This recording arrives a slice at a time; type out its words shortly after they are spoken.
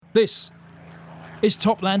This is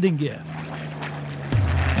Top Landing Gear.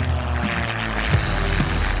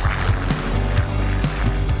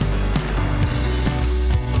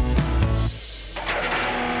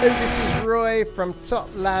 Hello, this is Roy from Top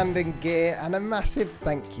Landing Gear, and a massive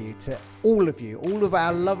thank you to all of you, all of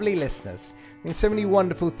our lovely listeners. There's so many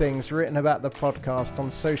wonderful things written about the podcast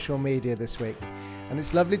on social media this week, and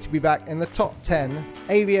it's lovely to be back in the top 10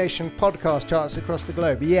 aviation podcast charts across the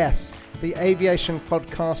globe. Yes, the aviation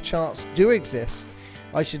podcast charts do exist.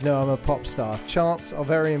 I should know I'm a pop star. Charts are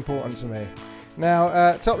very important to me.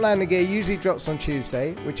 Now, Top Landing Gear usually drops on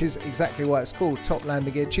Tuesday, which is exactly why it's called Top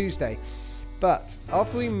Landing Gear Tuesday. But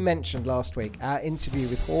after we mentioned last week our interview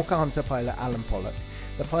with Hawker Hunter pilot Alan Pollock,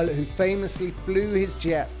 the pilot who famously flew his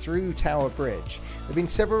jet through Tower Bridge, there have been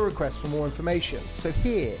several requests for more information. So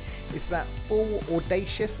here is that full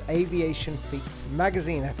Audacious Aviation Feats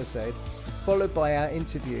magazine episode, followed by our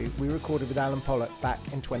interview we recorded with Alan Pollock back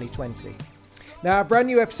in 2020. Now, our brand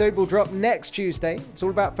new episode will drop next Tuesday. It's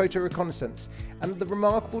all about photo reconnaissance and the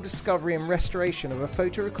remarkable discovery and restoration of a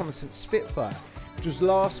photo reconnaissance Spitfire, which was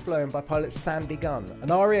last flown by pilot Sandy Gunn, an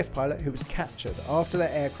RAF pilot who was captured after their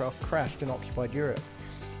aircraft crashed in occupied Europe.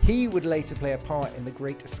 He would later play a part in the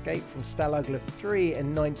Great Escape from Stalag Luft 3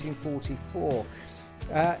 in 1944.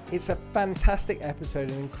 It's a fantastic episode,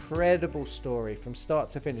 an incredible story from start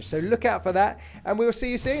to finish. So look out for that, and we'll see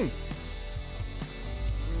you soon.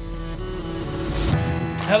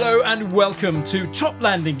 Hello and welcome to Top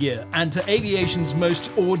Landing Gear and to aviation's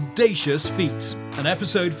most audacious feats, an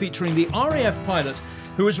episode featuring the RAF pilot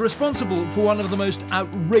who was responsible for one of the most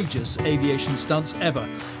outrageous aviation stunts ever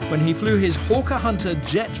when he flew his Hawker Hunter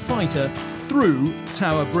jet fighter through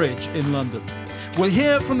Tower Bridge in London. We'll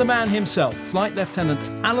hear from the man himself, Flight Lieutenant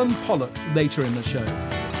Alan Pollock, later in the show.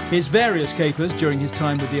 His various capers during his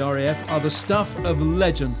time with the RAF are the stuff of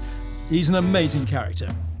legend. He's an amazing character.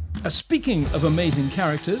 Speaking of amazing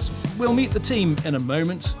characters, we'll meet the team in a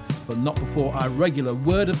moment, but not before our regular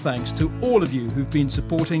word of thanks to all of you who've been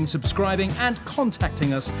supporting, subscribing and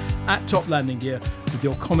contacting us at Top Landing Gear with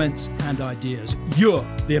your comments and ideas. You're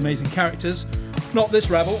the amazing characters, not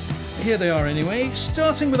this rabble. Here they are anyway,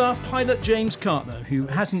 starting with our pilot James Cartner, who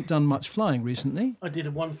hasn't done much flying recently. I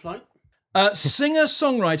did one flight.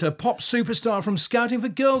 Singer-songwriter, pop superstar from Scouting for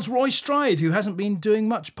Girls, Roy Stride, who hasn't been doing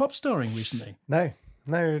much pop starring recently.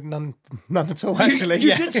 No, none at all, actually.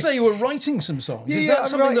 You did say you were writing some songs. Is that I'm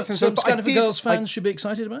something that writing some some, Scouting for Girls fans should be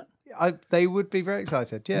excited about? They would be very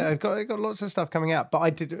excited. Yeah, I've got lots of stuff coming out, but I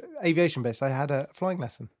did aviation based. I had a flying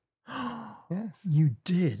lesson. Yes. You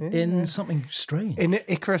did? Yeah. In something strange? In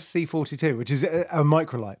Icarus C-42, which is a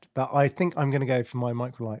microlight. But I think I'm going to go for my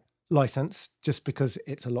microlight license just because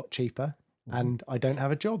it's a lot cheaper. And I don't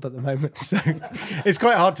have a job at the moment, so it's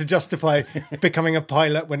quite hard to justify becoming a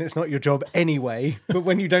pilot when it's not your job anyway. But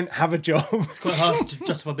when you don't have a job, it's quite hard to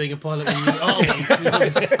justify being a pilot when you are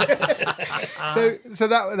one. So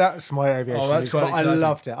that's my aviation. Oh, that's quite exciting. I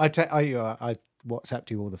loved it. I WhatsApped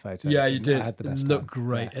you all the photos. Yeah, you did. I had the best It looked time.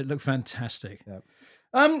 great. Yeah. It looked fantastic. Yeah.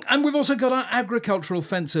 And we've also got our agricultural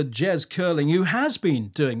fencer, Jez Curling, who has been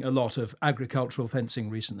doing a lot of agricultural fencing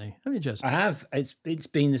recently. Haven't you, Jez? I have. It's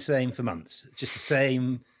been the same for months. It's just the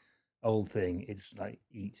same old thing. It's like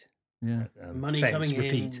eat. Yeah. Money fence, coming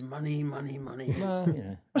repeat. in. Money. Well, you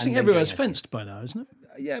know. I think everywhere's fenced by now, isn't it?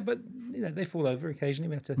 Yeah, but they fall over occasionally.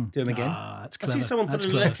 We have to do them again. That's I clever. see someone put That's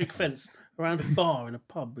an clever. electric fence around a bar in a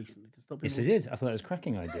pub recently to stop Yes, people. they did. I thought that was a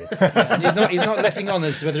cracking idea. he's not letting on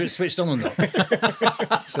as to whether it's switched on or not.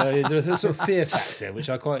 So there's a sort of fear factor, which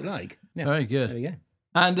I quite like. Yeah. Very good. There we go.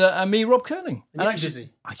 And me, Rob Curling. And you're actually,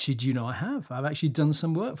 busy. do you know I have? I've actually done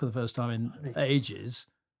some work for the first time in ages.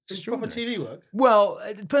 It's proper TV work. Well,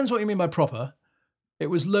 it depends what you mean by proper. It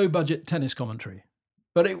was low-budget tennis commentary.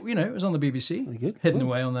 But it was on the BBC, Very good. hidden Cool.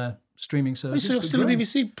 away on their streaming service. You're still a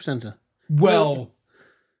BBC presenter. Well,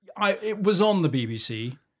 it was on the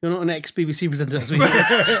BBC. You're not an ex-BBC presenter, as we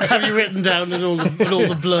have you written down with all the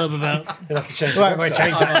blurb about. You'll have to change Right, the I website.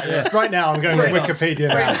 change that. Yeah. Right now, I'm going with Wikipedia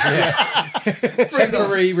now.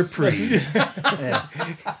 Temporary reprieve.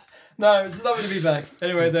 No, it's lovely to be back.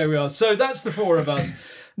 Anyway, there we are. So that's the four of us.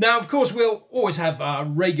 Now, of course, we'll always have our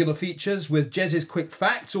regular features with Jez's Quick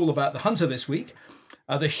Facts, all about the Hunter this week.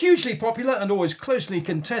 The hugely popular and always closely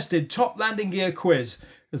contested Top Landing Gear quiz,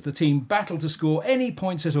 as the team battle to score any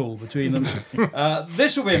points at all between them.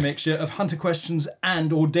 This will be a mixture of Hunter questions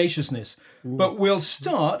and audaciousness. Ooh. But we'll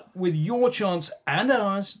start with your chance and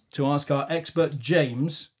ours to ask our expert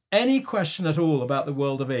James any question at all about the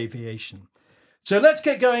world of aviation. So let's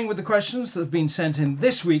get going with the questions that have been sent in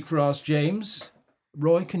this week for Ask James.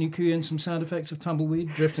 Roy, can you cue in some sound effects of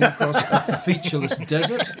tumbleweed drifting across a featureless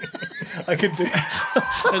desert? I could do.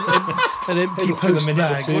 An empty It'll fill a post minute or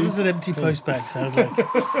bag. two. What does an empty post bag sound like?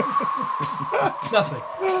 Nothing.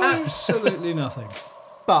 Absolutely nothing.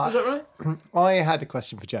 But Is that right? I had a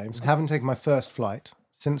question for James. Having taken my first flight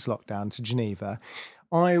since lockdown to Geneva,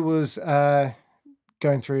 I was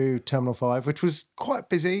going through Terminal 5, which was quite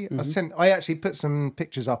busy. I actually put some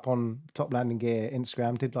pictures up on Top Landing Gear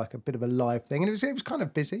Instagram, did like a bit of a live thing, and it was kind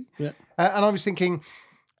of busy. Yeah. And I was thinking,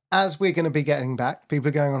 as we're going to be getting back, people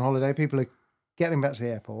are going on holiday, people are getting back to the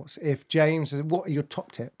airports. If James says, what are your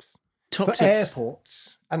top tips for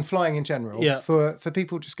airports and flying in general for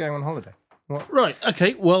people just going on holiday? Right.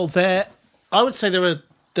 Okay. Well, I would say there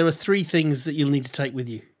are three things that you'll need to take with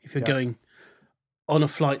you if you're going on a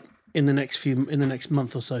flight in the next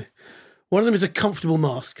month or so. One of them is a comfortable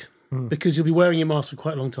mask because you'll be wearing your mask for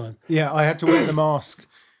quite a long time. Yeah, I had to wear the mask.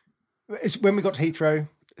 When we got to Heathrow,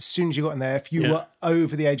 as soon as you got in there, if you were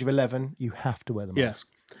over the age of 11, you have to wear the mask.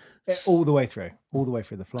 All the way through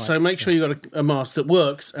the flight. So make sure you've got a mask that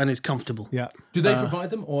works and is comfortable. Yeah. Do they provide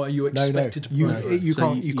them, or are you expected to provide them?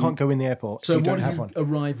 You can't go in the airport. So you what don't if have you one.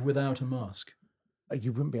 arrive without a mask?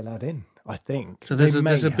 You wouldn't be allowed in, I think. So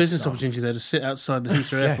there's a business opportunity there to sit outside the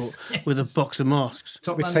Heathrow airport with a box of masks.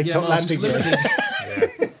 Top Which Landing say Gear Top Masks Landing Gear.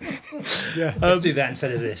 Limited. Let's do that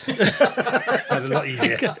instead of this. Sounds a lot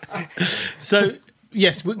easier. So,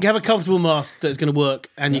 yes, we have a comfortable mask that's going to work,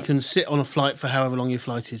 and you can sit on a flight for however long your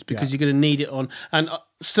flight is, because you're going to need it on. And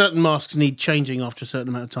certain masks need changing after a certain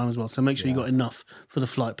amount of time as well. So make sure you've got enough for the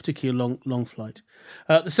flight, particularly a long flight.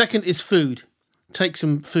 The second is food. Take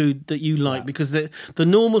some food that you like, because the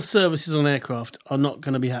normal services on aircraft are not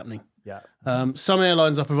going to be happening. Yeah. Some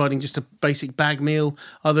airlines are providing just a basic bag meal.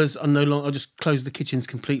 Others are no longer. I'll just close the kitchens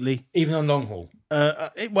completely. Even on long haul.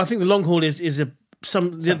 Well, I think the long haul is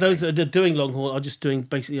those that are doing long haul are just doing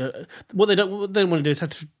basically what they don't want to do is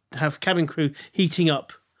have cabin crew heating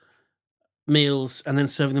up meals and then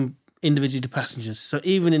serving them individually to passengers. So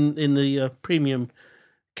even in the premium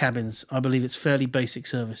cabins, I believe it's fairly basic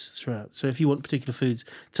service throughout. So if you want particular foods,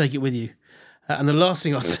 take it with you. And the last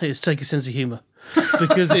thing I'd say is take a sense of humour,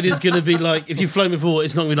 because it is going to be like, if you've flown before,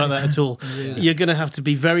 it's not going to be like that at all. Really? You're going to have to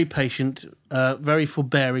be very patient, very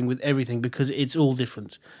forbearing with everything, because it's all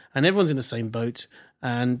different. And everyone's in the same boat.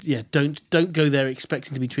 And don't go there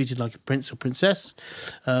expecting to be treated like a prince or princess.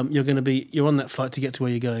 You're on that flight to get to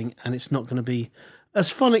where you're going, and it's not going to be as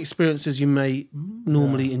fun experience as you may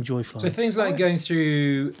normally enjoy flying. So things like going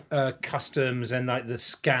through customs and like the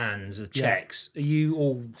scans, the checks, are you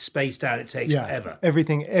all spaced out? It takes forever.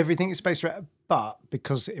 Everything is spaced out, but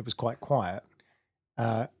because it was quite quiet,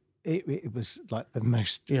 it was like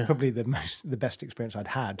probably the best experience I'd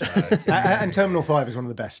had. And Terminal 5 is one of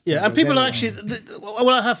the best. Yeah, and people are actually,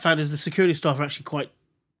 what I have found is the security staff are actually quite,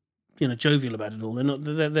 jovial about it all. They're not.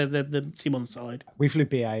 They seem on the side. We flew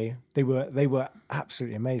BA. They were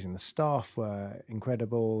absolutely amazing. The staff were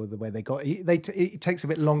incredible. The way they got it takes a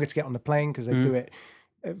bit longer to get on the plane because they do it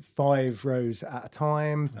 5 rows at a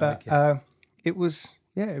time. But it was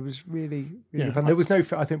really fun. There was no.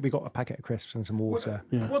 I think we got a packet of crisps and some water.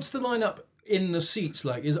 What's the lineup in the seats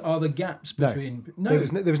like? Are there gaps between? No.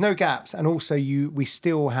 There was no gaps, and also we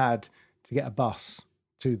still had to get a bus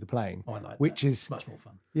to the plane, which is much more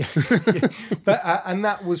fun. Yeah. But and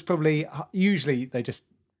that was probably, usually they just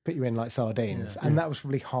put you in like sardines, and that was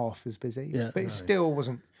probably half as busy. But it still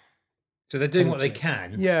wasn't. So they're doing what they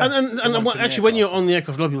can. Yeah. And actually, when you're on the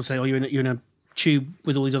aircraft, a lot of people say, "Oh, you're in a tube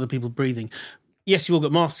with all these other people breathing." Yes, you've all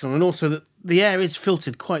got masks on, and also that the air is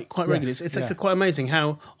filtered quite regularly. It's actually quite amazing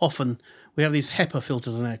how often we have these HEPA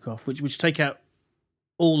filters on aircraft, which take out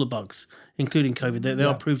all the bugs, including COVID. They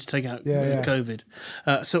are proved to take out COVID.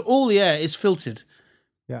 So all the air is filtered.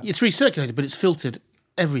 Yeah. It's recirculated, but it's filtered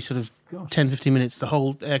every sort of 10, 15 minutes. The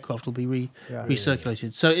whole aircraft will be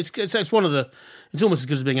recirculated. So it's one of the. It's almost as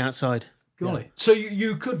good as being outside. Golly. Yeah. So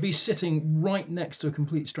you could be sitting right next to a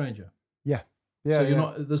complete stranger. Yeah. So you're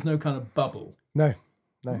not. There's no kind of bubble. No.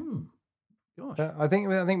 Gosh. I think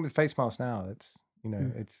with face masks now,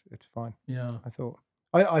 it's fine. Yeah. I thought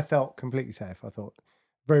I felt completely safe. I thought.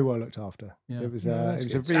 Very well looked after. Yeah. It was a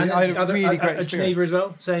really great experience. Geneva as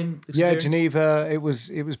well, same experience? Yeah, Geneva. It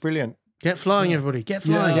was brilliant. Get flying, everybody. Get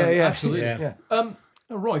flying. Yeah, absolutely. Yeah.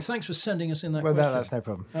 Roy, thanks for sending us in that question. That's no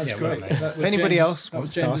problem. That's great. If anybody else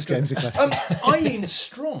wants to ask James a question. Eileen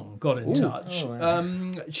Strong got in touch.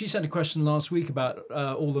 She sent a question last week about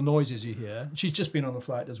all the noises you hear. She's just been on a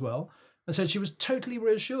flight as well. And said she was totally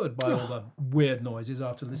reassured by all the weird noises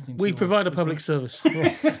after listening to We provide a public service.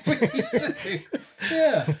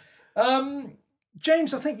 Yeah.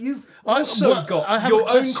 James, I think you've also got your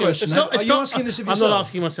own question. Are you asking this of yourself? I'm not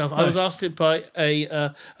asking myself. I was asked it by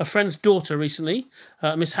a friend's daughter recently,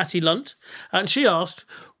 Miss Hattie Lunt, and she asked,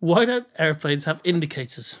 "Why don't airplanes have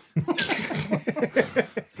indicators?"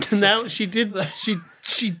 Now she did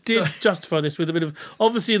justify this with a bit of,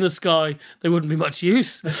 obviously in the sky they wouldn't be much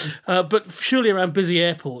use, but surely around busy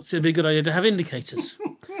airports it'd be a good idea to have indicators.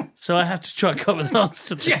 So I have to try and come up with an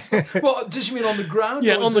answer to this. Yeah. Well, does she mean on the ground?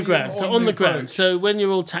 Yeah, on the ground. So on the ground. So when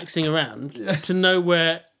you're all taxiing around, to know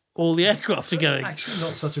where all the aircraft are going. Actually,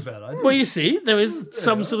 not such a bad idea. Well, you see, there is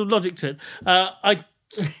some sort of logic to it.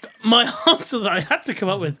 My answer that I had to come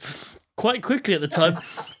up with quite quickly at the time.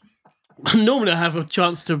 Normally, I have a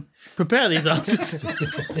chance to prepare these answers.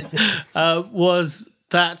 Was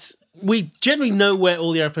that we generally know where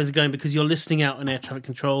all the airplanes are going because you're listening out on air traffic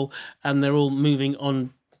control, and they're all moving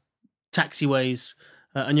on taxiways,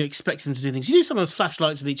 and you're expecting them to do things. You do sometimes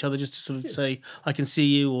flashlights at each other just to sort of say, "I can see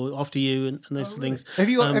you," or "After you," and those sort of things. Have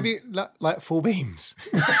you like full beams?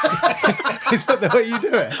 Is that the way you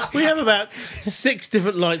do it? We have about 6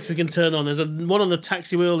 different lights we can turn on. There's one on the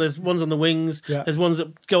taxi wheel. There's ones on the wings. Yeah. There's ones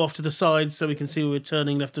that go off to the sides so we can see where we're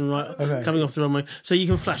turning left and right, coming off the runway. So you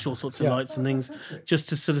can flash all sorts of lights and things just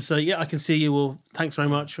to sort of say, "Yeah, I can see you," or "Thanks very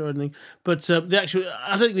much," or anything. But I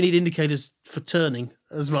don't think we need indicators for turning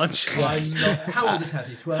as much. How old is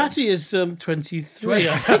Hattie? 12? Hattie is 23,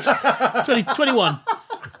 I think. 21.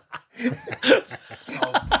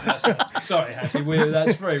 Sorry, Hattie.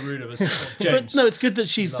 That's very rude of us. James. But no, it's good that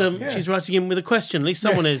she's writing in with a question. At least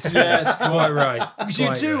someone is. Yes, Quite right. Because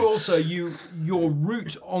you do also, your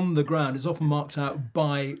route on the ground is often marked out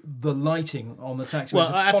by the lighting on the taxiways.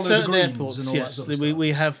 Well, at follow certain the greens airports, and all yes, that sort of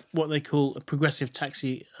we have what they call a progressive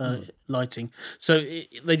taxi lighting. So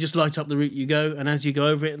they just light up the route you go, and as you go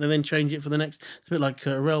over it, they then change it for the next. It's a bit like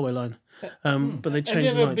a railway line. But they change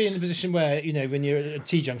Have you ever lights. been in a position where, when you're at a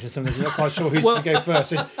T-junction, sometimes you're not quite sure who's to go first,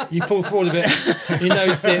 so you pull forward a bit, your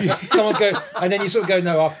nose dips, someone go, and then you sort of go,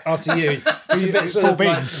 no, after you. It's a bit sort of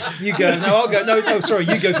like, you go, no, I'll go, no, sorry,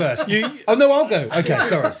 you go first. Oh, no, I'll go. Okay,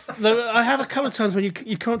 sorry. I have a couple of times when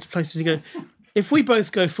you come to places and you go, if we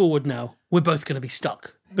both go forward now, we're both going to be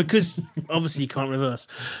stuck. Because obviously you can't reverse.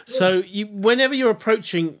 So whenever you're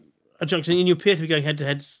approaching a junction and you appear to be going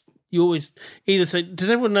head-to-head, you always either say, does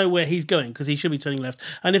everyone know where he's going? Because he should be turning left.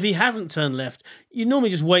 And if he hasn't turned left, you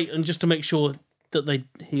normally just wait and just to make sure that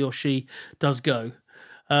he or she does go.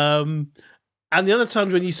 And the other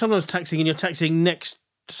times when you're sometimes taxiing and you're taxiing next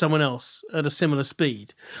to someone else at a similar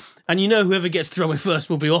speed, and whoever gets to the runway first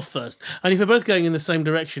will be off first. And if you're both going in the same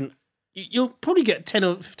direction, you'll probably get 10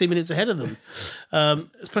 or 15 minutes ahead of them,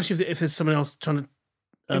 especially if there's someone else trying to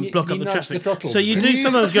block up the traffic. So you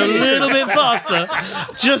sometimes go a little bit faster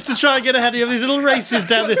just to try and get ahead of these little races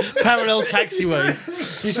down the parallel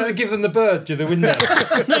taxiways. You sort of give them the bird through the window.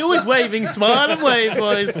 No, you're always waving. Smile and wave,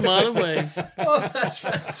 boys. Smile and wave. Oh, that's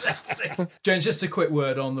fantastic. James, just a quick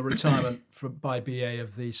word on the retirement by BA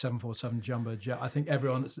of the 747 jumbo jet. I think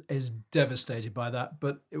everyone is devastated by that,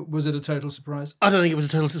 but was it a total surprise? I don't think it was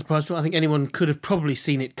a total surprise. I think anyone could have probably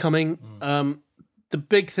seen it coming. The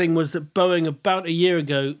big thing was that Boeing, about a year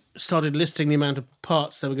ago, started listing the amount of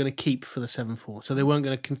parts they were going to keep for the 74. So they weren't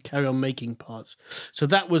going to carry on making parts. So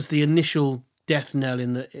that was the initial death knell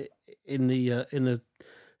in the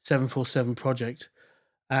 747 project.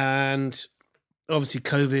 And obviously,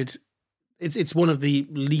 COVID. It's one of the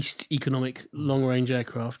least economic long range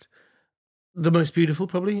aircraft. The most beautiful,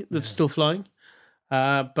 probably, that's still flying.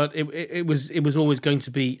 But it was always going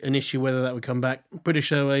to be an issue whether that would come back.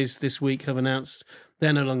 British Airways this week have announced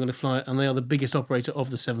they're no longer going to fly it, and they are the biggest operator of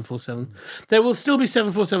the 747. There will still be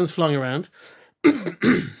 747s flying around.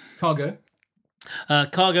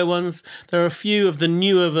 Cargo ones. There are a few of the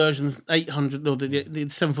newer versions, 800, or the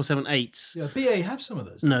 747-8s. Yeah, BA have some of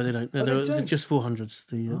those. No, they don't. No, they they're don't? just 400s.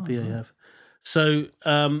 The BA have. So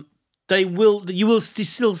you will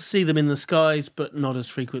still see them in the skies, but not as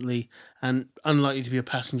frequently, and unlikely to be a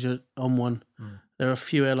passenger on one. There are a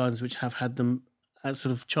few airlines which have had them as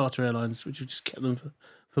sort of charter airlines, which have just kept them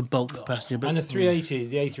for bulk passenger. But And the 380,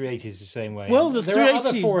 the A380 is the same way. Well, the there are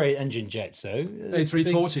other 380 engine jets though.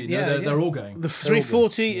 A340, they're all going. the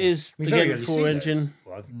 340 is We the very Gen rarely 4 see engine.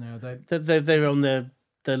 those. No, They're on their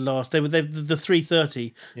last. The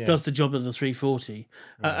 330 does the job of the 340,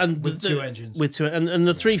 and With two engines. With two, and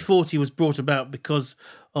the 340 was brought about because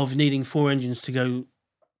of needing 4 engines to go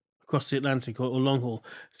across the Atlantic or long haul.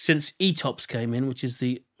 Since ETOPS came in, which is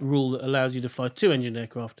the rule that allows you to fly 2-engine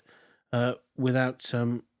aircraft without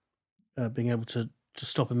being able to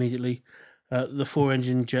stop immediately, the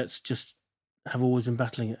 4-engine jets just have always been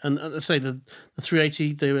battling it. And I say the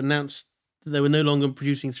 380, they announced they were no longer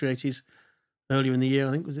producing 380s. earlier in the year.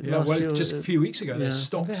 I think was it last year? Just a few weeks ago. They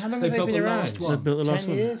stopped. How long they have they built been the around? last one. They built the last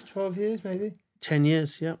 10 one. years, 12 years, maybe. 10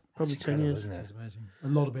 years, yeah, probably That's 10 years. incredible, isn't it? It's amazing. A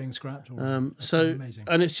lot of being scrapped. So amazing.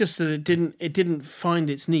 and it's just that it didn't find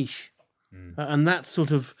its niche, and that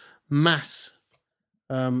sort of mass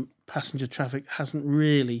passenger traffic hasn't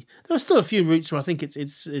really. There are still a few routes where I think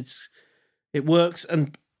it works,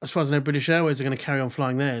 and as far as I know, British Airways are going to carry on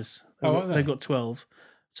flying theirs. They've got 12.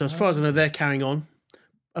 So as far as I know, they're carrying on.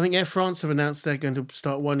 I think Air France have announced they're going to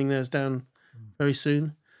start winding theirs down very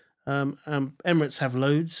soon. Emirates have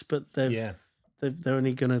loads, but they're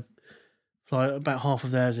only going to fly about half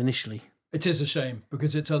of theirs initially. It is a shame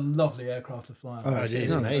because it's a lovely aircraft to fly on. Oh, it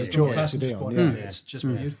is amazing. It's a joy. Yeah. Passenger's point of view, it's just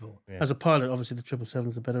beautiful. As a pilot, obviously the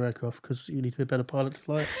 777 is a better aircraft because you need to be a better pilot to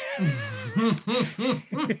fly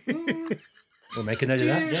it. We'll make a note of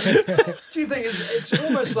that. Do you think it's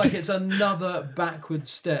almost like it's another backward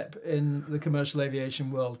step in the commercial aviation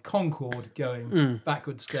world? Concorde going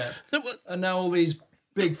backward step, and now all these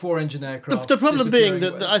big 4-engine aircraft. The problem being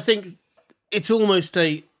disappearing that I think it's almost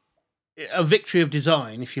a victory of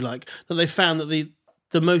design, if you like, that they found that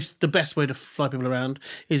the best way to fly people around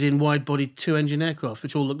is in wide-body 2-engine aircraft,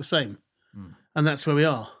 which all look the same, and that's where we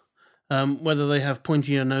are. Whether they have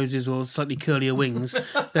pointier noses or slightly curlier wings,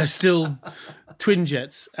 they're still twin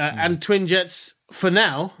jets. And twin jets, for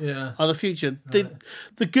now, are the future.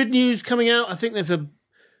 The good news coming out, I think there's a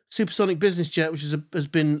supersonic business jet which has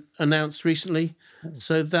been announced recently.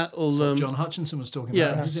 So that will... John Hutchinson was talking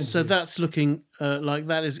about. Yeah, so that's looking like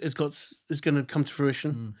that is going to come to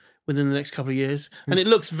fruition within the next couple of years. And it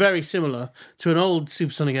looks very similar to an old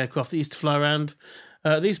supersonic aircraft that used to fly around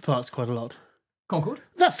these parts quite a lot. Concorde?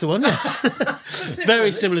 That's the one, yes.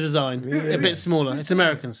 Very similar design, a bit smaller. It's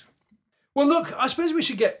Americans. Well, look, I suppose we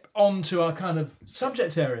should get on to our kind of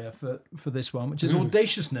subject area for this one, which is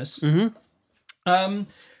audaciousness.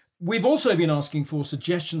 We've also been asking for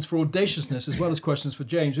suggestions for audaciousness as well as questions for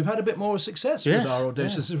James. We've had a bit more success with our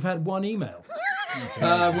audaciousness. We've had one email,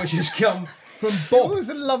 which has come from Bob. It was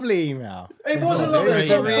a lovely email. It was a lovely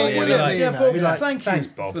email. Thanks,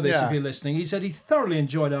 Bob, for this if you're listening. He said he thoroughly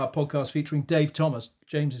enjoyed our podcast featuring Dave Thomas,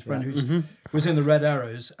 James's friend who was in the Red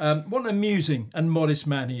Arrows. What an amusing and modest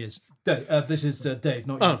man he is. This is Dave,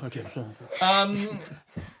 not you. Oh, okay.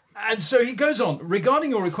 And so he goes on,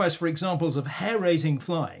 regarding your request for examples of hair-raising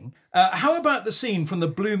flying, how about the scene from the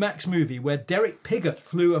Blue Max movie where Derek Piggott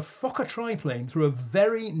flew a Fokker triplane through a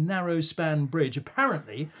very narrow span bridge?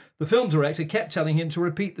 Apparently, the film director kept telling him to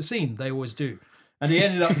repeat the scene. They always do. And he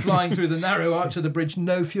ended up flying through the narrow arch of the bridge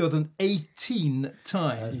no fewer than 18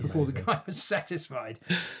 times before the guy was satisfied.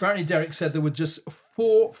 Apparently, Derek said there were just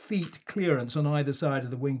 4 feet clearance on either side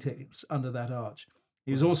of the wingtips under that arch.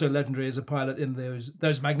 He was also legendary as a pilot in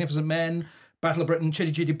those Magnificent Men, Battle of Britain,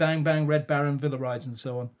 Chitty Chitty Bang Bang, Red Baron, Villa Rides, and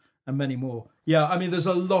so on, and many more. Yeah, I mean, there's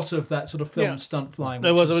a lot of that sort of film stunt flying.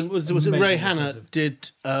 There was. Was it Ray Hanna did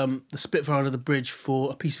the Spitfire under the bridge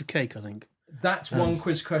for a piece of cake, I think. That's one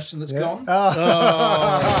quiz question that's gone.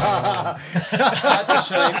 Oh. That's a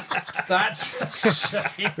shame. That's a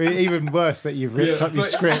shame. Even worse that you've ripped up your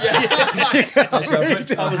script. That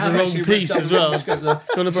was the wrong piece as well. Do you want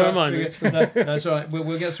to borrow mine? That's all right.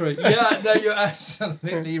 We'll get through it. Yeah, no, you're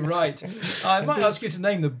absolutely right. I might ask you to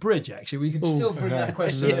name the bridge, actually. We can still bring that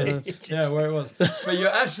question in. Yeah, where it was. But you're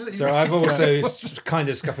absolutely So I've also kind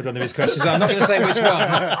of scuppered under his questions. I'm not going to say which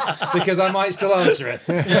one because I might still answer it.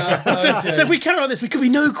 Yeah, So if we carry on this, we could be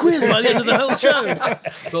no quiz by the end of the whole show.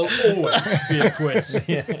 There'll always be a quiz.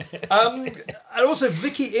 And also,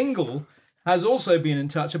 Vicky Ingle has also been in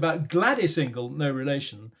touch about Gladys Ingle, no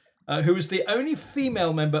relation, who is the only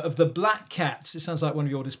female member of the Black Cats. It sounds like one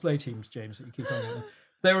of your display teams, James, that you keep on with.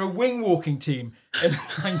 They were a wing walking team in the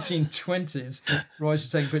 1920s. Roy's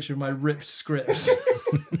just taking a picture of my ripped scripts.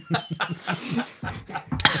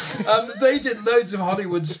 They did loads of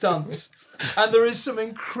Hollywood stunts. And there is some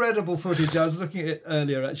incredible footage. I was looking at it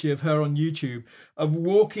earlier, actually, of her on YouTube, of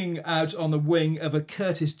walking out on the wing of a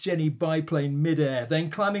Curtiss Jenny biplane midair, then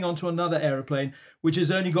climbing onto another aeroplane, which has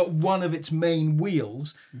only got one of its main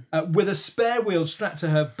wheels, with a spare wheel strapped to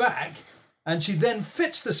her back. And she then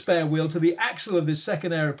fits the spare wheel to the axle of this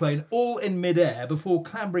second aeroplane, all in midair, before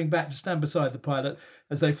clambering back to stand beside the pilot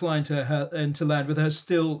as they fly into land with her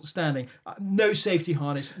still standing. No safety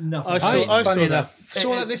harness, nothing. I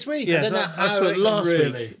saw that this week. Yeah, I saw it last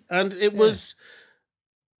week. And it was...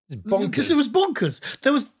 Bonkers. Because it was bonkers.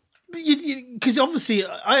 There was Because obviously,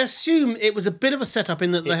 I assume it was a bit of a setup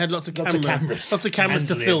in that they had lots of cameras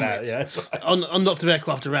to film it, on lots of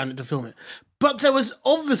aircraft around it to film it. But there was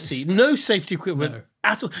obviously no safety equipment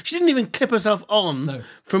at all. She didn't even clip herself on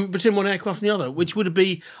from between one aircraft and the other, which would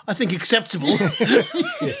be, I think, acceptable.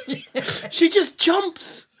 She just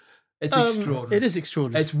jumps. It's extraordinary. It is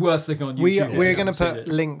extraordinary. It's worth looking on YouTube. We're going to put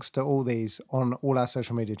links to all these on all our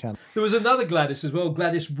social media channels. There was another Gladys as well,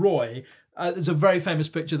 Gladys Roy. There's a very famous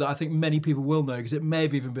picture that I think many people will know because it may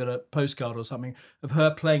have even been a postcard or something of her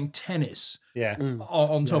playing tennis.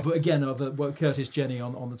 On top again of Curtis Jenny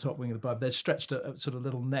on the top wing of the boat. They'd stretched a sort of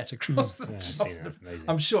little net across the top.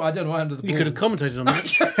 I'm sure. I don't know under the. You could have commentated on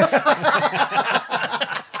that.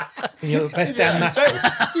 You're the best damn mascot.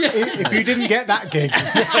 If you didn't get that gig,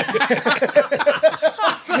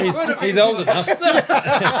 he's old enough.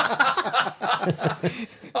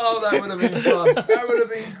 Oh, that would have been fun. That would have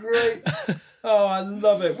been great. Oh, I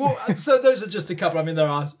love it. Well, so those are just a couple. I mean, there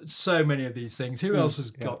are so many of these things. Who else has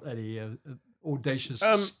got any audacious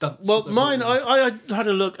stunts? Well, mine, I had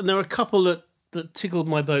a look, and there were a couple that tickled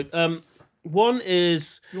my boat. One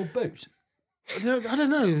is... Your boat? I don't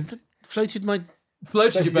know. Floated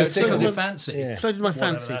your boat, tickled your fancy. Yeah. Floated my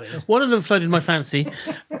fancy. One of them floated my fancy.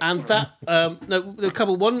 And that... no, a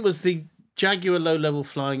couple. One was the Jaguar low-level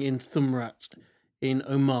flying in Thumrat in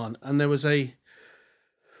Oman. And there was the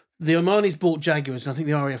Omanis bought Jaguars, and I think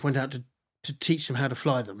the RAF went out to teach them how to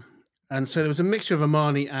fly them. And so there was a mixture of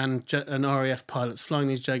Omani and RAF pilots flying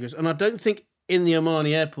these Jaguars. And I don't think in the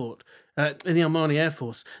Omani airport, in the Omani Air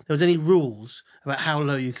Force, there was any rules about how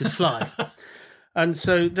low you could fly. And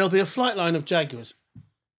so there'll be a flight line of Jaguars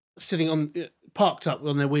sitting parked up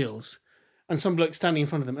on their wheels, and some bloke standing in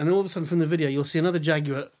front of them. And all of a sudden from the video, you'll see another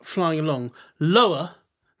Jaguar flying along lower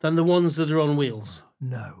than the ones that are on wheels.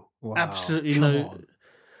 No. Wow. Absolutely no.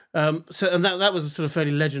 And that was a sort of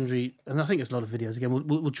fairly legendary, and I think there's a lot of videos. Again,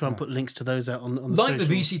 we'll try and put links to those out on the like social.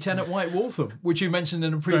 the VC-10 at White Waltham, which you mentioned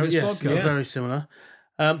in a previous podcast. Yeah, very similar.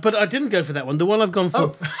 But I didn't go for that one. The one I've gone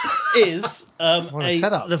for is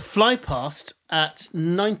the fly past at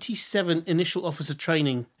 97 Initial Officer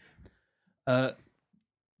Training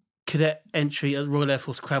Cadet Entry at Royal Air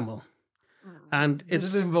Force Cranwell. And it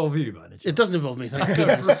doesn't involve you, man. It doesn't involve me, thank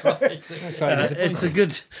goodness.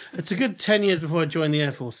 It's a good 10 years before I joined the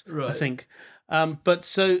Air Force, I think. But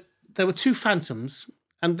so there were two Phantoms,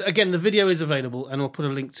 and again, the video is available, and I'll put a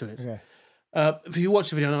link to it. Okay. If you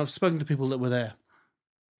watch the video, and I've spoken to people that were there,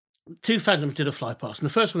 two Phantoms did a fly past, and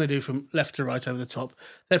the first one they do from left to right over the top,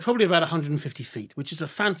 they're probably about 150 feet, which is a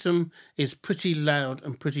Phantom is pretty loud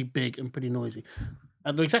and pretty big and pretty noisy.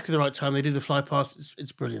 At exactly the right time, they do the fly past.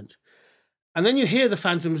 It's brilliant. And then you hear the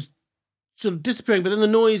Phantoms sort of disappearing, but then the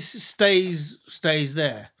noise stays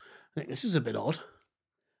there. I think this is a bit odd.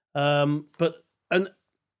 But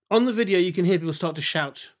on the video, you can hear people start to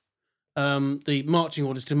shout the marching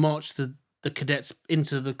orders to march the cadets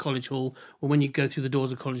into the college hall, or when you go through the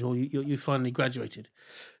doors of college hall, you finally graduated.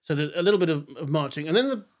 So there's a little bit of marching. And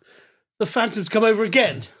then the Phantoms come over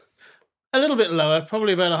again, a little bit lower,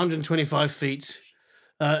 probably about 125 feet.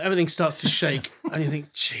 Everything starts to shake, and you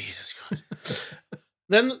think, Jesus Christ.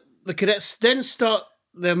 Then the cadets then start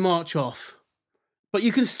their march off, but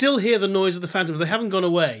you can still hear the noise of the Phantoms. They haven't gone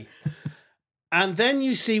away. And then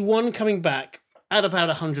you see one coming back at about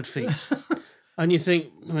 100 feet, and you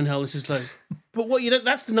think, oh, in hell, this is low. But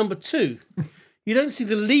that's the number two. You don't see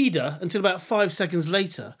the leader until about 5 seconds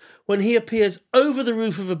later, when he appears over the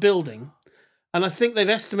roof of a building, and I think they've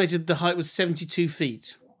estimated the height was 72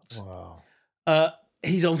 feet. Wow.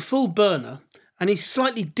 He's on full burner, and he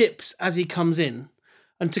slightly dips as he comes in.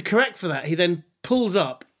 And to correct for that, he then pulls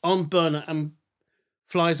up on burner and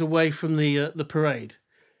flies away from the parade.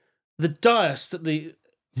 The dais that the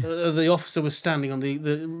officer was standing on,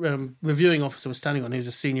 the reviewing officer was standing on, he was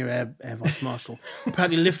a senior air vice marshal,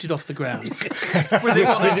 apparently lifted off the ground. With him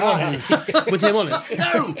on it. With him on it.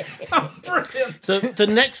 No! Oh, brilliant! So the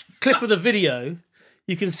next clip of the video,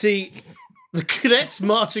 you can see the cadets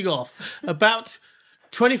marching off. About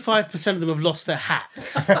 25% of them have lost their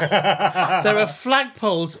hats. There are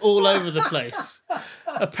flagpoles all over the place.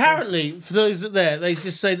 Apparently, for those they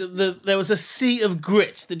just say that there was a sea of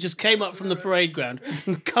grit that just came up from the parade ground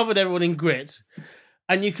and covered everyone in grit.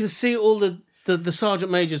 And you can see all the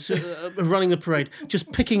sergeant majors running the parade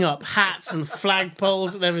just picking up hats and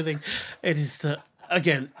flagpoles and everything. It is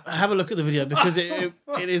again, have a look at the video because it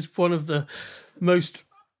is one of the most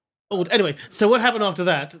odd. Anyway, so what happened after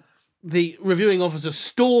that? The reviewing officer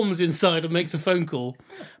storms inside and makes a phone call.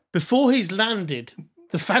 Before he's landed,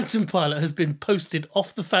 the Phantom pilot has been posted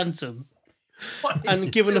off the Phantom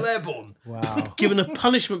and given airborne. Wow. Given a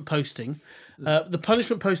punishment posting. The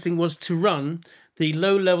punishment posting was to run the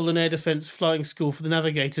low level and air defence flying school for the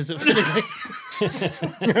navigators at Finnegan.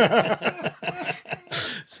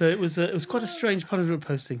 So it was quite a strange punishment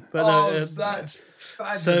posting. But that's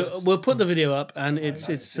fabulous. so we'll put the video up, and it's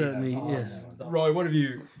certainly Roy, what have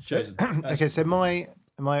you chosen? Okay, so my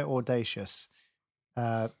audacious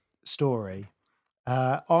story,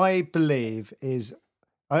 I believe is.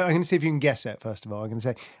 I'm going to see if you can guess it. First of all, I'm going to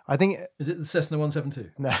say I think Is it the Cessna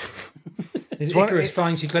 172? no. Is it Icarus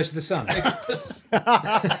flying too close to the sun?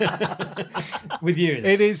 With you in it.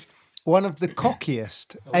 It is one of the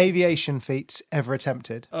cockiest aviation feats ever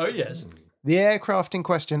attempted. Oh yes. The aircraft in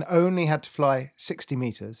question only had to fly 60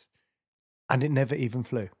 meters, and it never even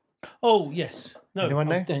flew. Oh yes, no. Anyone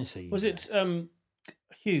know? Don't see. Was it Howard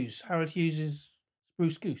Hughes's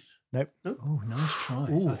Bruce Goose? Nope. Oh, nice try.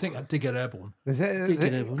 I think I did get airborne. There's Did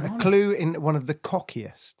get everyone. a clue in one of the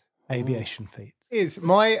cockiest aviation feats. Is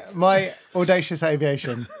my audacious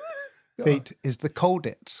aviation feat is the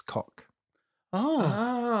Colditz cock.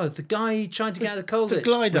 Oh, the guy trying to get out of the cold. the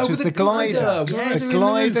glider. Which was the the glider. glider. A Yes.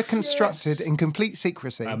 glider constructed in complete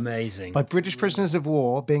secrecy Amazing. by British prisoners of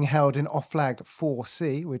war being held in off-flag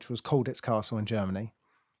 4C, which was Colditz Castle in Germany.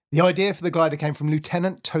 The idea for the glider came from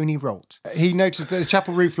Lieutenant Tony Rolt. He noticed that the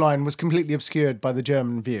chapel roof line was completely obscured by the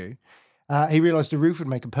German view. He realised the roof would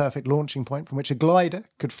make a perfect launching point from which a glider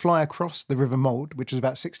could fly across the River Mold, which was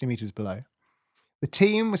about 60 metres below. The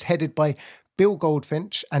team was headed by Bill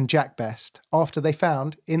Goldfinch and Jack Best after they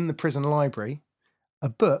found in the prison library a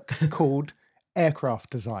book called Aircraft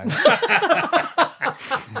Design,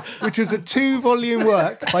 which was a 2-volume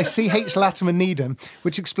work by C.H. Latimer Needham,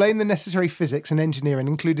 which explained the necessary physics and engineering,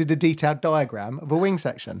 included a detailed diagram of a wing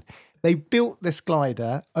section. They built this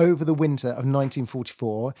glider over the winter of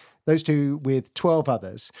 1944, those two with 12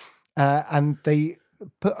 others, and they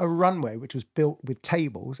put a runway which was built with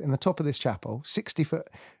tables in the top of this chapel, 60-foot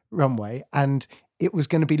runway, and it was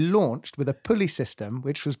going to be launched with a pulley system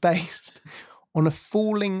which was based on a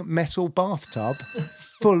falling metal bathtub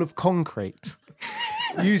full of concrete,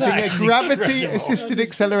 using a gravity-assisted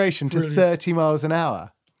acceleration to 30 miles an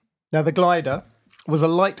hour. Now, the glider was a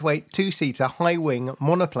lightweight 2-seater high-wing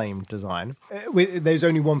monoplane design. There's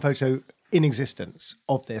only one photo in existence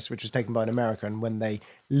of this, which was taken by an American when they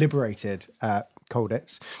liberated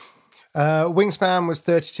Colditz. Wingspan was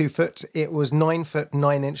 32 foot. It was 9 foot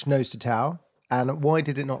 9 inch nose to tail. And why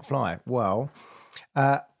did it not fly? Well,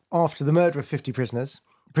 after the murder of 50 prisoners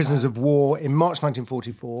of war in March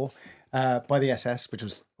 1944 by the SS, which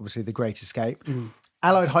was obviously the Great Escape,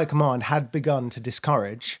 Allied High Command had begun to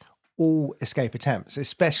discourage all escape attempts,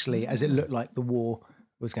 especially as it looked like the war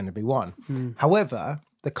was going to be won. However,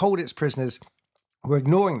 the Colditz prisoners were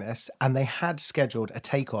ignoring this, and they had scheduled a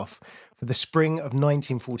takeoff for the spring of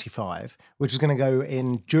 1945, which was going to go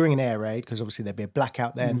in during an air raid, because obviously there'd be a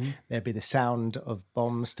blackout then. There'd be the sound of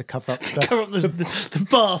bombs to cover up the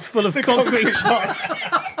bath full of concrete.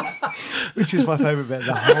 which is my favourite bit of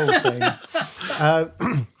the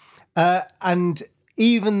whole thing. And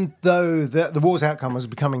even though the war's outcome was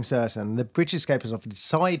becoming certain, the British Escapers Office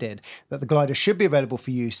decided that the glider should be available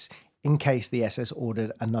for use in case the SS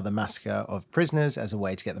ordered another massacre of prisoners as a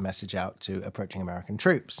way to get the message out to approaching American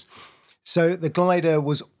troops. So the glider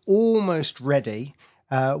was almost ready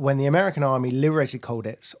when the American army liberated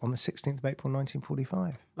Colditz on the 16th of April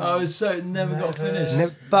 1945. Oh, so it never got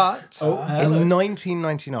finished. But in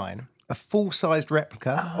 1999, a full-sized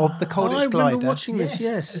replica of the Colditz I remember glider, watching this. It's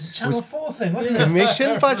Yes. a Channel 4 thing, wasn't it?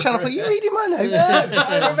 commissioned by Channel 4. You reading my notes?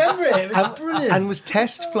 I remember it. It was brilliant. And was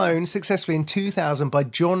test flown successfully in 2000 by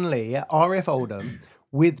John Lee at RAF Oldham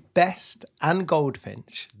with Best and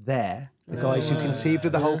Goldfinch there, the guys who conceived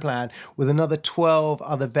of the whole plan, with another 12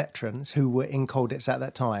 other veterans who were in Colditz at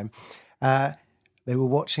that time. They were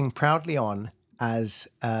watching proudly on as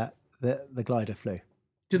the glider flew.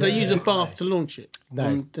 Did they use a bath to launch it?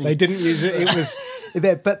 No, they didn't use it. It was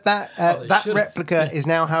there, but that should've. replica is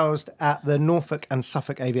now housed at the Norfolk and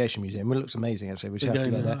Suffolk Aviation Museum. It looks amazing, actually. We should have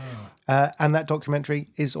to go there. And that documentary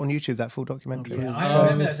is on YouTube. That full documentary. I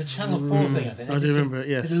remember that. It's a Channel 4 thing, I think. I do remember it,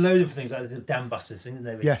 yes. There's a load of things like the dam busters, didn't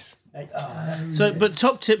they? Yes. So, but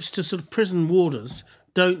top tips to sort of prison warders: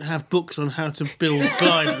 don't have books on how to build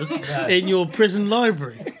gliders in your prison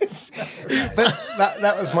library. But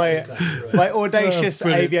that was my audacious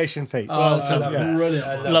aviation feat. Oh, brilliant.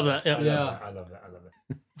 I love that. Yeah. I love that.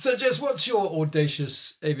 So, Jess, what's your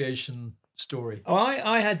audacious aviation story? Oh,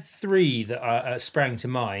 I had three that sprang to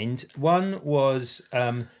mind. One was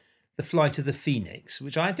the flight of the Phoenix,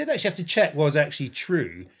 which I did actually have to check was actually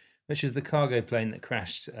true, which was the cargo plane that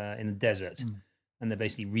crashed in the desert, and they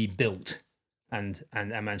basically rebuilt and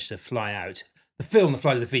managed to fly out. the film, The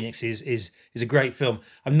Flight of the Phoenix, is a great film.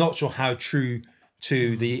 I'm not sure how true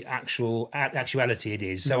to the actuality it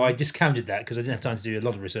is, so I discounted that because I didn't have time to do a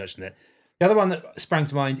lot of research on it. The other one that sprang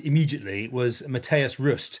to mind immediately was Matthias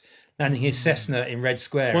Rust landing his Cessna in Red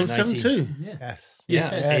Square 172.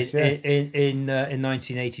 in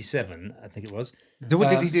 1987, I think it was. What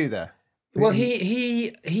did he do there? Well,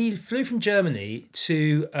 he flew from Germany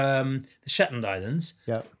to the Shetland Islands,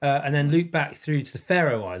 and then looped back through to the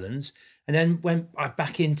Faroe Islands, and then went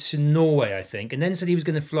back into Norway, I think, and then said he was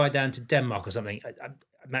going to fly down to Denmark or something. I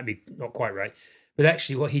might be not quite right, but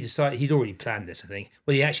actually, what he decided, he'd already planned this, I think.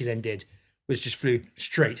 What he actually then did was just flew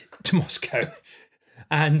straight to Moscow.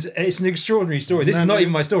 And it's an extraordinary story. This is not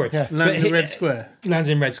even my story. Landed in Red Square.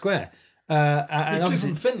 Landed in Red Square. And obviously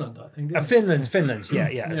from Finland, I think. Finland,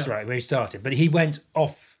 that's right, where he started. But he went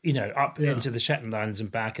off, up into the Shetland Islands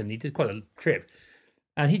and back, and he did quite a trip.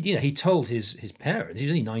 And he told his parents, he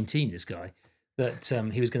was only 19, this guy, that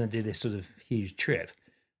he was going to do this sort of huge trip,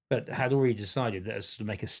 but had already decided that to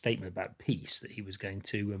make a statement about peace, that he was going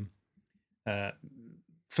to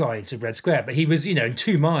fly into Red Square. But he was, in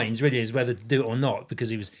two minds really as whether to do it or not, because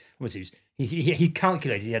he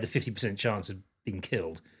calculated he had a 50% chance of being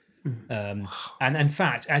killed. And in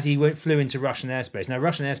fact, as he flew into Russian airspace, now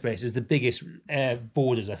Russian airspace is the biggest air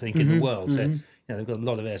borders, I think, in the world. So they've got a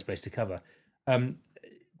lot of airspace to cover.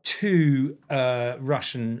 Two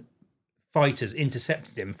Russian fighters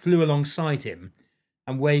intercepted him, flew alongside him,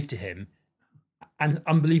 and waved to him, and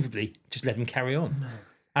unbelievably just let him carry on. No.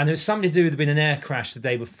 And there was something to do with there been an air crash the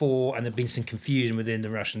day before, and there'd been some confusion within the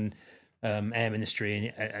Russian air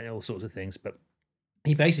ministry and all sorts of things. But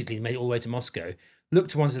he basically made it all the way to Moscow,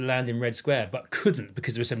 looked to want to land in Red Square, but couldn't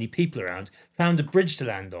because there were so many people around, found a bridge to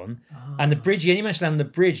land on, and the bridge, he only managed to land on the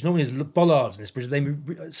bridge. Normally there's bollards in this bridge,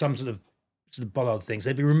 some sort of bollard things,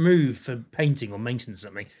 they'd be removed for painting or maintenance or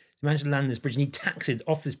something. He managed to land on this bridge, and he taxied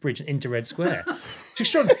off this bridge and into Red Square. It's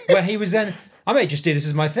extraordinary. Where he was then, I may just do this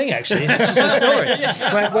as my thing actually, it's just a story.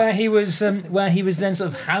 Where he was then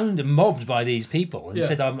sort of hounded and mobbed by these people, and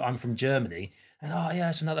said, I'm from Germany. And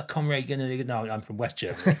it's another comrade. No, I'm from West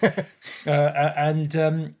Germany.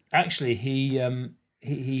 Actually, he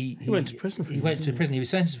went to prison. He went to prison. He was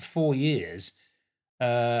sentenced for 4 years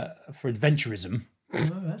for adventurism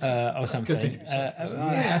or something.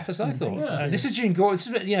 That's what I thought. Yeah. This is during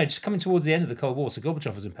just coming towards the end of the Cold War. So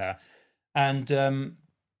Gorbachev was in power, and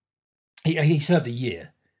he served a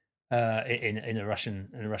year. In a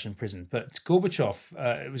Russian prison, but Gorbachev,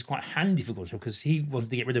 it was quite handy for Gorbachev because he wanted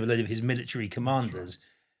to get rid of a load of his military commanders,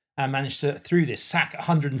 and managed to, through this, sack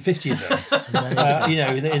 150 of them.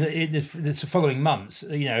 In the following months,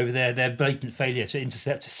 over their blatant failure to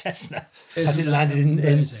intercept a Cessna as it landed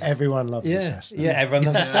in. Everyone loves a Cessna. Yeah, everyone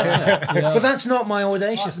loves a Cessna. But that's not my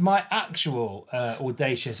audacious. My actual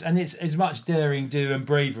audacious, and it's as much daring do and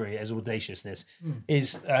bravery as audaciousness,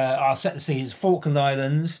 is. I'll set the scene. It's Falkland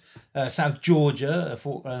Islands, South Georgia,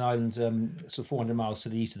 an island sort of 400 miles to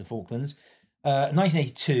the east of the Falklands.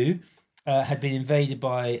 1982. Had been invaded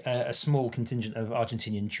by a small contingent of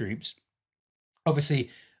Argentinian troops.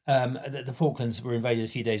 Obviously, the Falklands were invaded a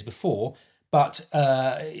few days before, but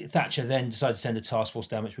Thatcher then decided to send a task force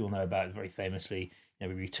down, which we all know about very famously.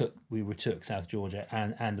 We retook South Georgia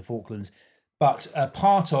and the Falklands. But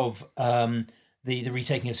part of the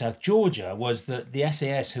retaking of South Georgia was that the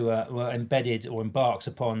SAS, who were embedded or embarked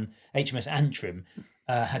upon HMS Antrim,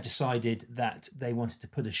 had decided that they wanted to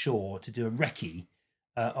put ashore to do a recce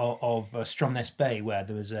of Stromness Bay, where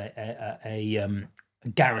there was a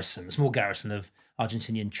garrison, a small garrison of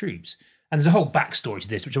Argentinian troops. And there's a whole backstory to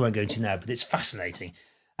this, which I won't go into now, but it's fascinating.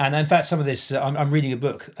 And in fact, some of this, I'm reading a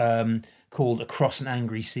book called Across an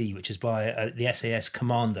Angry Sea, which is by the SAS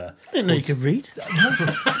commander. I didn't know you could read.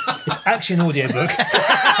 It's actually an audiobook.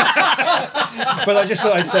 But I just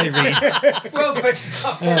thought I'd say read. Well picked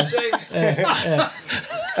stuff, James.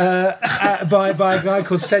 By a guy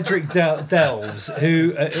called Cedric Delves,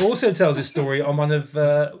 who also tells his story on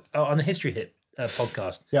on a History Hit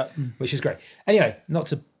podcast, which is great. Anyway, not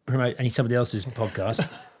to promote somebody else's podcast.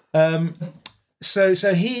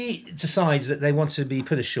 So he decides that they want to be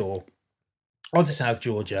put ashore onto South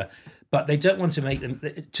Georgia, but they don't want to make them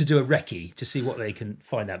to do a recce to see what they can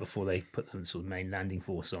find out before they put the sort of main landing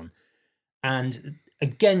force on. And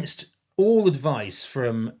against all advice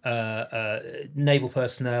from naval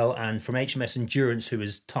personnel and from HMS Endurance, who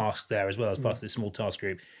is tasked there as well as part of this small task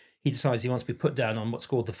group, he decides he wants to be put down on what's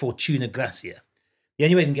called the Fortuna Glacier. The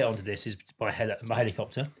only way he can get onto this is by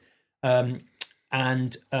helicopter. And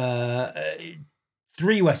 3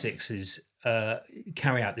 Wessexes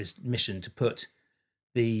carry out this mission to put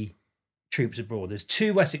the troops abroad. There's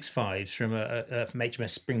 2 Wessex 5s from HMS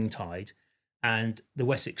Springtide, and the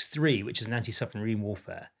Wessex 3, which is an anti-submarine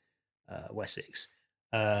warfare Wessex.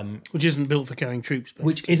 Which isn't built for carrying troops. Basically.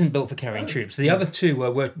 Which isn't built for carrying troops. The other two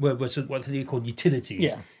were sort of what are called utilities.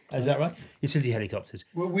 Yeah. Is that right? Utility helicopters.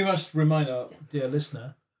 Well, we must remind our dear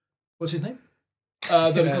listener, what's his name?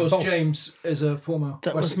 That of course Bob. James is a former.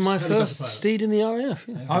 That Wessex was my helicopter first pilot. steed in the RAF.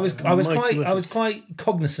 Yes. I was quite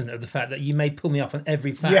cognizant of the fact that you may pull me up on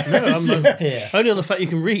every fact. No, I'm here. only on the fact you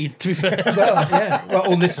can read. To be fair. Well, yeah.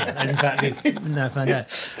 Well, or listen, as in fact we've now found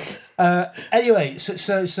out. Anyway,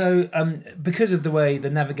 so because of the way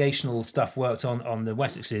the navigational stuff worked on the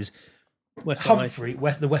Wessexes,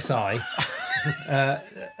 the West Eye,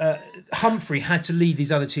 Humphrey had to lead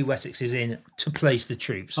these other two Wessexes in to place the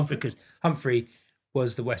troops because Humphrey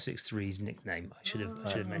was the Wessex 3's nickname. I should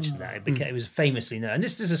have mentioned that. It was famously known. And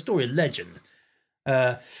this is a story of legend.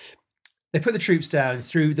 They put the troops down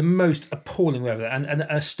through the most appalling weather, and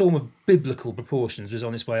a storm of biblical proportions was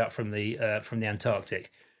on its way up from the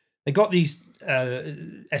Antarctic. They got these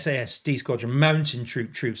SAS D Squadron mountain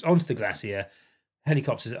troops onto the glacier.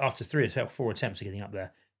 Helicopters, after 3 or 4 attempts of getting up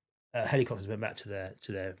there, helicopters went back to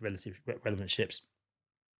their relevant ships,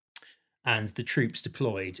 and the troops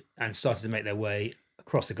deployed and started to make their way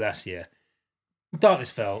across the glacier.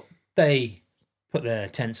 Darkness fell. They put their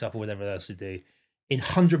tents up or whatever else to do in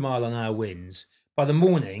 100-mile-an-hour winds. By the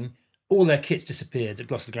morning, all their kits disappeared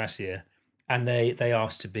across the glacier, and they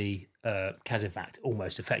asked to be casevac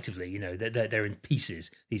almost effectively. You know, they're in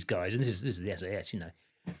pieces, these guys, and this is the SAS. You know.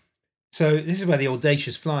 So this is where the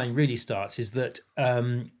audacious flying really starts. Is that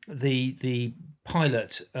the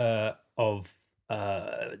pilot of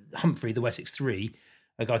Humphrey, the Wessex 3,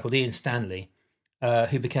 a guy called Ian Stanley,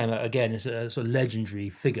 who became again as a sort of legendary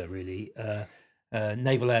figure, really,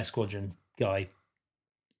 Naval Air Squadron guy,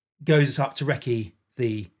 goes up to recce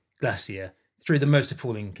the glacier through the most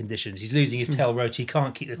appalling conditions. He's losing his tail rotor. He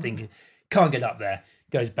can't keep the thing, can't get up there.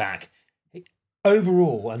 Goes back.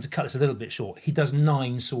 Overall, and to cut this a little bit short, he does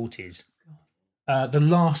 9 sorties. The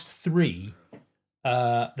last 3,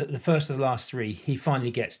 the first of the last 3, he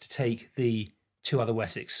finally gets to take the 2 other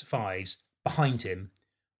Wessex 5s behind him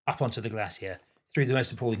up onto the glacier through the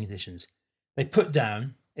most appalling conditions. They put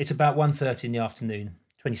down, it's about 1:30 in the afternoon,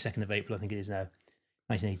 22nd of April, I think it is now,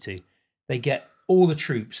 1982. They get all the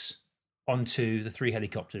troops onto the 3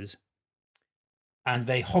 helicopters, and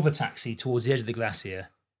they hover taxi towards the edge of the glacier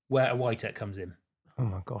where a whiteout comes in. Oh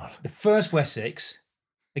my God. The first Wessex,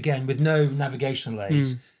 again, with no navigational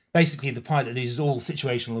aids, basically the pilot loses all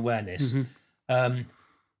situational awareness.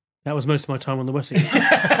 That was most of my time on the Wessex.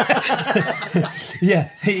 Yeah,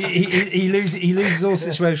 he loses all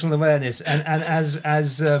situational awareness, and as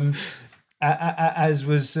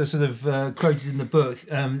was sort of quoted in the book,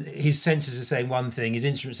 his senses are saying one thing, his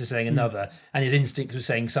instruments are saying another, and his instinct was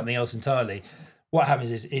saying something else entirely. What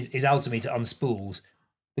happens is his altimeter unspools.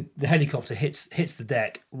 The helicopter hits the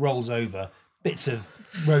deck, rolls over, bits of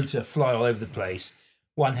rotor fly all over the place.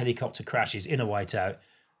 One helicopter crashes in a whiteout.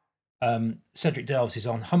 Cedric Delves is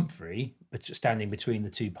on Humphrey, but standing between the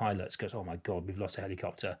 2 pilots, goes, "Oh my God, we've lost a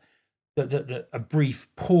helicopter." A brief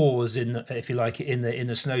pause if you like, in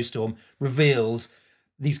the snowstorm reveals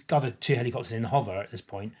these other 2 helicopters in hover at this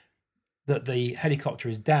point. That the helicopter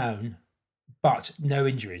is down, but no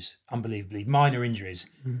injuries, unbelievably, minor injuries.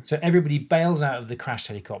 So everybody bails out of the crashed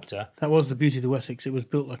helicopter. That was the beauty of the Wessex. It was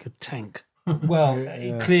built like a tank. Well,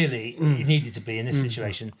 clearly it needed to be in this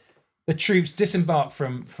situation. The troops disembark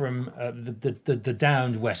from the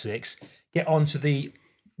downed Wessex, get onto the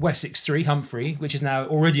Wessex 3, Humphrey, which is now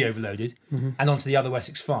already overloaded, and onto the other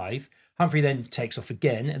Wessex 5. Humphrey then takes off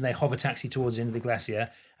again, and they hover taxi towards the end of the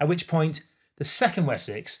glacier, at which point the second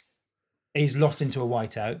Wessex is lost into a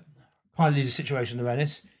whiteout. Pilot loses situational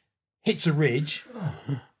awareness, hits a ridge,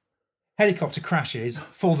 helicopter crashes,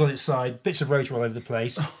 falls on its side, bits of rotor all over the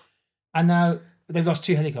place, and now they've lost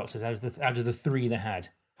 2 helicopters out of the 3 they had.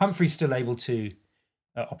 Humphrey's still able to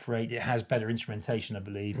operate. It has better instrumentation, I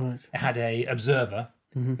believe. Right. It had a observer,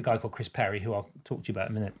 a guy called Chris Perry, who I'll talk to you about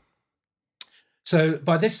in a minute. So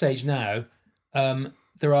by this stage now,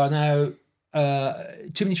 there are now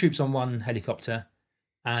too many troops on one helicopter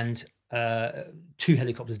and 2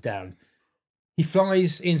 helicopters down.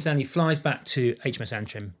 Ian Stanley flies back to HMS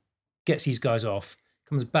Antrim, gets these guys off,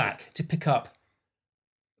 comes back to pick up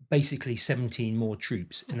basically 17 more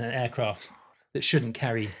troops in an aircraft that shouldn't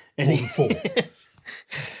carry more than 4.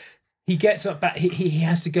 He gets up back. He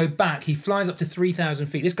has to go back. He flies up to 3,000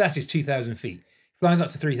 feet. This glacier is 2,000 feet. Flies up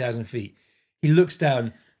to 3,000 feet. He looks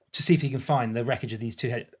down to see if he can find the wreckage of these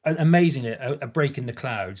 2. Amazingly, a break in the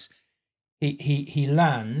clouds. He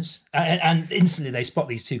lands, and instantly they spot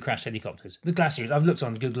these 2 crashed helicopters. The glacier, I've looked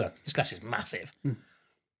on Google Earth. This glacier is massive.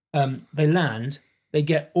 They land. They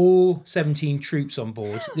get all 17 troops on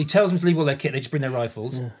board. He tells them to leave all their kit. They just bring their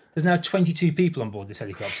rifles. Yeah. There's now 22 people on board this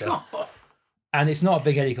helicopter. And it's not a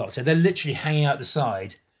big helicopter. They're literally hanging out the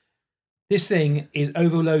side. This thing is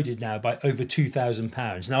overloaded now by over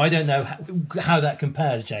 £2,000. Now, I don't know how that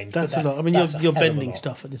compares, James. That's a lot. I mean, you're bending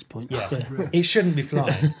stuff at this point. Yeah. It shouldn't be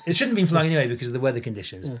flying. It shouldn't have been flying anyway because of the weather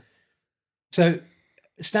conditions. Yeah. So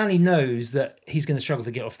Stanley knows that he's going to struggle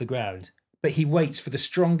to get off the ground, but he waits for the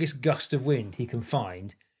strongest gust of wind he can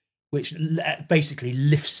find, which basically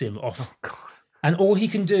lifts him off. Oh, God. And all he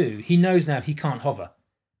can do, he knows now he can't hover.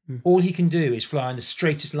 All he can do is fly on the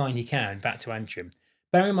straightest line he can back to Antrim.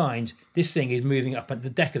 Bear in mind, this thing is moving up, the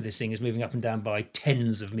deck of this thing is moving up and down by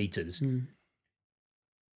tens of metres.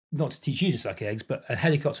 Not to teach you to suck eggs, but a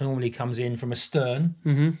helicopter normally comes in from a stern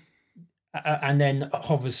and then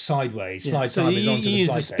hovers sideways, slides sideways onto the flight deck. You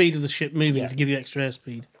use the speed of the ship moving to give you extra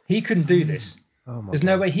airspeed. He couldn't do this. There's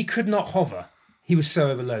no way he could not hover. He was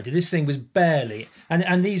so overloaded. This thing was barely...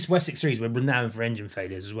 And these Wessex 3s were renowned for engine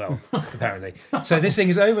failures as well, apparently. So this thing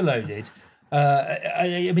is overloaded.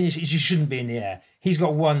 I mean, it shouldn't be in the air. He's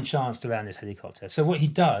got one chance to land this helicopter. So what he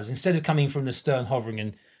does, instead of coming from the stern, hovering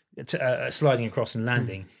and sliding across and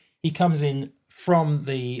landing, he comes in from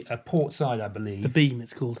the port side, I believe. The beam,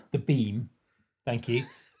 it's called. The beam. Thank you.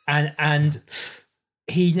 And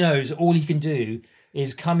he knows all he can do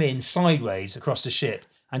is come in sideways across the ship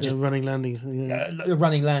and just running landing. A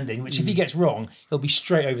running landing, which if he gets wrong, he'll be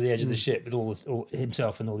straight over the edge of the ship with all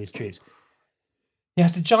himself and all his troops. He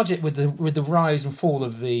has to judge it with the rise and fall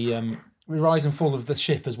of the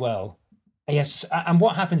ship as well. Yes, and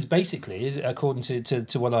what happens basically is, according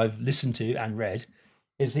to what I've listened to and read,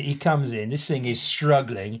 is that he comes in. This thing is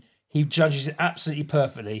struggling. He judges it absolutely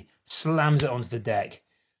perfectly, slams it onto the deck,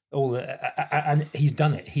 and he's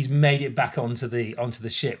done it. He's made it back onto the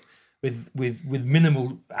ship with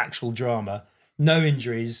minimal actual drama, no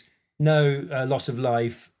injuries, no loss of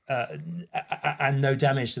life, and no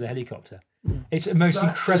damage to the helicopter. It's the most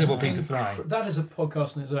incredible piece of flying. That is a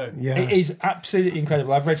podcast on its own. Yeah. It is absolutely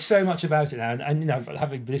incredible. I've read so much about it now, and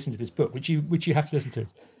having listened to this book, which you have to listen to.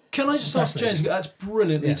 Can I just ask James? That's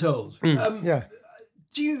brilliantly told. Do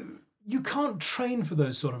you can't train for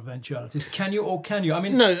those sort of eventualities, can you? Or can you? I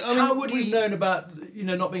mean, how would we have known about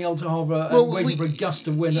not being able to hover and waiting for a gust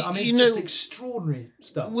of wind? I mean, just extraordinary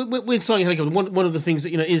stuff. With flying a helicopter, one of the things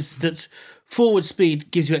that is that forward speed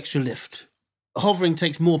gives you extra lift. Hovering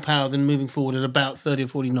takes more power than moving forward at about 30 or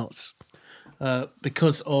 40 knots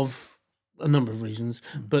because of a number of reasons.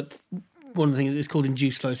 But one of the things is called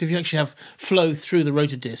induced flow. So if you actually have flow through the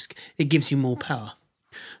rotor disc, it gives you more power.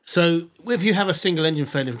 So if you have a single engine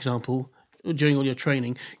failure, for example, during all your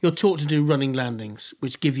training, you're taught to do running landings,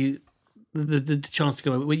 which give you the chance to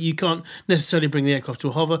go over. You can't necessarily bring the aircraft to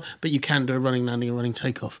a hover, but you can do a running landing and running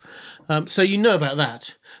takeoff. So you know about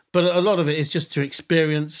that. But a lot of it is just through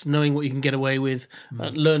experience, knowing what you can get away with,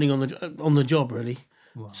 learning on the job, really.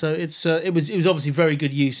 Wow. So it was obviously very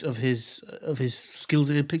good use of his skills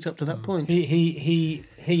that he had picked up to that point. He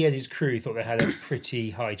and his crew thought they had a pretty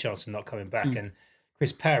high chance of not coming back, and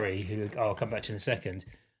Chris Parry, who I'll come back to in a second,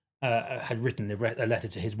 had written a letter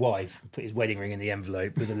to his wife, put his wedding ring in the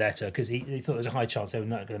envelope with a letter because he thought there was a high chance they were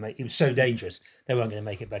not going to make. It was so dangerous they weren't going to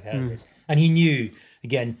make it back out of this, and he knew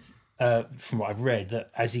again. From what I've read, that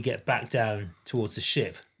as you get back down towards the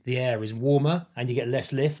ship, the air is warmer and you get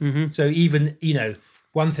less lift. So even,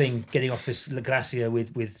 one thing getting off this glacier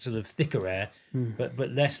with sort of thicker air, but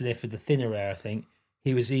less lift with the thinner air, I think,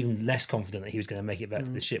 he was even less confident that he was going to make it back to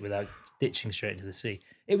the ship without ditching straight into the sea.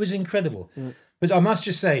 It was incredible. But I must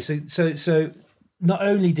just say, so not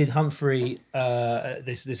only did Humphrey,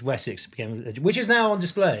 this Wessex became, which is now on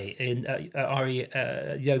display in RE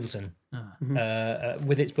Yeovilton,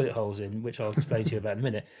 with its bullet holes in, which I'll explain to you about in a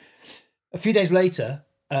minute. A few days later,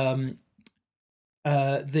 the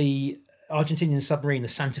Argentinian submarine, the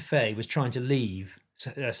Santa Fe, was trying to leave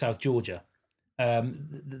South Georgia.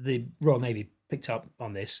 The Royal Navy picked up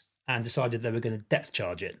on this and decided they were going to depth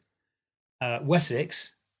charge it. Humphrey,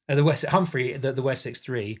 the Wessex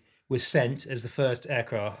 3, was sent as the first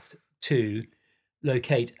aircraft to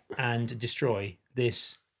locate and destroy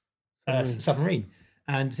this submarine.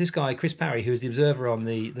 And this guy, Chris Parry, who was the observer on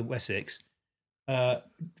the Wessex,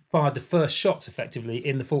 fired the first shots effectively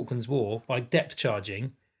in the Falklands War by depth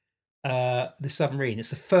charging the submarine. It's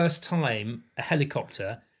the first time a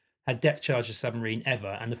helicopter had depth charged a submarine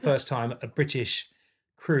ever, and the first time a British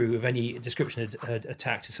crew of any description had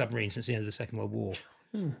attacked a submarine since the end of the Second World War.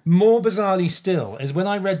 More bizarrely still is when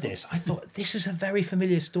I read this, I thought, this is a very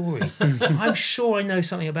familiar story. I'm sure I know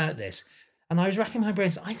something about this. And I was racking my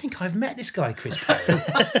brains. I think I've met this guy, Chris Parry.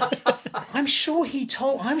 I'm sure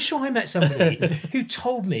I met somebody who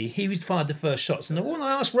told me he was fired the first shots. And when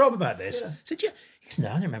I asked Rob about this, I said, yeah. He said,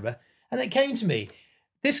 no, I don't remember. And it came to me.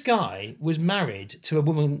 This guy was married to a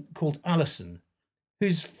woman called Alison,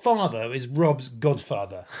 whose father is Rob's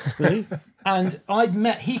godfather. Really? And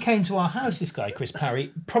he came to our house, this guy, Chris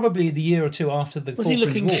Parry, probably the year or two after the Was he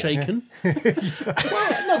looking shaken? Well,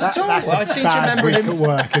 not at all. I seem to bad remember week him. at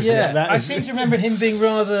work, isn't it? I seem to remember him being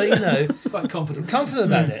rather, Quite confident.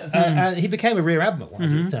 about it. And he became a rear admiral,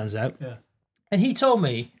 as it turns out. Yeah. And he told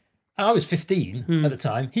me, I was 15 at the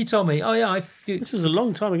time. He told me, "Oh yeah, This was a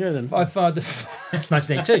long time ago then. I fired the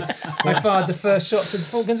 1982. I fired the first shots at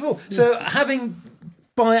Falcons Wall." So having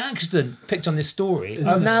by accident picked on this story,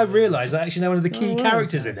 I've now realised I actually know one of the key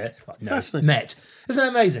characters in it. No, Fascinating. met. Isn't that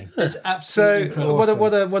amazing? It's absolutely So what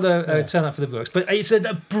a turn up for the books. But it's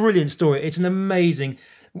a brilliant story. It's an amazing.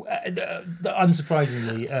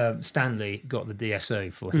 Unsurprisingly, Stanley got the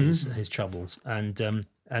DSO for his troubles, and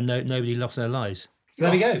nobody lost their lives. So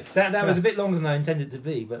there we go. That was a bit longer than I intended to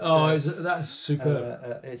be, but that's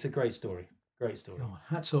superb. it's a great story. Great story. Oh,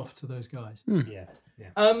 hats off to those guys. Yeah.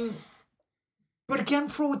 But again,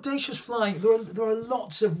 for audacious flying, there are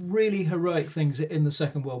lots of really heroic things in the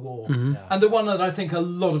Second World War. And the one that I think a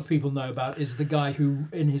lot of people know about is the guy who,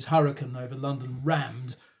 in his Hurricane over London,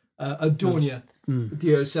 rammed a Dornier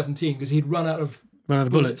DO-17 because he'd run out of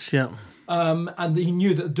bullets. Yeah. and he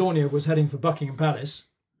knew that Dornier was heading for Buckingham Palace,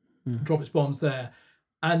 drop its bombs there.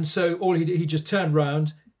 And so all he did, he just turned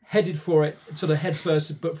round, headed for it, sort of head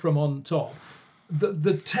first, but from on top.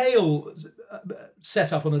 The tail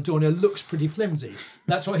set up on a Dornier looks pretty flimsy.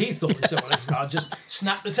 That's what he thought. He said, well, I'll just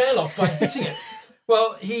snap the tail off by hitting it.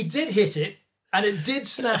 Well, he did hit it, and it did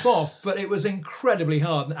snap off, but it was incredibly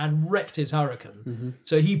hard and wrecked his Hurricane.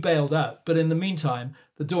 So he bailed out. But in the meantime,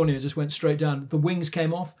 the Dornier just went straight down. The wings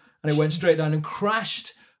came off, and it went straight down and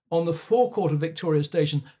crashed on the forecourt of Victoria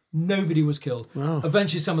Station. Nobody was killed. Wow.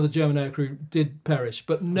 Eventually, some of the German aircrew did perish,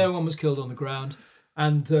 but no one was killed on the ground.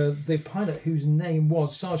 And the pilot, whose name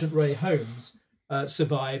was Sergeant Ray Holmes,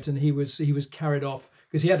 survived, and he was carried off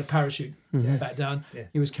because he had a parachute back down. Yeah.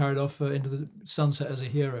 He was carried off into the sunset as a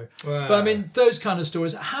hero. Wow. But I mean, those kind of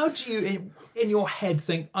stories. How do you, in your head,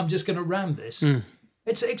 think I'm just going to ram this?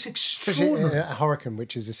 It's extraordinary. A Hurricane,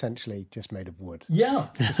 which is essentially just made of wood. Yeah,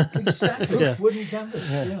 exactly. Wooden canvas.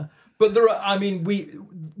 Yeah. But there are. I mean,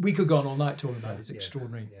 we could go on all night talking about these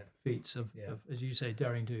extraordinary feats of, as you say,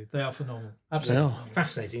 daring do. They are phenomenal. Absolutely phenomenal.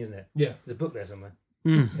 Fascinating, isn't it? Yeah. There's a book there somewhere.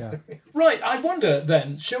 Yeah. Right, I wonder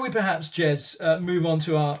then, shall we perhaps, Jez, move on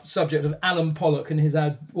to our subject of Alan Pollock and his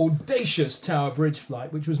audacious Tower Bridge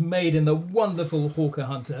flight, which was made in the wonderful Hawker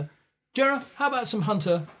Hunter. Gerard, how about some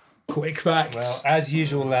Hunter quick facts? Well, as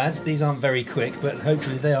usual, lads, these aren't very quick, but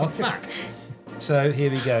hopefully they are facts. So here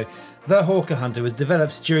we go. The Hawker Hunter was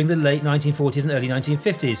developed during the late 1940s and early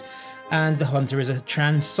 1950s. And the Hunter is a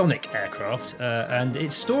transonic aircraft, and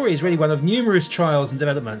its story is really one of numerous trials and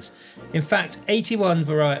developments. In fact, 81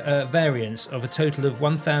 variants of a total of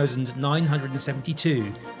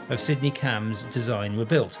 1,972 of Sidney Cam's design were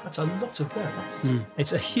built. That's a lot of variants.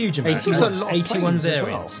 It's a huge amount. It's also a lot of 81 planes as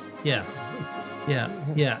variants. well. Yeah.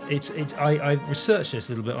 I researched this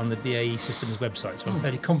a little bit on the BAE Systems website, so I'm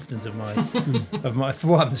fairly confident of my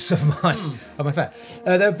fact.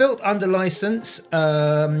 They're built under license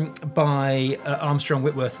by Armstrong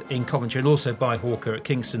Whitworth in Coventry, and also by Hawker at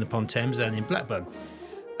Kingston upon Thames and in Blackburn.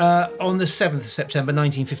 On the 7th of September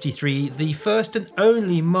 1953, the first and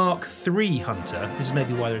only Mark III Hunter, this is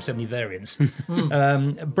maybe why there are so many variants,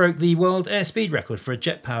 broke the world airspeed record for a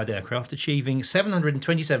jet-powered aircraft, achieving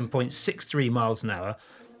 727.63 miles an hour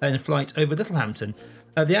in a flight over Littlehampton.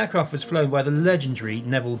 The aircraft was flown by the legendary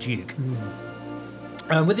Neville Duke.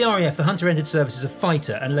 With the RAF, the Hunter entered service as a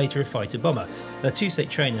fighter and later a fighter bomber. The two-seat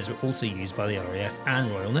trainers were also used by the RAF and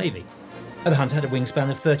Royal Navy. The Hunter had a wingspan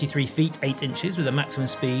of 33 feet 8 inches with a maximum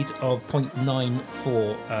speed of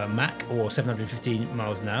 0.94 Mach or 715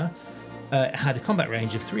 miles an hour. It had a combat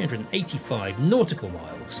range of 385 nautical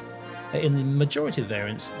miles. In the majority of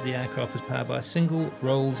variants, the aircraft was powered by a single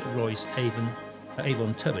Rolls-Royce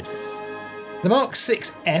Avon turbine. The Mark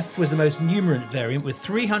 6F was the most numerant variant with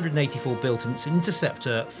 384 built in its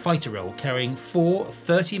interceptor fighter role, carrying four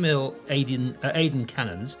 30mm Aden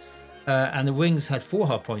cannons. And the wings had 4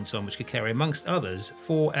 hardpoints on, which could carry, amongst others,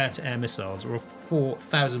 4 air-to-air missiles or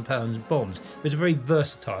 4,000-pound bombs. It was a very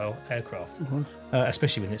versatile aircraft,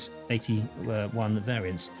 especially with its 81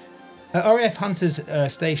 variants. RAF Hunters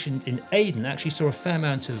stationed in Aden actually saw a fair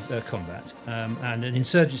amount of combat, and an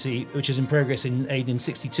insurgency which is in progress in Aden in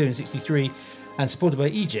 62 and 63, and supported by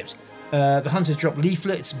Egypt. The Hunters dropped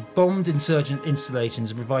leaflets, bombed insurgent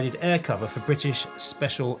installations, and provided air cover for British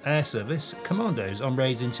Special Air Service commandos on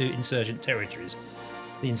raids into insurgent territories.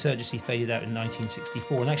 The insurgency faded out in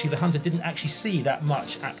 1964, and actually the Hunter didn't actually see that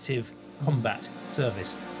much active combat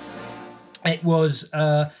service. It was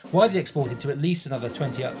widely exported to at least another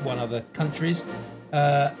 21 other countries,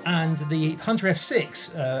 and the Hunter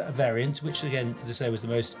F6 variant, which again, as I say, was the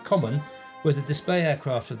most common, was the display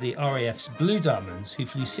aircraft of the RAF's Blue Diamonds, who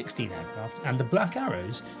flew 16 aircraft, and the Black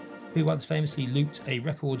Arrows, who once famously looped a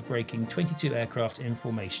record-breaking 22 aircraft in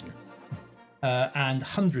formation. And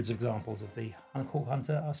hundreds of examples of the Hawk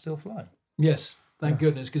Hunter are still flying. Yes, thank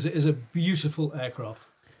goodness, because it is a beautiful aircraft.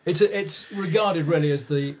 It's regarded really as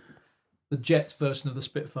the jet version of the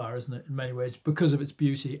Spitfire, isn't it, in many ways, because of its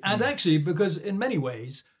beauty. And actually, because in many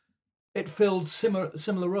ways, it filled similar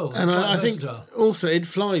roles. And I think also it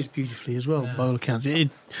flies beautifully as well, by all accounts. We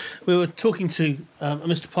were talking to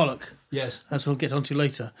Mr. Pollock, yes, as we'll get onto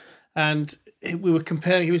later, and we were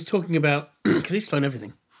comparing, he was talking about, because he's flown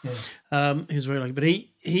everything. Yeah. He was very lucky, but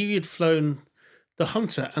he had flown the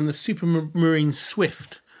Hunter and the Supermarine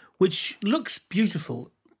Swift, which looks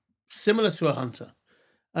beautiful, similar to a Hunter.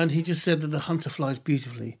 And he just said that the Hunter flies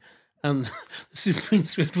beautifully, and the Supermarine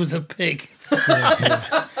Swift was a pig.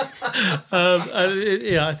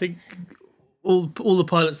 I think all the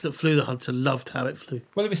pilots that flew the Hunter loved how it flew.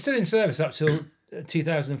 Well, it was still in service up till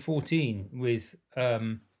 2014 with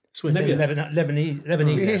Lebanese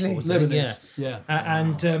Air Force. Lebanese, yeah.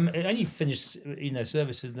 And it only finished,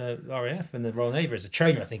 service in the RAF and the Royal Navy as a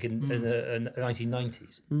trainer, I think, in the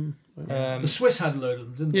 1990s. The Swiss had a load of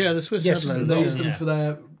them, didn't they? Yeah, the Swiss had loads. They used them for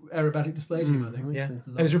their aerobatic display team, I think. Yeah.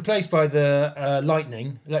 It was replaced by the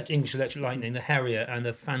Lightning, English Electric Lightning, the Harrier, and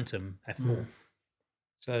the Phantom F4.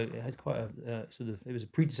 So it had quite a it was a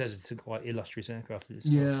predecessor to quite illustrious aircraft at this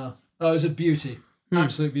time. Yeah. Oh, it was a beauty.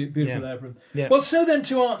 Absolutely beautiful aircraft. Yeah. Well, so then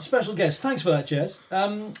to our special guest. Thanks for that, Jez.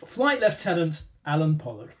 Flight Lieutenant Alan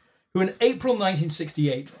Pollock, who in April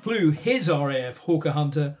 1968 flew his RAF Hawker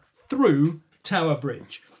Hunter through Tower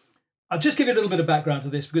Bridge. I'll just give you a little bit of background to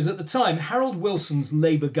this, because at the time, Harold Wilson's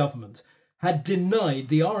Labour government had denied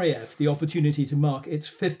the RAF the opportunity to mark its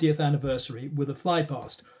 50th anniversary with a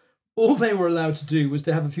flypast. All they were allowed to do was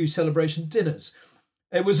to have a few celebration dinners.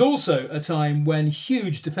 It was also a time when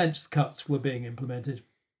huge defence cuts were being implemented,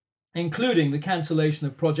 including the cancellation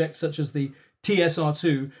of projects such as the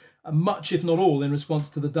TSR-2, much if not all in response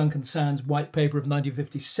to the Duncan Sands White Paper of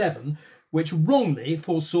 1957, which wrongly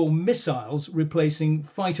foresaw missiles replacing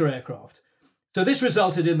fighter aircraft. So this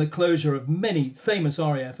resulted in the closure of many famous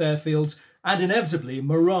RAF airfields, and inevitably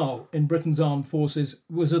morale in Britain's armed forces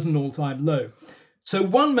was at an all-time low. So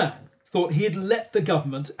one man thought he had let the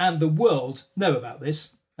government and the world know about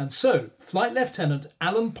this, and so Flight Lieutenant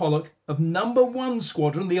Alan Pollock of No. 1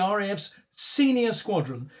 Squadron, the RAF's senior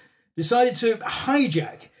squadron, decided to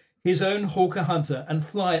hijack his own Hawker Hunter and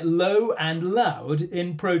fly it low and loud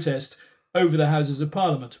in protest over the Houses of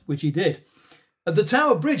Parliament, which he did. The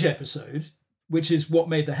Tower Bridge episode, which is what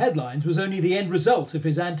made the headlines, was only the end result of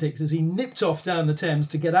his antics as he nipped off down the Thames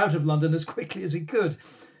to get out of London as quickly as he could.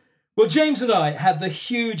 Well, James and I had the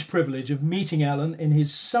huge privilege of meeting Alan in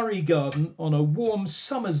his Surrey garden on a warm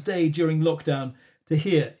summer's day during lockdown to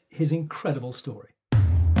hear his incredible story.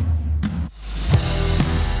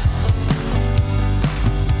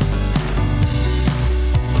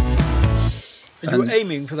 And you were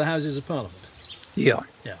aiming for the Houses of Parliament? Yeah.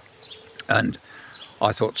 Yeah. And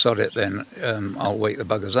I thought, sod it then, I'll wake the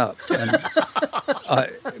buggers up. And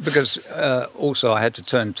because also I had to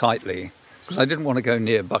turn tightly, because I didn't want to go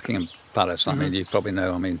near Buckingham Palace. I mean, you probably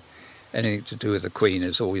know, anything to do with the Queen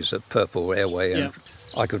is always a purple airway, and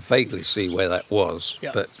I could vaguely see where that was.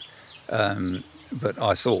 Yeah. But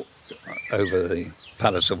I thought over the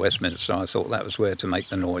Palace of Westminster, I thought that was where to make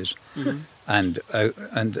the noise. And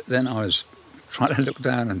then I was trying to look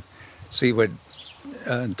down and see where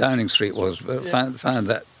Downing Street was, but found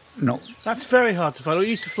that not. That's very hard to find. We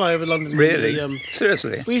used to fly over London. Really?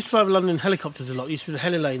 Seriously? We used to fly over London in helicopters a lot. We used to do the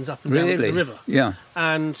heli lanes up and down the river. Yeah.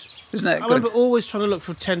 And isn't that I good? remember always trying to look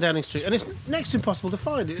for 10 Downing Street, and it's next to impossible to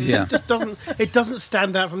find. It just doesn't. It doesn't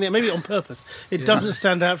stand out from the air. Maybe on purpose. It doesn't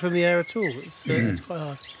stand out from the air at all. It's quite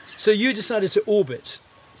hard. So you decided to orbit,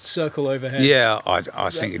 circle overhead. Yeah, I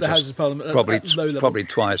think the Houses of Parliament probably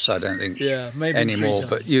twice. I don't think maybe anymore.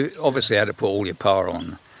 But you obviously had to put all your power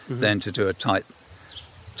on then to do a tight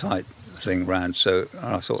thing round. So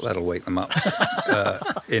I thought that'll wake them up.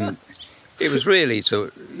 It was really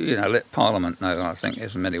to let Parliament know. I think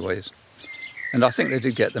in many ways, and I think they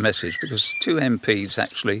did get the message, because 2 MPs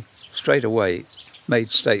actually straight away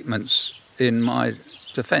made statements in my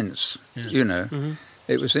defence.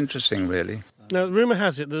 it was interesting, really. Now, rumour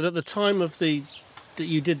has it that at the time that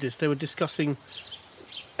you did this, they were discussing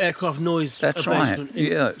aircraft noise That's right. abatement.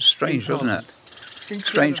 Yeah, it's strange, in wasn't it? Parliament.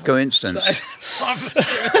 Strange coincidence.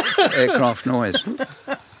 Aircraft noise.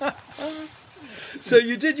 So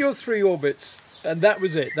you did your 3 orbits, and that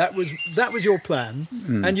was it. That was your plan,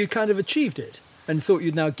 and you kind of achieved it. And thought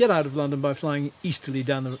you'd now get out of London by flying easterly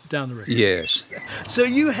down the river. Yes. So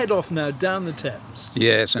you head off now down the Thames.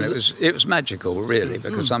 Yes, and it was magical, really,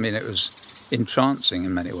 because I mean it was entrancing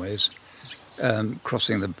in many ways,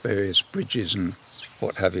 crossing the various bridges and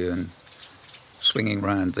what have you, and swinging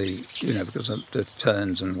round because of the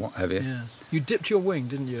turns and what have you. Yeah. You dipped your wing,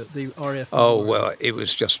 didn't you, at the RAF? Oh well, it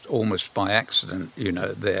was just almost by accident,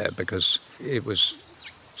 there because it was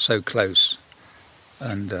so close,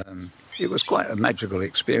 and. It was quite a magical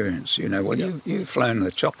experience, you've flown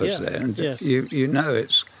the choppers there, and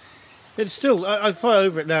it's... It's still, I fly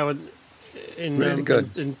over it now in really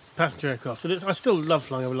good. In passenger aircraft, and I still love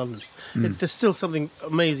flying over London. There's still something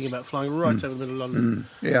amazing about flying right over the middle of London.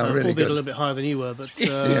 Yeah, really albeit good. a little bit higher than you were, but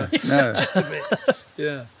Just a bit.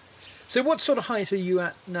 Yeah. So what sort of height are you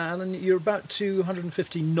at now, Alan? You're about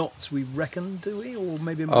 250 knots, we reckon, do we? Or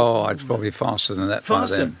maybe more? Oh, I'd probably faster than that by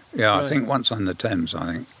Faster? then. Yeah, Right. I think once on the Thames,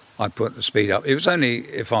 I put the speed up. It was only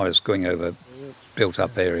if I was going over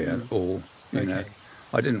built-up area or, Okay.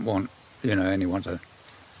 I didn't want, anyone to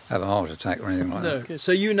have a heart attack or anything like that. Okay.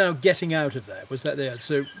 So you now getting out of there, was that there?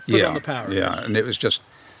 So put on the power. Yeah, and it was just...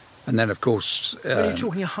 And then, of course... Are you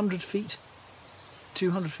talking 100 feet?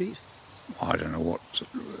 200 feet? I don't know what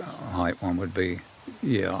height one would be.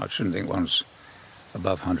 Yeah, I shouldn't think one's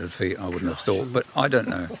above 100 feet, I wouldn't have thought, but I don't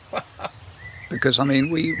know. Because, I mean,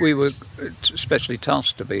 we were specially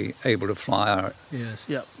tasked to be able to fly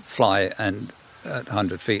and at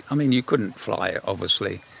 100 feet. I mean, you couldn't fly,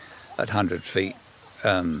 obviously, at 100 feet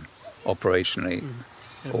operationally,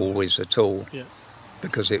 always at all,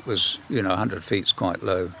 because it was, 100 feet's quite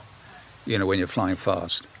low, when you're flying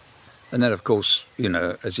fast. And then, of course,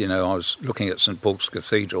 as you know, I was looking at St Paul's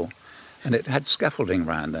Cathedral, and it had scaffolding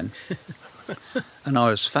round then. And I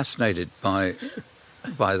was fascinated by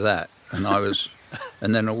that.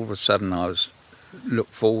 And then all of a sudden I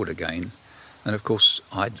looked forward again, and of course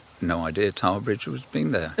I'd no idea Tower Bridge was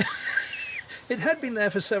been there. It had been there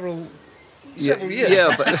for several years.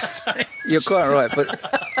 Yeah, but you're quite right. But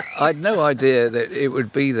I'd no idea that it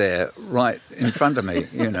would be there right in front of me,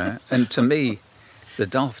 And to me, the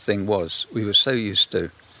daft thing was we were so used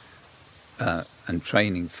to and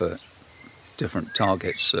training for different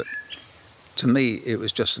targets that to me it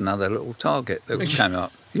was just another little target that came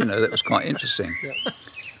up. That was quite interesting. Yeah.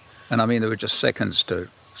 And I mean, there were just seconds to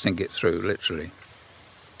think it through, literally.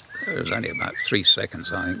 It was only about 3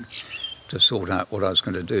 seconds, I think, to sort out what I was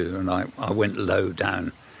going to do. And I went low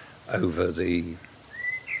down over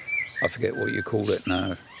I forget what you call it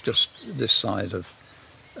now, just this side of,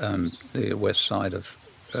 the west side of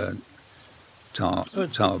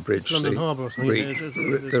Tower Bridge. London Harbour or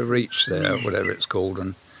something. The reach there, whatever it's called.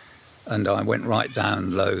 And I went right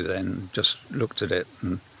down low then, just looked at it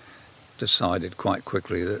and decided quite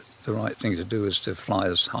quickly that the right thing to do was to fly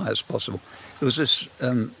as high as possible. There was this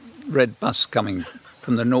red bus coming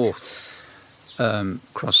from the north,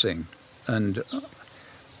 crossing, and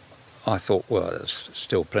I thought, well, there's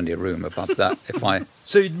still plenty of room above that.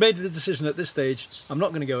 So you'd made the decision at this stage, I'm not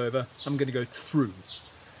going to go over, I'm going to go through.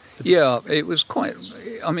 Yeah, it was quite...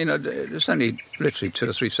 I mean, it was only literally 2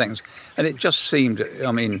 or 3 seconds, and it just seemed...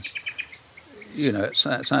 I mean... it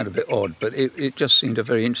sounded a bit odd, but it just seemed a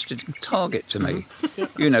very interesting target to me,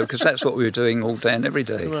 because that's what we were doing all day and every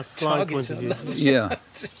day. From a flying point of view. Yeah,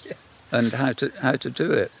 and how to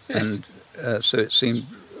do it, and so it seemed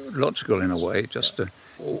logical in a way. Just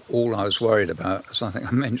all I was worried about, as I think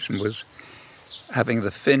I mentioned, was having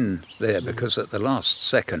the fin there, because at the last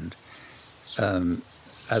second,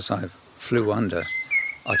 as I flew under,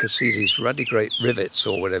 I could see these ruddy great rivets,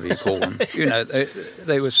 or whatever you call them.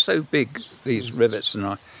 They were so big, these rivets,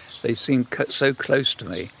 and they seemed so close to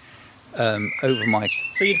me over my...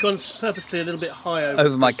 So you'd gone purposely a little bit high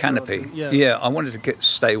over my canopy. Yeah, I wanted to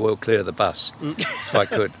stay well clear of the bus, if I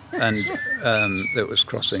could, and that was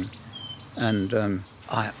crossing. And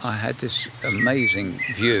I had this amazing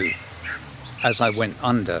view as I went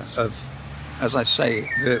under of, as I say,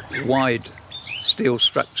 the wide steel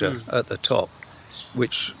structure at the top,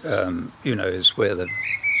 which is where the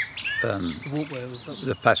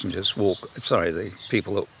passengers walk. Sorry, the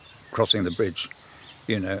people crossing the bridge,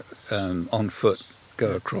 on foot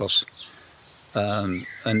go across, and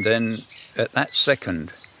then at that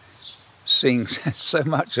second, seeing so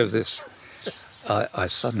much of this, I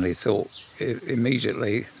suddenly thought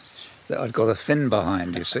immediately, that I'd got a fin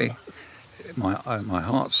behind, you see. My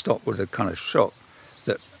heart stopped with a kind of shock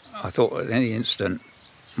that I thought at any instant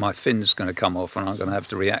my fin's going to come off and I'm going to have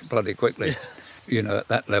to react bloody quickly, at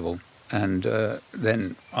that level. And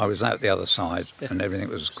then I was out the other side and everything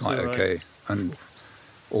was quite okay. And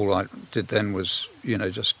all I did then was,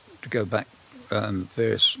 just to go back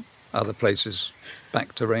various other places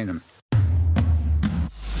back to Rainham.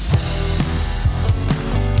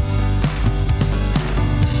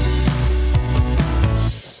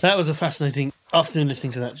 That was a fascinating afternoon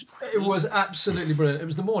listening to that. It was absolutely brilliant. It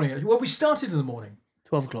was the morning. Well, we started in the morning.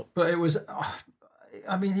 12 o'clock. But it was...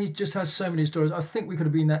 he just has so many stories. I think we could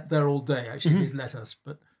have been there all day, actually, if he'd let us.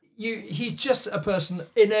 But he's just a person,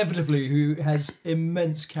 inevitably, who has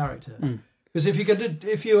immense character. Because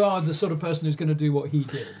if you are the sort of person who's going to do what he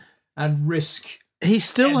did and risk... He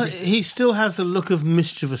still has a look of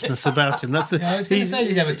mischievousness about him. That's the. I was going to say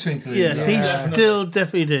he'd have a twinkle. Yes, he still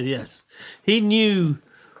definitely did. Yes, he knew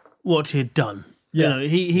what he had done. Yeah,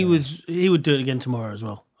 he would do it again tomorrow as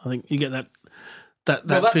well. I think you get that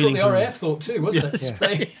that's feeling. What the RAF thought too, wasn't it?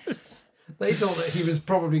 They thought that he was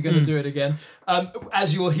probably going to do it again.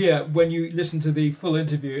 As you'll hear when you listen to the full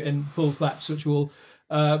interview in Full Flaps, which will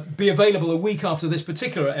be available a week after this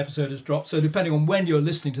particular episode has dropped. So depending on when you're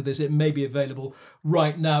listening to this, it may be available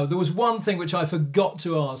right now. There was one thing which I forgot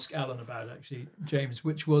to ask Alan about, actually, James,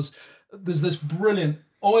 which was there's this brilliant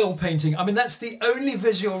oil painting. I mean, that's the only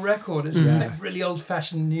visual record. It's really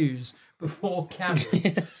old-fashioned news before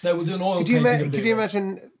cameras. They will do an oil painting. Could you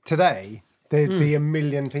imagine today? There'd be 1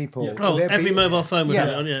 million people. Yeah. Oh, every mobile phone would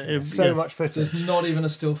have it on. So much footage. There's not even a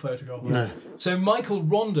still photograph. No. So Michael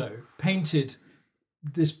Rondo painted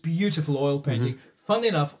this beautiful oil painting. Funnily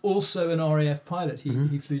enough, also an RAF pilot.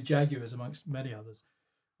 He flew Jaguars amongst many others.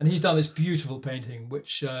 And he's done this beautiful painting,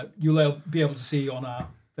 which you'll be able to see on our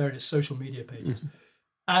various social media pages.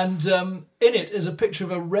 And in it is a picture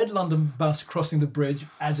of a red London bus crossing the bridge,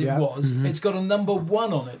 as it was. It's got a number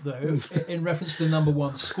 1 on it, though, in reference to number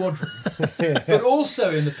 1 squadron. But also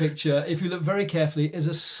in the picture, if you look very carefully, is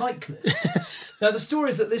a cyclist. Now, the story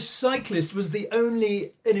is that this cyclist was the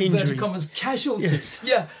only, in inverted commas, casualty. Yes.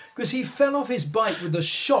 Yeah, because he fell off his bike with the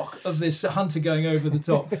shock of this hunter going over the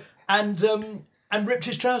top. And ripped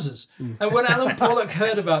his trousers. And when Alan Pollock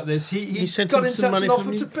heard about this, he got in touch and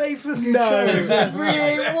offered to pay for the trousers.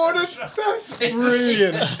 Really? That's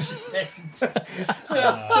brilliant.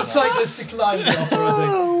 The cyclist declined the offer, I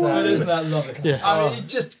think. But isn't that lovely? Yes. I mean, he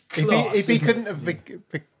just class. If he couldn't have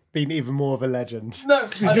been even more of a legend. No,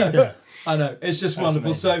 I know. I know. It's just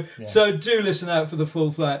wonderful. So do listen out for the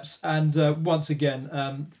Full Flaps. And once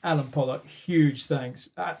again, Alan Pollock, huge thanks.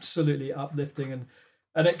 Absolutely uplifting and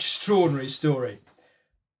an extraordinary story.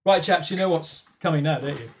 Right, chaps, you know what's coming now,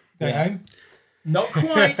 don't you? Going home? Not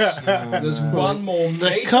quite. There's one more.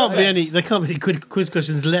 There can't be any good quiz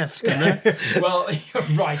questions left, can there? Well, you're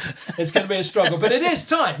right. It's going to be a struggle, but it is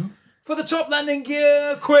time for the Top Landing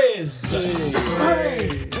Gear quiz.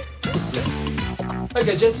 Hey.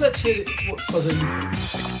 Okay, Jess, let's hear what buzzing.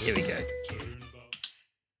 Here we go.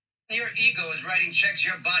 Your ego is writing checks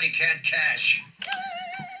your body can't cash.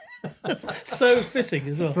 So fitting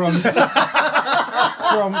as well. From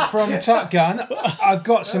Top Gun. I've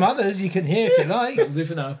got some others you can hear if you like. Do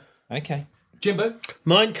for now. Okay. Jimbo?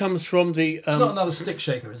 Mine comes from the... it's not another stick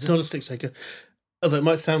shaker, is it? It's not a stick shaker, although it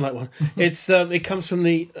might sound like one. It comes from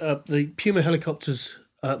the Puma helicopter's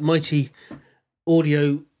mighty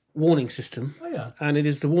audio warning system. Oh, yeah. And it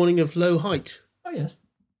is the warning of low height. Oh, yes.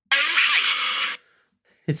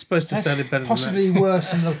 It's supposed to sound better possibly than that.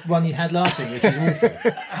 Worse than the one you had last week, which is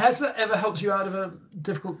awful. Has that ever helped you out of a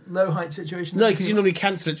difficult low height situation? No, because you normally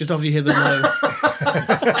cancel it just after you hear the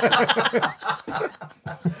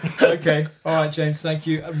low. Okay. All right, James, thank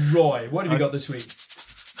you. Roy, what have you got this week?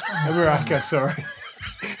 Maraca, sorry.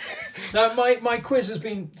 Now, my quiz has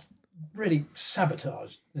been really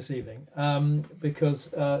sabotaged this evening because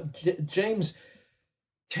James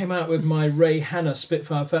came out with my Ray Hanna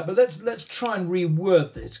Spitfire fact, but let's try and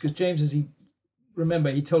reword this because James, as he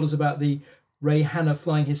told us about the Ray Hanna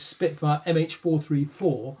flying his Spitfire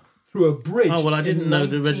MH434 through a bridge. Oh well, I didn't know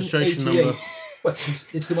the registration number. Well,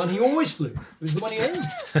 it's the one he always flew. It was the one he owned.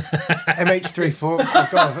 MH34.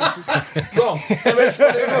 Wrong.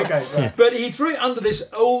 MH434. Okay, right. But he threw it under this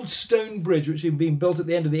old stone bridge, which had been built at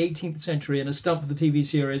the end of the 18th century in a stunt for the TV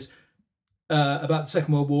series about the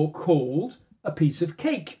Second World War called A Piece of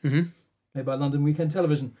Cake, made by London Weekend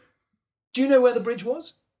Television. Do you know where the bridge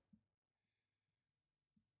was?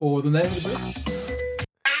 Or the name of the bridge?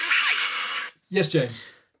 Yes, James.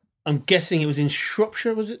 I'm guessing it was in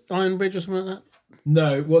Shropshire, was it? Iron Bridge or something like that?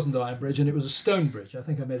 No, it wasn't Iron Bridge, and it was a stone bridge. I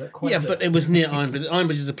think I made that quite clear. but it was near Iron Bridge. Iron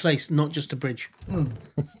Bridge is a place, not just a bridge.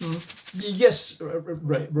 Yes,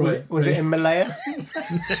 right. Was it in Malaya?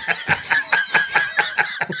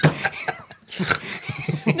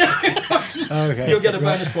 Okay. You'll get a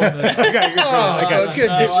bonus point there. Okay, good.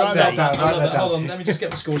 goodness Write that sake. down. Write that Hold down. on, let me just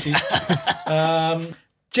get the score sheet.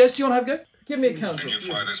 Jez, do you want to have a go? Give me a count. Can you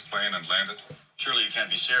fly this plane and land it? Surely you can't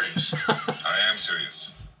be serious. I am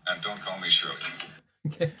serious. And don't call me Shirley.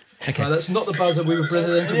 Okay. Right, that's not the buzzer we were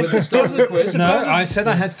presented with at the start of the quiz. No, I said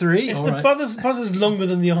I had 3. If All the right. buzzer's longer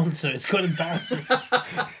than the answer, it's quite embarrassing.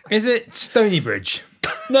 Is it Stony Bridge?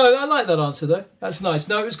 No, I like that answer though. That's nice.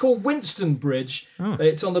 No, it was called Winston Bridge.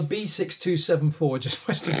 It's on the B6274, just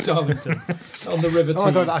west of Darlington, on the River Tees. Oh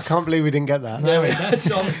my God, I can't believe we didn't get that. No,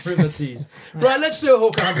 it's on the River Tees. Right, let's do a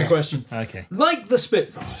Hawker Hunter question. Okay. Like the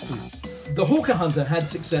Spitfire, the Hawker Hunter had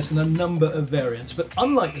success in a number of variants, but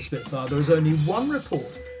unlike the Spitfire, there is only one report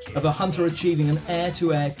of a Hunter achieving an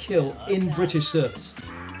air-to-air kill in British service.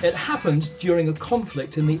 It happened during a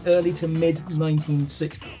conflict in the early to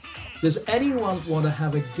mid-1960s. Does anyone want to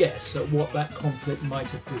have a guess at what that conflict might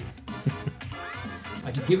have been?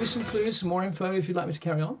 I can give you some clues, some more info if you'd like me to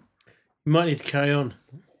carry on. You might need to carry on.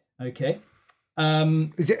 Okay.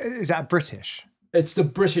 Is that British? It's the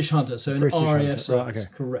British Hunter, so an British RAF Hunter, service. right, okay.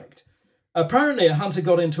 Correct. Apparently, a Hunter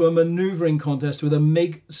got into a manoeuvring contest with a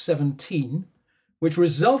MiG-17, which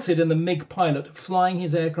resulted in the MiG pilot flying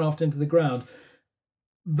his aircraft into the ground.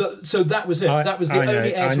 So that was it. That was the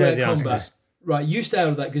only air-to-air combat. Right, you stay out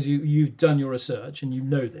of that because you've done your research and you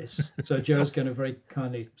know this. So Joe's going to very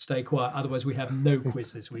kindly stay quiet. Otherwise, we have no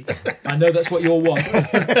quiz this week. I know that's what you'll want.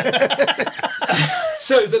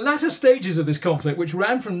 So the latter stages of this conflict, which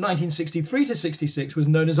ran from 1963 to 66, was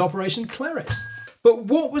known as Operation Claret. But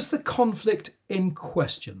what was the conflict in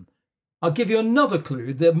question? I'll give you another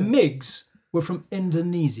clue. The MiGs were from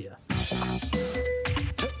Indonesia.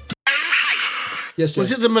 Yes, James.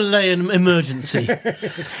 Was it the Malayan emergency?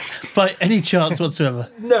 By any chance whatsoever?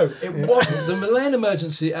 No, it wasn't. The Malayan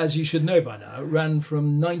emergency, as you should know by now, ran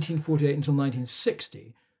from 1948 until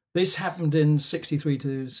 1960. This happened in 63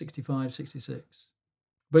 to 65, 66.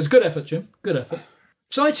 But it's good effort, Jim. Good effort.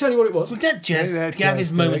 Shall I tell you what it was? We'll get Jez Yeah, to have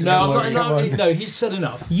his moment. No, of I'm glory. not, no, he's said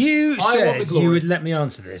enough. You I want the said glory. you would let me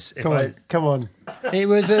answer this. If Come on. It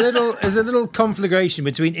was a little conflagration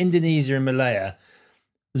between Indonesia and Malaya,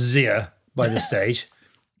 Zia by this stage,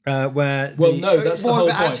 where No, that's the Was whole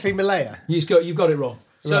it point. actually Malaya? You've got it wrong.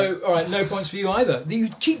 So, all right, no points for you either. You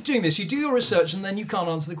keep doing this. You do your research and then you can't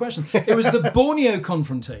answer the question. It was the Borneo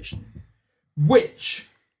confrontation, which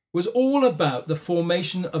was all about the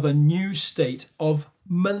formation of a new state of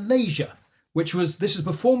Malaysia, this is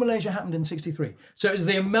before Malaysia happened in 63. So it was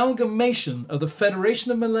the amalgamation of the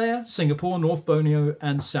Federation of Malaya, Singapore, North Borneo,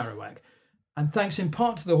 and Sarawak. And thanks in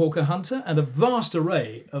part to the Hawker Hunter and a vast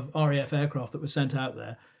array of RAF aircraft that were sent out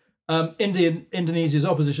there, Indonesia's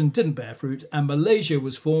opposition didn't bear fruit, and Malaysia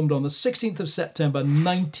was formed on the 16th of September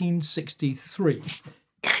 1963.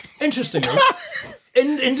 Interestingly,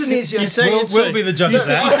 Indonesia we'll be the judge of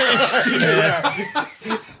that.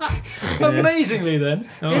 Amazingly, then,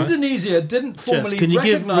 Indonesia didn't formally Jez, can you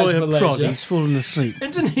give recognise Roy a prod? Malaysia. He's fallen asleep.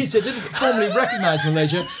 Indonesia didn't formally recognise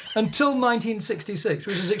Malaysia until 1966,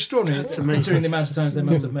 which is extraordinary, considering the amount of times they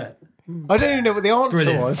must have met. I don't even know what the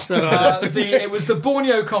answer was. It was the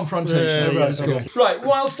Borneo confrontation. Right,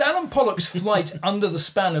 whilst Alan Pollock's flight under the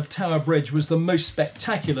span of Tower Bridge was the most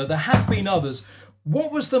spectacular, there have been others.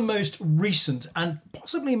 What was the most recent and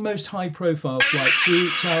possibly most high-profile flight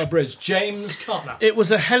through Tower Bridge? James Cutler. It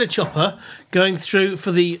was a helichopper going through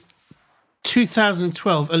for the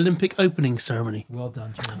 2012 Olympic opening ceremony. Well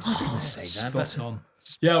done, James. I was going to say that, but Spot on.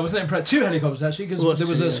 Yeah, wasn't it impressive? 2 helicopters, actually, because there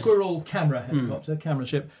was a Squirrel camera helicopter, camera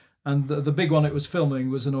ship, and the big one it was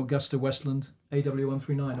filming was an Augusta Westland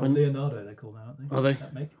AW139, or Leonardo, they call that, aren't they? Are they?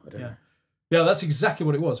 That make? Yeah, that's exactly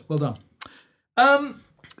what it was. Well done.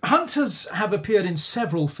 Hunters have appeared in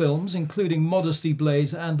several films, including Modesty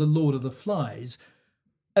Blaze and The Lord of the Flies.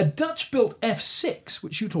 A Dutch-built F6,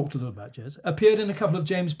 which you talked a little about, Jez, appeared in a couple of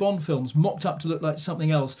James Bond films, mocked up to look like something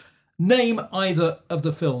else. Name either of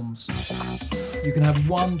the films. You can have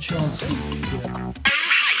one chance each. Yeah.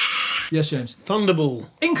 Yes, James. Thunderball.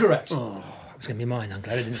 Incorrect. it was going to be mine. I'm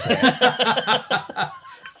glad I didn't say it.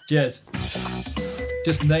 Jez.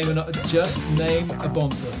 Just name a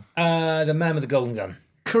Bond film. The Man with the Golden Gun.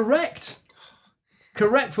 Correct.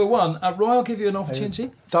 Correct for one. Roy, I'll give you an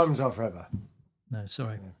opportunity. Diamonds Are Forever. No,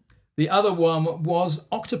 sorry. The other one was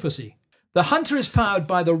Octopussy. The Hunter is powered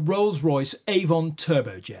by the Rolls-Royce Avon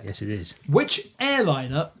turbojet. Yes, it is. Which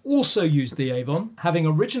airliner also used the Avon, having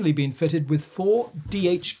originally been fitted with 4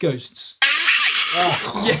 DH Ghosts?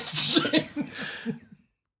 Yes, James.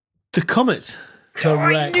 The Comet.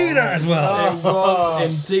 Correct. I knew that as well. It was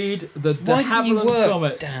indeed the de Why didn't you Havilland work?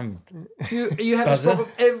 Comet. Damn. You have this Buzzer. problem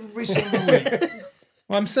every single week.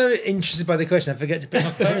 Well, I'm so interested by the question, I forget to pick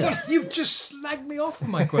my phone up. You've just slagged me off for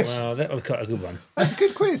my question. Well, that was quite a good one. That's a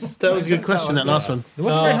good quiz. That was a good question, that last one. It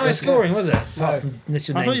wasn't very high scoring, was it? Apart from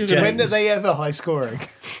initial I thought names, you were gonna- When James. are they ever high scoring?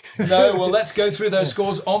 No, well, let's go through those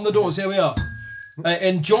scores on the doors. Here we are.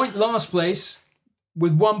 In joint last place,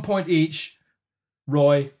 with 1 point each,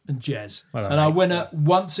 Roy and Jez. Well done, and our mate. winner,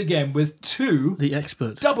 once again, with 2, The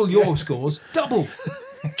expert. double your scores, double.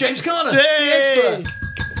 James Garner, Yay! the expert.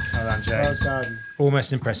 Well done, James.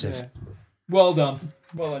 Almost impressive. Well done.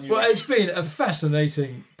 Well, it's been a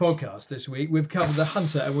fascinating podcast this week. We've covered the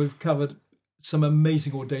Hunter and we've covered some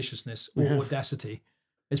amazing audaciousness or audacity.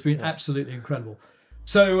 It's been absolutely incredible.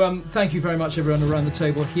 So thank you very much, everyone around the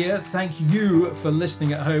table here. Thank you for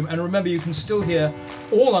listening at home. And remember, you can still hear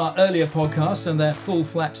all our earlier podcasts and their full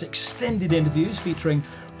flaps extended interviews featuring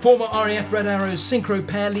former RAF Red Arrows Synchro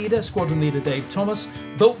Pair Leader, Squadron Leader Dave Thomas,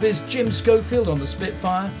 Vultbiz Jim Schofield on the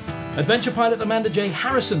Spitfire, Adventure Pilot Amanda J.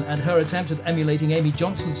 Harrison and her attempt at emulating Amy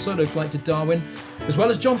Johnson's solo flight to Darwin, as well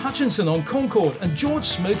as John Hutchinson on Concorde and George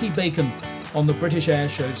Smoky Bacon on the British Air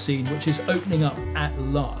Show scene, which is opening up at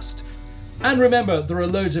last. And remember, there are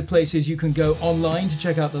loads of places you can go online to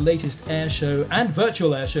check out the latest airshow and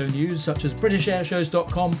virtual airshow news, such as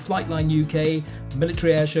BritishAirshows.com, Flightline UK,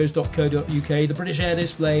 MilitaryAirshows.co.uk, the British Air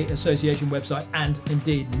Display Association website, and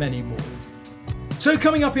indeed many more. So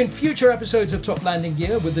coming up in future episodes of Top Landing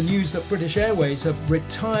Gear, with the news that British Airways have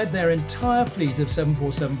retired their entire fleet of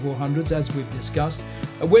 747-400s, as we've discussed,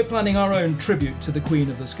 we're planning our own tribute to the Queen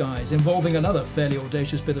of the Skies, involving another fairly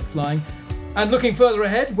audacious bit of flying. And looking further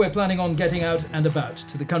ahead, we're planning on getting out and about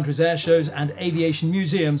to the country's air shows and aviation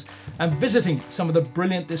museums and visiting some of the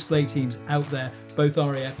brilliant display teams out there, both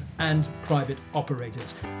RAF and private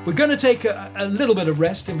operators. We're going to take a little bit of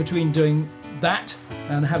rest in between doing that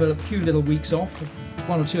and have a few little weeks off.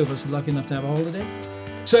 One or two of us are lucky enough to have a holiday.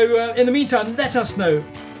 So in the meantime, let us know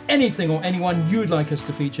anything or anyone you'd like us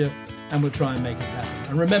to feature, and we'll try and make it happen.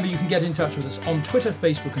 And remember, you can get in touch with us on Twitter,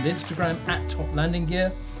 Facebook and Instagram at Top Landing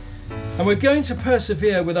Gear. And we're going to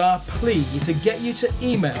persevere with our plea to get you to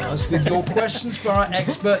email us with your questions for our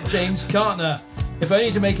expert James Gartner, if only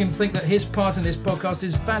to make him think that his part in this podcast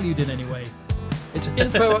is valued in any way. It's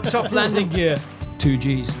info at Top Landing Gear, 2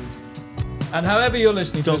 Gs. And however you're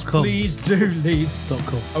listening to us, .com. please do leave.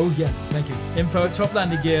 .com. Oh yeah, thank you. Info at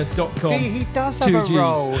toplandinggear.com. He does have 2 a Gs.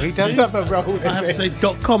 role. He does have a role. I have to say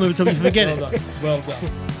 .com every time you forget Well it. done. Well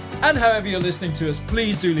done. And however you're listening to us,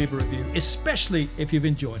 please do leave a review, especially if you've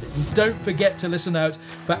enjoyed it. And don't forget to listen out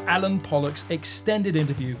for Alan Pollock's extended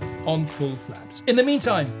interview on Full Flaps. In the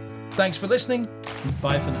meantime, thanks for listening, and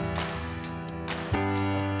bye for now.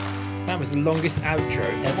 That was the longest outro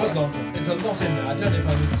It ever. was long. There's a lot in there. I don't know if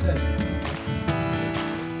I really said.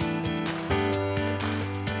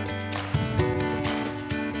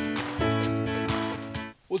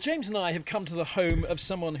 Well, James and I have come to the home of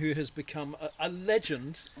someone who has become a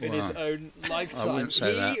legend in his own lifetime. I wouldn't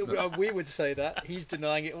say that, but- We would say that. He's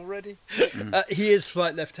denying it already. He is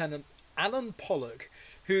Flight Lieutenant Alan Pollock,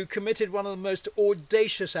 who committed one of the most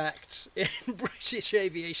audacious acts in British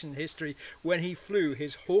aviation history when he flew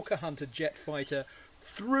his Hawker Hunter jet fighter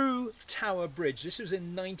through Tower Bridge. This was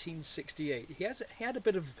in 1968. He had a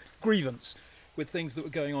bit of grievance with things that were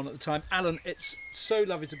going on at the time. Alan, it's so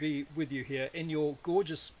lovely to be with you here in your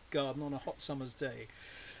gorgeous garden on a hot summer's day.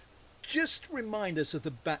 Just remind us of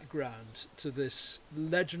the background to this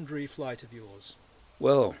legendary flight of yours.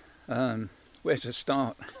 Well, where to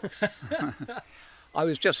start? I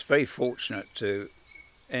was just very fortunate to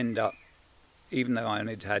end up, even though I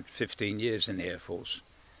only had 15 years in the Air Force,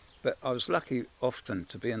 but I was lucky often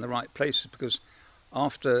to be in the right places, because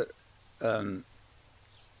after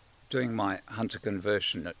doing my Hunter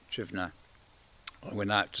conversion at Chivna, I went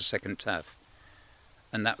out to second TAF,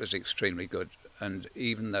 and that was extremely good. And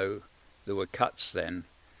even though there were cuts then,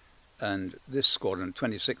 and this squadron,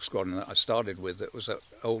 26th Squadron that I started with, it was at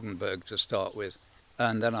Oldenburg to start with,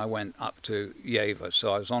 and then I went up to Yeva,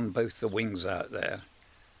 so I was on both the wings out there,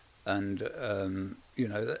 and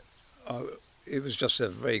it was just a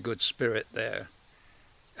very good spirit there,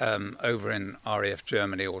 over in RAF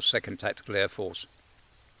Germany, or 2nd Tactical Air Force.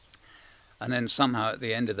 And then somehow at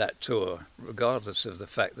the end of that tour, regardless of the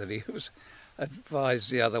fact that he was advised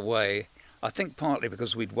the other way, I think partly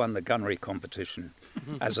because we'd won the gunnery competition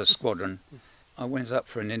as a squadron, I went up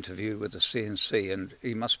for an interview with the CNC, and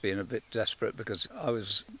he must be a bit desperate because I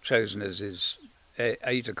was chosen as his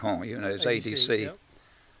aide-de-camp, his ADC. Yep.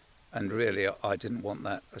 And really, I didn't want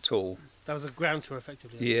that at all. That was a ground tour,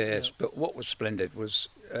 effectively. Yes, Yeah. but what was splendid was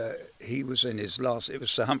he was in his last. It was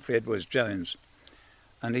Sir Humphrey Edwards Jones,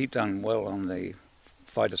 and he'd done well on the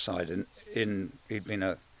fighter side. He'd been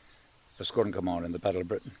a squadron commander in the Battle of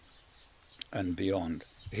Britain and beyond.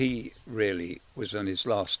 He really was in his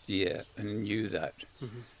last year and knew that.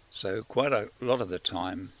 Mm-hmm. So quite a lot of the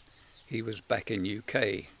time, he was back in UK.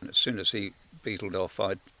 And as soon as he beetled off,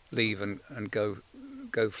 I'd leave and go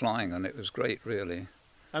flying, and it was great, really.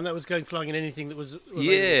 And that was going flying in anything that was available.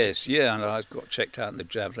 Yes, yeah, and I got checked out in the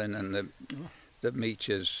Javelin and the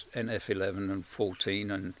Meteors NF11 and 14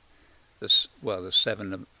 and the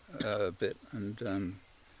 7 a bit, and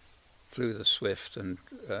flew the Swift and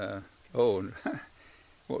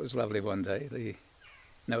what was lovely one day,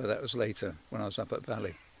 that was later when I was up at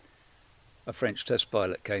Valley. A French test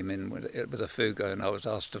pilot came in with a Fouga, and I was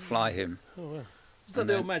asked to fly him. Oh, wow. Is that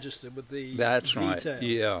the Old Majesty with the That's V-tail? right,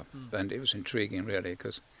 yeah. And it was intriguing, really,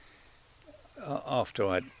 because after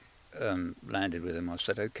I'd landed with him, I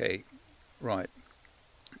said, OK, right,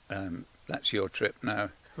 that's your trip now.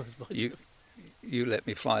 You let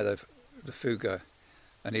me fly the Fouga,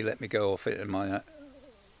 and he let me go off it in my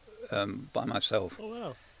by myself. Oh,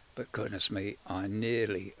 wow. But goodness me, I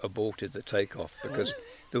nearly aborted the takeoff because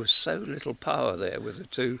there was so little power there with the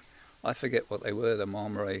two, I forget what they were, the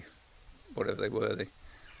Marmaray, whatever they were,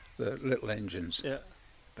 the little engines. Yeah.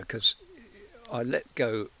 Because I let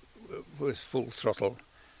go with full throttle,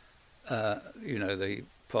 the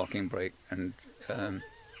parking brake, and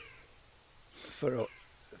for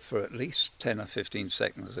at least 10 or 15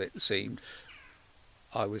 seconds, it seemed,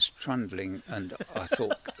 I was trundling, and I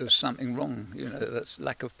thought there was something wrong, that's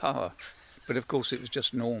lack of power. But of course it was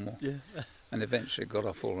just normal. Yeah. And eventually it got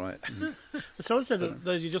off all right. Someone said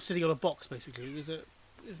that you're just sitting on a box, basically.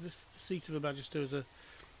 Is this the seat of a Magister as a...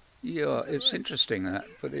 Yeah, it's interesting that,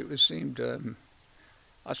 but it seemed,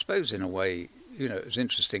 I suppose in a way, it was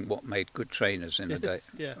interesting what made good trainers in a day,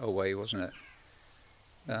 yeah. a way, wasn't it?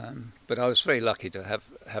 But I was very lucky to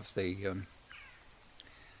have the...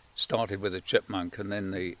 started with a Chipmunk, and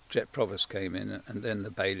then the Jet Provost came in, and then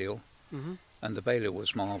the Balliol. Mm-hmm. And the Balliol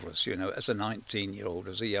was marvellous, as a 19-year-old,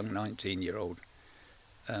 as a young 19-year-old,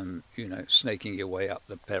 snaking your way up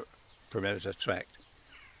the perimeter track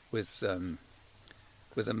with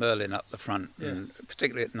a Merlin up the front, and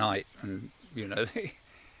particularly at night, and the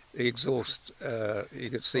exhaust, you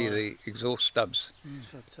could see the exhaust stubs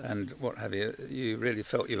and what have you. You really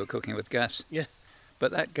felt you were cooking with gas. Yeah.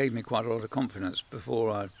 But that gave me quite a lot of confidence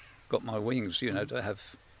before I got my wings, to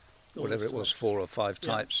have whatever it was, 4 or 5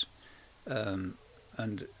 types.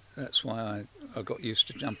 And that's why I got used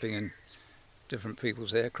to jumping in different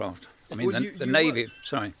people's aircraft. I mean, Well, the Navy...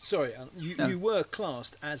 Sorry. Sorry, Alan, you were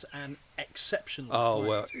classed as an exceptional pilot.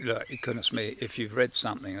 Well, look, goodness me, if you've read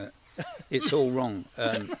something, it's all wrong.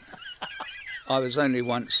 I was only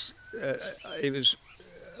once... it was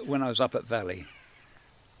when I was up at Valley.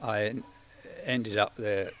 I ended up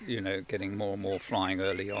there, getting more and more flying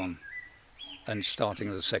early on and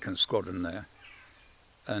starting the 2nd Squadron there.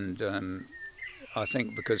 And I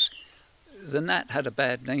think because the Nat had a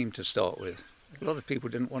bad name to start with. A lot of people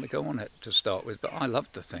didn't want to go on it to start with, but I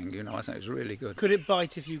loved the thing, I think it was really good. Could it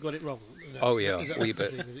bite if you got it wrong? Oh, yeah, wee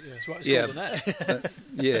bit. That's why it's called that.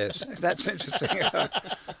 Yes, that's interesting.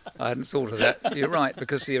 I hadn't thought of that. You're right,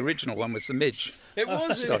 because the original one was the Midge. It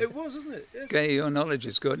was, wasn't it? Yes. Okay, your knowledge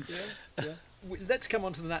is good. Yeah. Let's come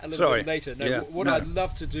on to that a little bit later. What No. I'd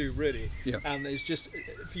love to do, really, is just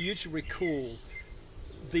for you to recall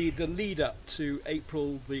the lead up to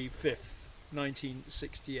April the 5th,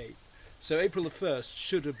 1968. So April the 1st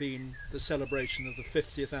should have been the celebration of the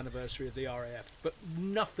 50th anniversary of the RAF, but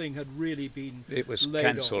nothing had really been It was laid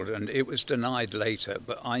cancelled, on. and it was denied later,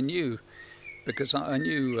 but I knew, because I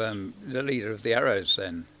knew the leader of the Arrows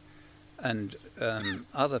then, and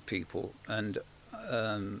other people, and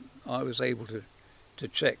I was able to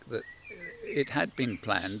check that it had been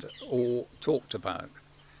planned or talked about.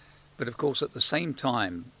 But of course, at the same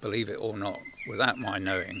time, believe it or not, without my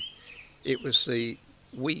knowing, it was the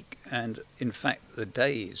week and, in fact, the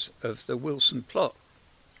days of the Wilson plot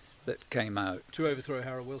that came out. To overthrow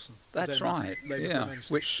Harold Wilson. That's right,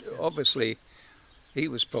 which obviously he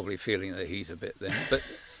was probably feeling the heat a bit then, but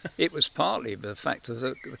it was partly the fact of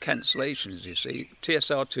the cancellations, you see.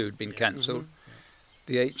 TSR-2 had been cancelled.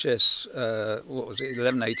 The HS, what was it,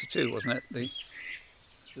 1182, wasn't it? The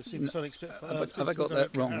Supersonic Spitfire. have I got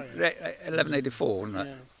that wrong? 1184, wasn't it?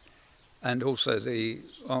 Yeah. And also the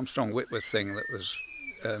Armstrong-Whitworth thing that was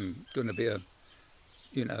going to be a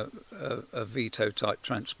Vito type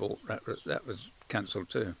transport that was cancelled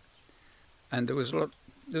too. And there was a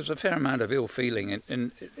there was a fair amount of ill feeling,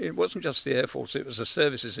 and it wasn't just the Air Force, it was the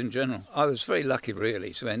services in general. I was very lucky,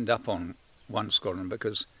 really, to end up on one squadron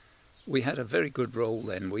because we had a very good role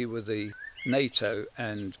then. We were the NATO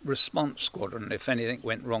and response squadron if anything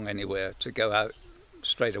went wrong anywhere, to go out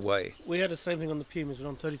straight away. We had the same thing on the Pumas, we were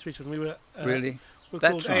on 33 squadron. We were Really? we were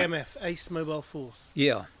That's called right. AMF, Ace Mobile Force.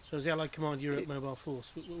 Yeah. So it was the Allied Command Europe Mobile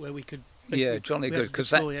Force, where we could. Yeah, jolly we had good, to because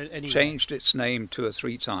deploy that anywhere. changed its name 2 or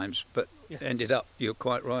 3 times, but Yeah. ended up, you're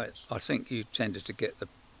quite right. I think you tended to get the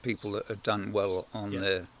people that had done well on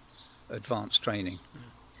their advanced training.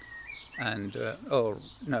 And,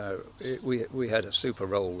 we had a super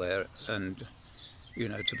role there, and,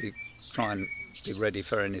 to try and be ready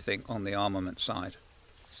for anything on the armament side.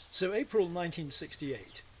 So April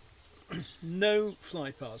 1968, no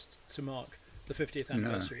fly past to mark the 50th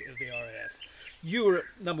anniversary of the RAF. You were at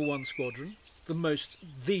number 1 squadron,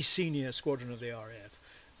 the senior squadron of the RAF,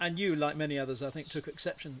 and you, like many others, I think, took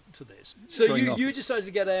exception to this. So you decided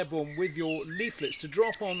to get airborne with your leaflets to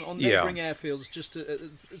drop on neighbouring airfields just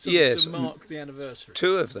to mark the anniversary.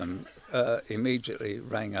 2 of them immediately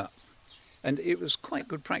rang up, and it was quite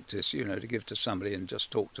good practice, to give to somebody and just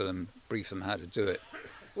talk to them, brief them how to do it.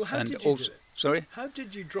 Well, how and did you also, do it? Sorry? How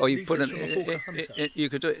did you drop leaflets from a Hawker Hunter? You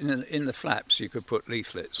could do it in the flaps. You could put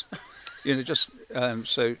leaflets. Just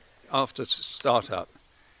so after start-up,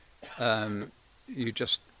 you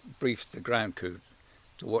just briefed the ground crew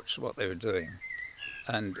to watch what they were doing,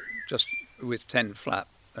 and just with 10 flap,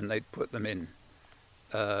 and they'd put them in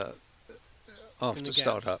after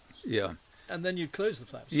start-up. Yeah. And then you'd close the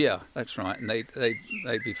flaps. Yeah, that's right, and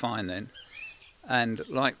they'd be fine then. And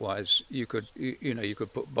likewise, you could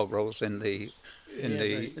put bog rolls in the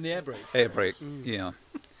air brake. Air brake, yeah.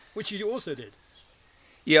 Which you also did.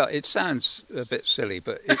 Yeah, it sounds a bit silly,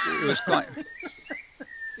 but it was quite.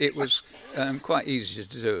 It was quite easy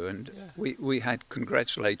to do, and we had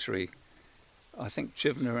congratulatory. I think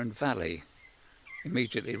Chivner and Valley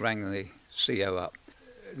immediately rang the CO up.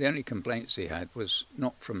 The only complaints he had was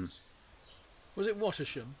not from. Was it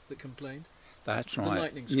Watersham that complained? That's The right.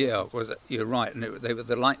 Lightning Squad. Yeah, you're right, and they were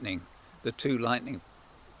the 2 lightning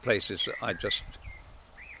places that I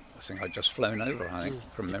think I'd just flown over. I think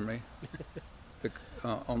from memory,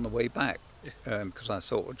 on the way back, because I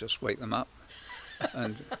thought I'd just wake them up,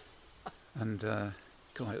 and God,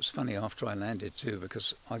 it was funny after I landed too,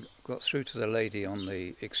 because I got through to the lady on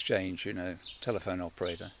the exchange, telephone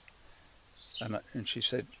operator, and she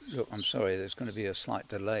said, "Look, I'm sorry, there's going to be a slight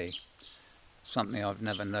delay. Something I've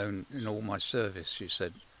never known in all my service," she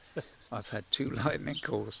said. "I've had 2 lightning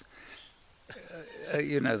calls."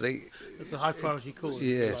 It's a high priority call.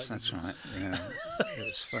 Yes, that's right. Yeah, it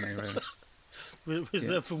was funny, really.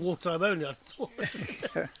 Reserved for wartime only. I thought.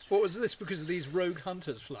 What was this? Because of these rogue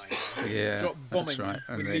hunters flying? Yeah, bombing that's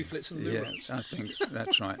right. with leaflets and lures. Yeah, I think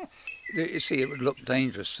that's right. You see, it would look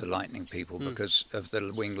dangerous to lightning people because of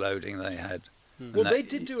the wing loading they had. Well, they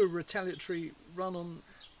did do a retaliatory run on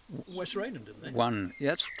West Raynham, didn't they?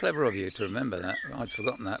 Yeah, it's clever of you to remember that. I'd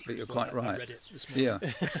forgotten that, but you're quite right. I read it this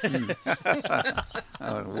morning. Yeah.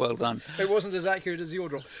 Oh, well done. It wasn't as accurate as your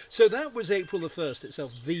drop. So that was April the 1st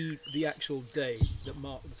itself, the actual day that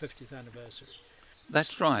marked the 50th anniversary.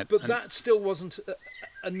 That's right. But that still wasn't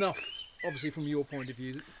enough, obviously, from your point of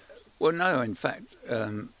view. Well, no. In fact,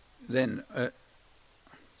 then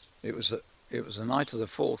it was the night of the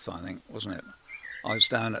 4th, I think, wasn't it? I was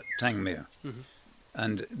down at Tangmere. Mm-hmm.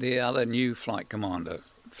 And the other new flight commander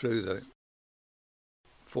flew the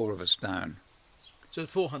 4 of us down. So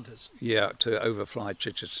 4 hunters? Yeah, to overfly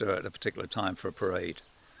Chichester at a particular time for a parade.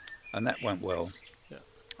 And that went well. Yeah.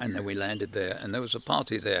 And then we landed there, and there was a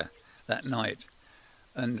party there that night.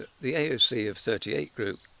 And the AOC of 38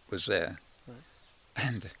 group was there. Right.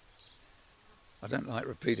 And I don't like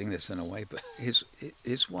repeating this in a way, but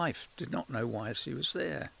his wife did not know why she was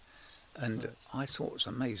there. And I thought it was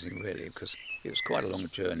amazing, really, because it was quite a long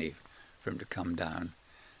journey for him to come down.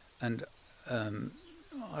 And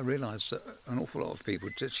I realised that an awful lot of people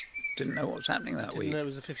just didn't know what was happening that week. Didn't know it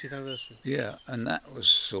was the 50th anniversary. Yeah, and that was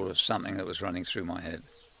sort of something that was running through my head.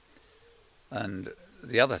 And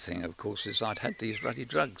the other thing, of course, is I'd had these ruddy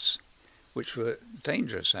drugs, which were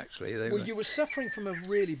dangerous, actually. You were suffering from a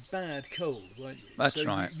really bad cold, weren't you? That's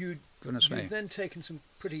right. You'd then taken some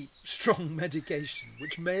pretty strong medication,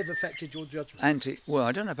 which may have affected your judgment.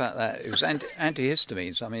 I don't know about that. It was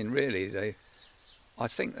antihistamines. I mean, really, I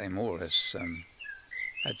think they more or less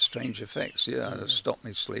had strange effects. Yeah, that stopped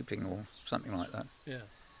me sleeping or something like that. Yeah.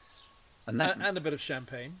 And a bit of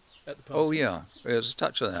champagne at the party. Oh yeah, there was a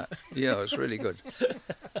touch of that. Yeah, it was really good.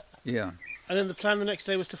 Yeah. And then the plan the next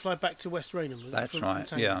day was to fly back to West Raynham. That's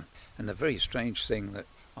right. Yeah. And the very strange thing that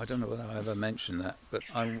I don't know whether I ever mentioned that, but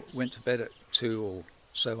I went to bed at 2 or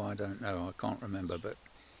so, I don't know, I can't remember, but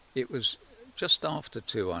it was just after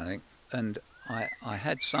 2, I think, and I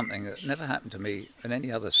had something that never happened to me at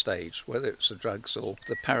any other stage, whether it's the drugs or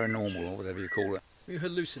the paranormal or whatever you call it. Were you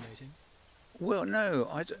hallucinating? Well, no,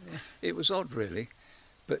 it was odd really,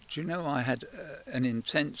 but do you know, I had an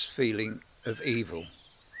intense feeling of evil,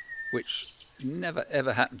 which never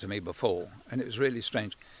ever happened to me before, and it was really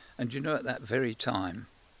strange. And you know, at that very time,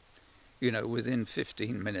 you know, within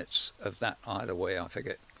 15 minutes of that, either way, I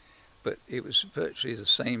forget, but it was virtually the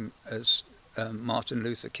same as Martin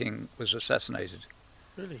Luther King was assassinated.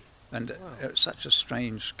 Really? And Wow. it was such a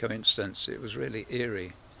strange coincidence. It was really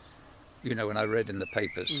eerie. You know, when I read in the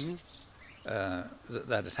papers that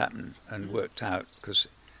had happened and worked out, because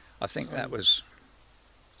I think that was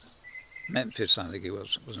Memphis, I think he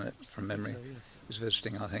was, wasn't it, from memory? So, yes. He was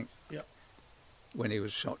visiting, I think, Yep. when he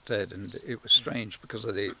was shot dead, and it was strange because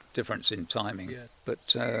of the difference in timing. Yeah.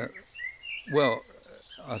 But, well,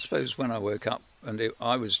 I suppose when I woke up, and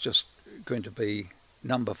I was just going to be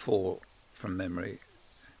number 4 from memory,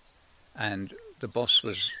 and the boss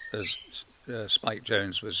was, Spike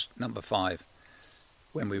Jones was number 5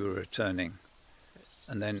 when we were returning.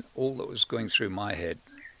 And then all that was going through my head,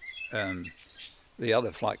 the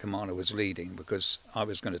other flight commander was leading, because I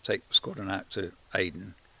was going to take the squadron out to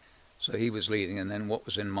Aden. So he was leading, and then what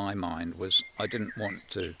was in my mind was I didn't want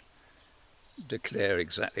to declare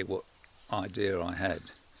exactly what idea I had.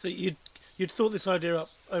 So you'd thought this idea up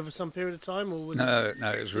over some period of time, or was No,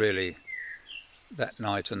 it was really that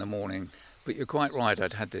night and the morning. But you're quite right,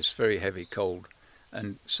 I'd had this very heavy cold,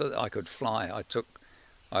 and so that I could fly,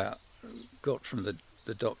 I got from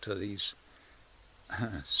the doctor these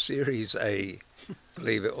Series A,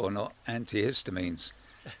 believe it or not, antihistamines.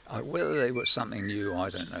 Whether they were something new, I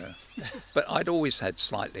don't know. But I'd always had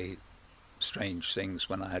slightly strange things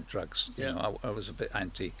when I had drugs. You know, I was a bit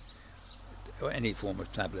anti any form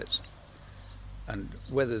of tablets. And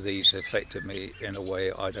whether these affected me in a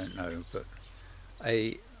way, I don't know. But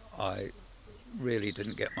I really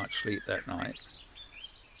didn't get much sleep that night.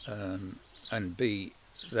 And B,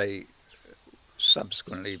 they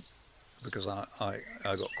subsequently, because I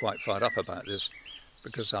got quite fired up about this,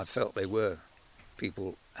 because I felt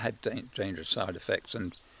people had dangerous side effects,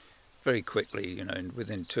 and very quickly, you know,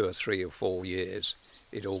 within 2 or 3 or 4 years,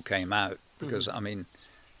 it all came out, because I mean,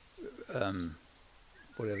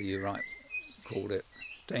 whatever you called it,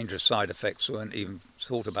 dangerous side effects weren't even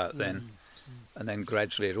thought about then, and then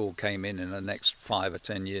gradually it all came in the next 5 or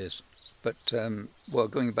 10 years. But well,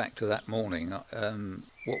 going back to that morning,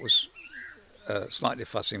 what was slightly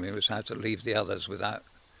fussing me was how to leave the others without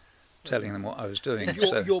telling them what I was doing.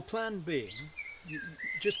 Your plan being,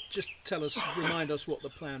 just remind us what the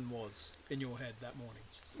plan was in your head that morning.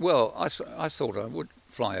 Well, I thought I would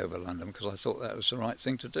fly over London, because I thought that was the right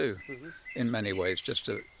thing to do in many ways, just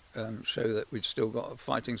to show that we'd still got a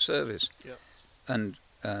fighting service. Yep. And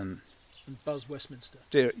Buzz Westminster.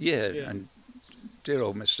 And dear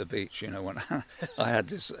old Mr. Beach, you know, when I had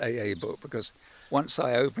this AA book, because once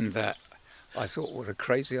I opened that, I thought, what a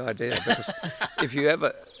crazy idea, because if you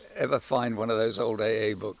ever find one of those old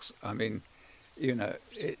AA books, I mean, you know,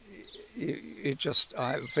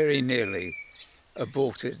 I very nearly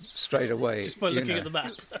aborted straight away. just by looking at the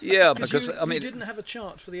map? Yeah, because I mean, you didn't have a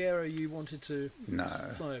chart for the area you wanted to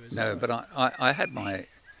fly over. No, but I had my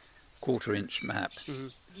 1/4-inch map. Mm-hmm.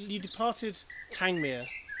 You departed Tangmere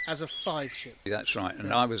as a 5 ship. That's right, and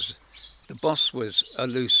the boss was a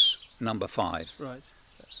loose number 5. Right.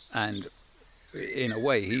 And in a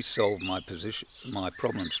way, he solved my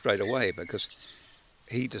problem straight away, because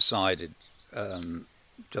he decided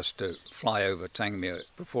just to fly over Tangmere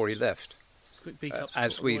before he left. Quick beat up.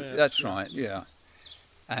 That's right, yeah.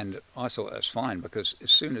 And I thought that's fine, because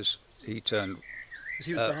as soon as he turned Because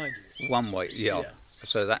he was behind you. one way, yeah.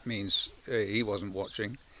 So that means he wasn't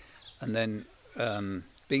watching. And then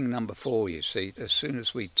being number 4, you see, as soon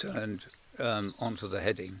as we turned onto the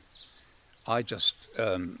heading, I just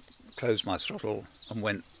closed my throttle and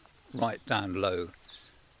went right down low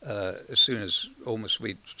as soon as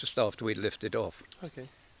just after we'd lifted off. Okay.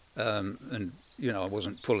 And, you know, I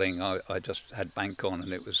wasn't pulling, I just had bank on,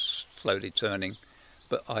 and it was slowly turning,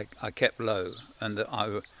 but I kept low, and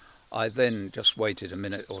I then just waited a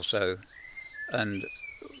minute or so, and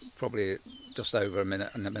probably just over a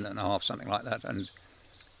minute and a half, something like that, and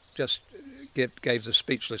just gave the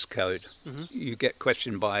speechless code. Mm-hmm. You get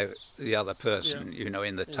questioned by the other person, you know,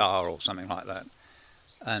 in the tower or something like that,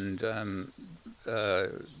 and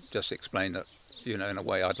just explained that, you know, in a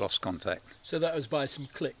way I'd lost contact. So that was by some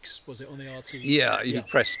clicks, was it, on the RT? Yeah, you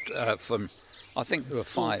pressed from I think there were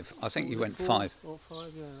 5. I think you went 4 5. or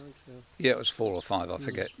 5, yeah, I think so. Yeah, it was 4 or 5. I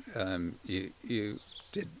forget. You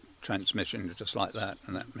did transmission just like that,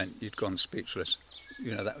 and that meant you'd gone speechless.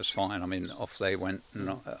 You know, that was fine. I mean, off they went,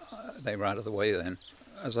 and they were out of the way then.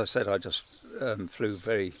 As I said, I just flew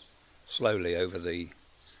very slowly over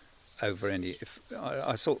any.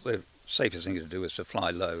 I thought the safest thing to do was to fly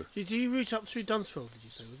low. Did you route up through Dunsfold? Did you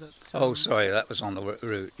say was that? Oh, sorry, that was on the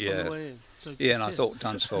route. Yeah, On the way in. So yeah, and I just thought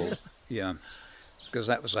Dunsfold. Yeah, because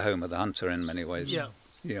that was the home of the Hunter in many ways. Yeah.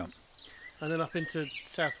 Yeah. And then up into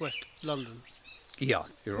southwest London. Yeah,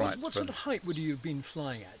 you're right. What sort of height would you have been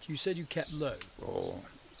flying at? You said you kept low. Oh,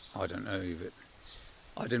 I don't know.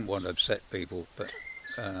 I didn't want to upset people, but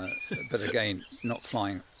again, not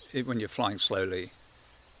flying when you're flying slowly.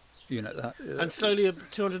 You know that. And slowly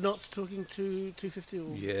at 200 knots, talking to 250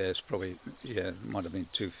 or. Yes, probably. Yeah, it might have been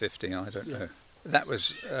 250. I don't Yeah. know. That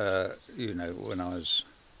was, when I was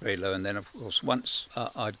very low, and then of course once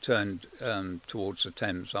I turned towards the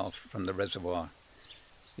Thames from the reservoir,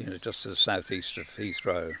 just to the southeast of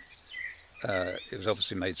Heathrow. It was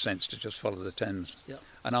obviously made sense to just follow the Thames. Yeah.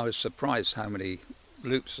 And I was surprised how many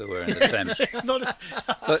loops there were in the Thames. It's not.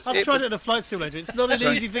 But I've tried it in a flight simulator. It's not an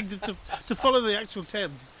easy thing to follow the actual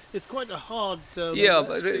Thames. It's quite a hard. Yeah,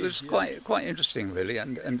 but it was quite interesting, really,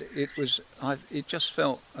 and it was. It just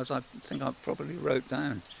felt, as I think I probably wrote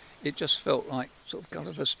down, it just felt like sort of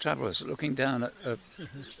Gulliver's Travellers looking down at.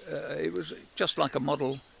 It was just like a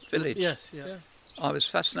model village. Yes, yeah. I was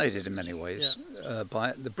fascinated in many ways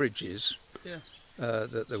by the bridges Yeah.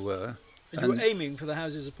 that there were. And you were aiming for the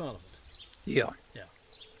Houses of Parliament. Yeah. Yeah.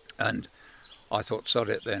 And I thought, sod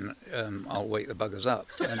it then, I'll wake the buggers up.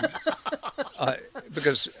 And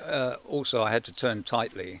because also I had to turn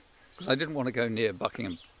tightly, because I didn't want to go near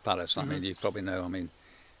Buckingham Palace. I mean, you probably know,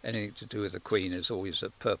 anything to do with the Queen is always a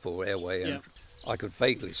purple airway, and I could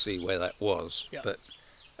vaguely see where that was. Yeah.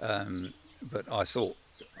 But I thought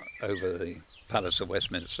over the Palace of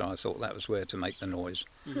Westminster, I thought that was where to make the noise.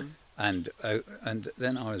 And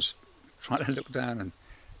then I was trying to look down and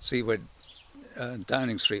see where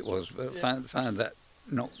Downing Street was, but found that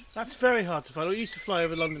not. That's very hard to find. We used to fly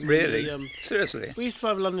over London. Really? Seriously? We used to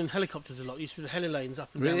fly over London in helicopters a lot. We used to do the heli lanes up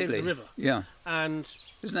and down the river. Yeah. And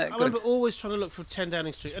isn't that I good? remember always trying to look for 10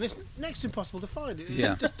 Downing Street, and it's next to impossible to find.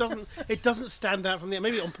 It just doesn't. It doesn't stand out from the air.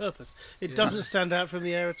 Maybe on purpose. It doesn't stand out from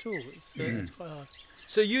the air at all. It's quite hard.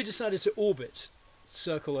 So you decided to orbit,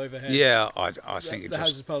 circle overhead. Yeah, I think the it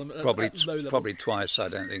Houses just of Parliament at low level. probably twice. I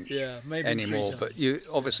don't think maybe anymore. 3 But times. you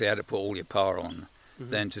obviously had to put all your power on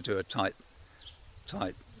then to do a tight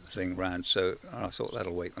thing round. So I thought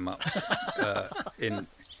that'll wake them up.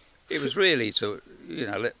 It was really to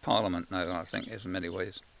let Parliament know. I think in many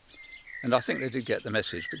ways, and I think they did get the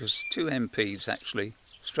message, because 2 MPs actually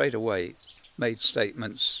straight away made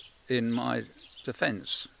statements in my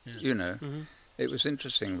defence. It was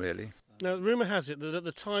interesting, really. Now, rumour has it that at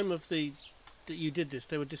the time that you did this,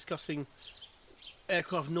 they were discussing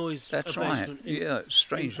aircraft noise. That's right. abatement It's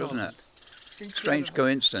strange, in wasn't it? Parliament. Strange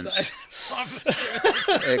coincidence.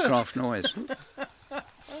 Aircraft noise.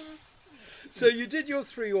 So you did your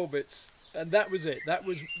 3 orbits, and that was it. That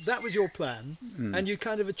was your plan, and you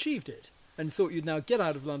kind of achieved it, and thought you'd now get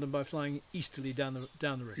out of London by flying easterly down the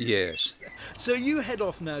river. Yes. So you head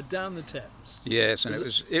off now down the Thames. Yes, and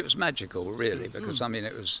it was magical, really, because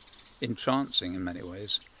it was entrancing in many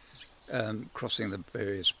ways, crossing the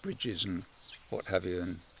various bridges and what have you,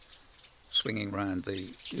 and swinging round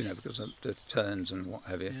because of the turns and what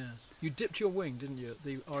have you. Yeah. You dipped your wing, didn't you, at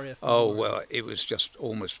the RAF? Oh, well, it was just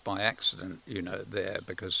almost by accident, there,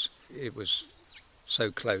 because it was so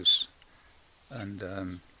close,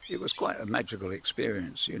 and it was quite a magical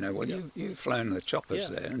experience, you've flown the choppers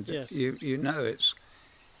there, and it's...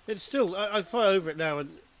 It's still. I fly over it now,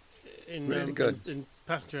 and in really good in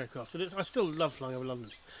passenger aircraft, and I still love flying over London.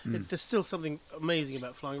 There's still something amazing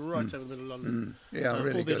about flying right over the middle of London. Yeah,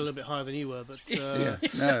 really albeit good. a little bit higher than you were, but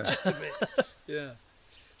no. Just a bit. Yeah.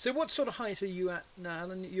 So what sort of height are you at now,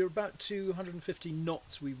 Alan? You're about 250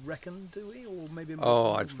 knots, we reckon, do we? Or maybe more?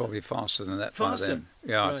 Oh, I'd probably faster than that by Faster? then.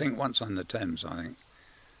 Yeah, Right. I think once on the Thames,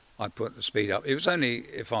 I put the speed up. It was only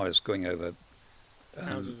if I was going over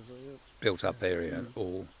houses. built-up area,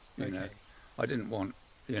 or, Okay. I didn't want,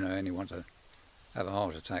 anyone to have a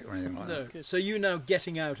heart attack or anything like No. that. So you now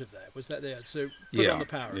getting out of there, was that there? So put on the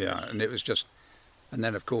power. Yeah, and it was just... And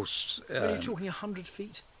then, of course... Are you talking 100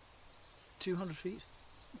 feet? 200 feet?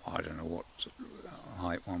 I don't know what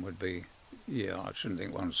height one would be. Yeah, I shouldn't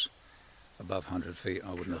think one's above 100 feet,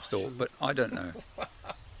 I wouldn't have thought, but I don't know.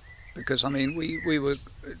 Because, we were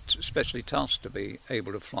especially tasked to be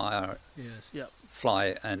able to fly Yes. Yeah.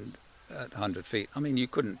 fly and at 100 feet. I mean, you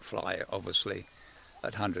couldn't fly, obviously,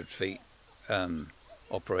 at 100 feet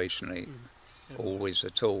operationally, always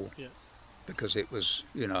at all, because it was,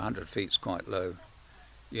 100 feet's quite low,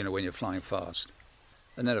 when you're flying fast.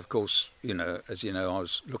 And then, of course, as you know, I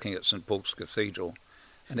was looking at St Paul's Cathedral,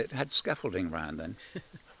 and it had scaffolding round then.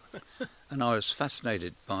 And I was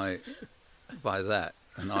fascinated by that.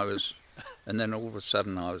 And then all of a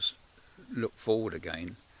sudden I looked forward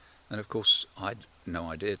again, and of course I'd no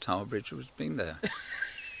idea Tower Bridge was been there.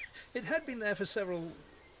 It had been there for several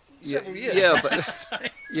years. Yeah,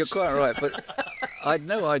 but you're quite right. But I'd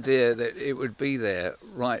no idea that it would be there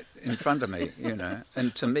right in front of me,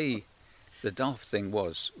 And to me, the daft thing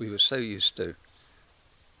was we were so used to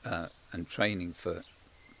and training for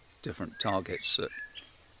different targets that,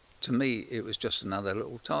 to me, it was just another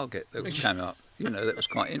little target that came up, that was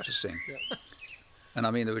quite interesting. Yeah. And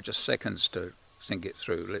I mean, there were just seconds to think it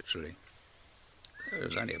through, literally. It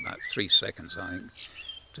was only about 3 seconds, I think,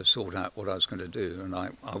 to sort out what I was going to do. And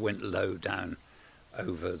I went low down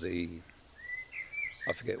over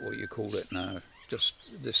I forget what you call it now,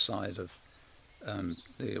 just this side of,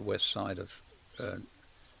 the west side of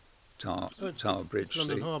Tower Bridge.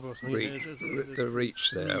 London Harbour or something. The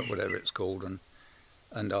reach there, whatever it's called.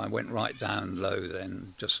 And I went right down low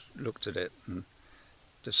then, just looked at it and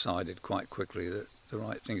decided quite quickly that the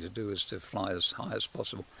right thing to do is to fly as high as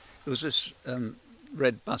possible. There was this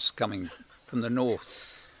red bus coming from the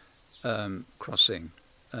north, crossing,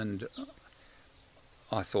 and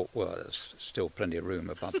I thought, well, there's still plenty of room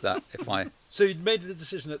above that. So you'd made the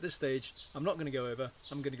decision at this stage, I'm not going to go over,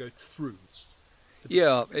 I'm going to go through.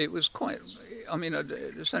 Yeah, it was quite, I mean,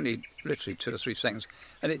 it was only literally 2 or 3 seconds,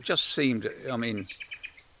 and it just seemed, I mean,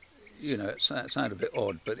 it sounded a bit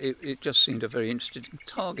odd, but it just seemed a very interesting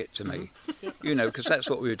target to me, because that's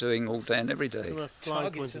what we were doing all day and every day. From a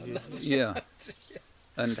flight point of view. Yeah,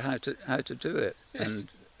 and how to do it, and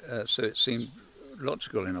so it seemed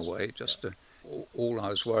logical in a way. Just all I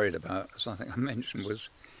was worried about, as I think I mentioned, was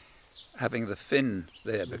having the fin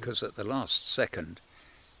there, because at the last second,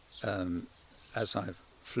 as I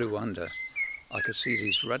flew under, I could see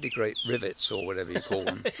these ruddy great rivets, or whatever you call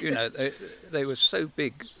them. They were so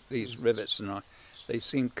big, these rivets, and they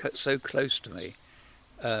seemed so close to me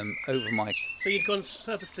over my. So you'd gone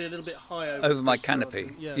purposely a little bit higher over my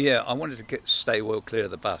canopy. Yeah, I wanted to stay well clear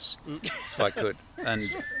of the bus if I could, and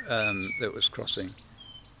that was crossing,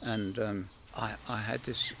 and I had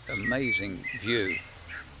this amazing view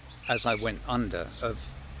as I went under of,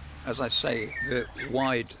 as I say, the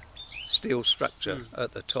wide steel structure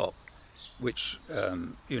at the top, which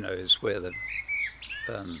is where the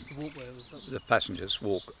passengers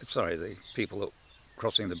walk. Sorry, the people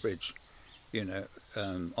crossing the bridge,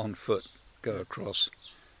 on foot go across,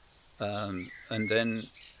 and then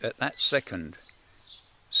at that second,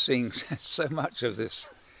 seeing so much of this,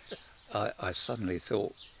 I suddenly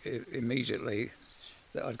thought immediately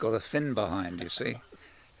that I'd got a fin behind. You see,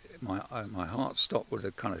 my heart stopped with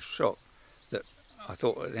a kind of shock that I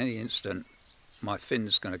thought at any instant my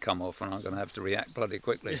fin's going to come off and I'm going to have to react bloody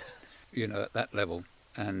quickly, at that level.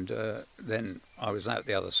 And then I was out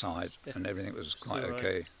the other side and everything was quite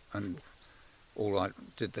okay. Right. And all I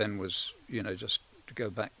did then was, just to go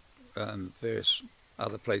back various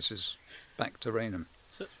other places back to Rainham.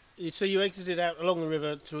 So you exited out along the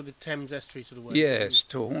river to the Thames estuary sort of way? Yes,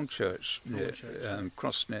 to Hornchurch,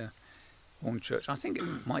 crossed near Hornchurch. I think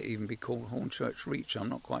it might even be called Hornchurch Reach, I'm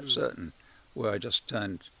not quite certain, where I just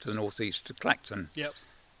turned to the northeast to Clacton. Yep.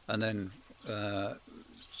 And then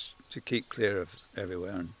to keep clear of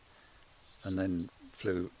everywhere, and then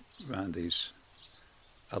flew around these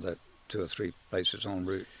other 2 or 3 places en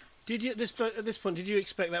route. Did you, at this point, did you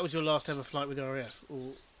expect that was your last ever flight with the RAF?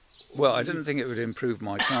 Well, I didn't think it would improve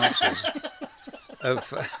my chances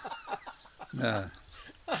of. No.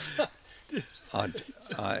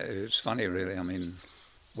 It was funny, really. I mean,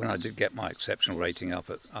 when I did get my exceptional rating up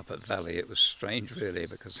at Valley, it was strange, really,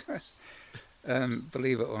 because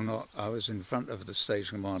believe it or not, I was in front of the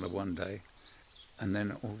station commander one day, and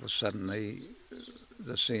then all of a sudden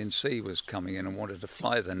the CNC was coming in and wanted to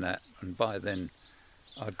fly the Nat, and by then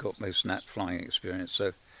I'd got most Nat flying experience,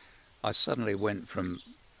 so I suddenly went from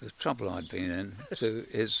the trouble I'd been in to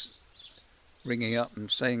his ringing up and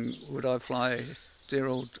saying, would I fly dear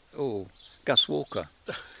old Gus Walker,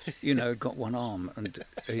 got one arm, and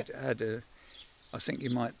he had I think you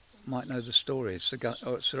might know the story, Sir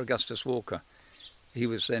Augustus Walker. He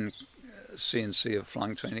was then CNC of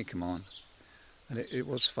Flying Training Command, and it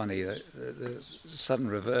was funny, the sudden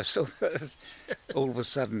reversal. All of a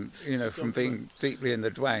sudden, from being deeply in the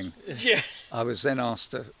Dwang, I was then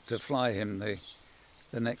asked to fly him the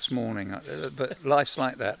the next morning. But life's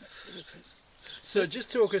like that. So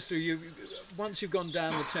just talk us through. Once you've gone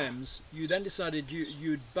down the Thames, you then decided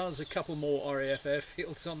you'd buzz a couple more RAF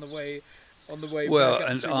airfields on the way back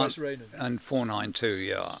up to West Raynham. And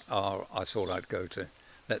 492, I thought I'd go to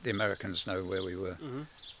let the Americans know where we were.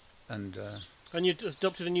 And you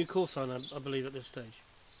adopted a new call sign, I believe, at this stage.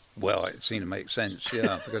 well, it seemed to make sense,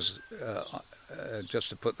 because just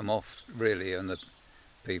to put them off, really, and the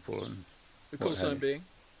people. And The call sign being?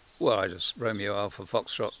 Well, I just Romeo Alpha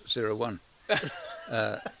Foxtrot 01.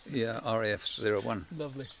 RAF 01.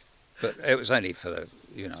 Lovely. But it was only for the,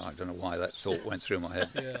 I don't know why that thought went through my head.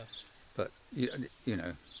 Yeah. But,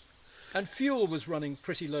 And fuel was running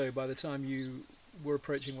pretty low by the time you were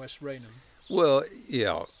approaching West Raynham. Well,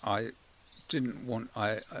 I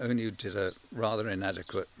only did a rather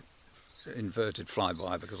inadequate inverted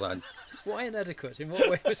flyby because Why inadequate? In what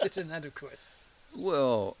way was it inadequate?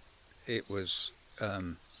 Well, it was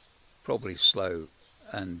probably slow,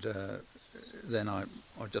 and then I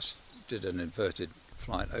just did an inverted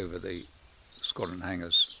flight over the squadron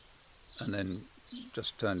hangars, and then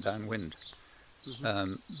just turned downwind,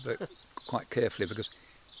 but quite carefully, because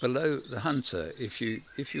below the Hunter, if you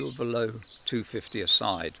were below 250 a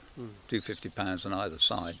side, 250 pounds on either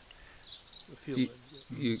side,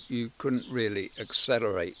 you couldn't really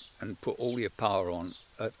accelerate and put all your power on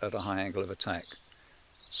at a high angle of attack.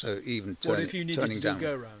 So even What if you needed to do down,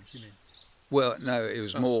 go round, you mean? Well, no, it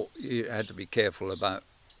was more. You had to be careful about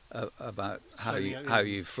how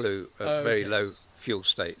you flew at very low fuel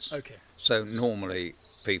states. Okay. So normally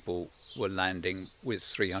people were landing with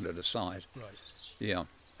 300 a side. Right. Yeah.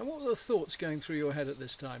 And what were the thoughts going through your head at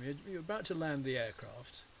this time? You're about to land the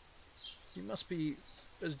aircraft. You must be,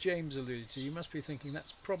 as James alluded to, you must be thinking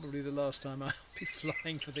that's probably the last time I'll be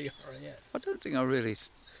flying for the RAF. I don't think I really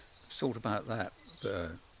thought about that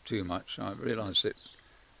too much. I realised it,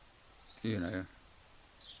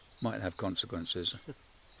 might have consequences.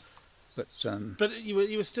 But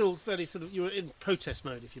you were still fairly you were in protest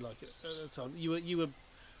mode, if you like, at the time. You were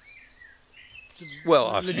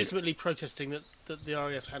legitimately protesting that the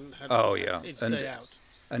RAF hadn't had its day out.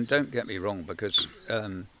 And don't get me wrong, because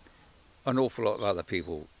an awful lot of other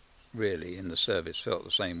people really in the service felt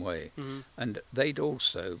the same way. And they'd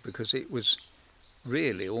also, because it was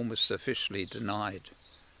really almost officially denied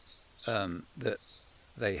that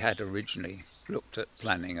they had originally looked at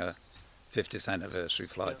planning a 50th anniversary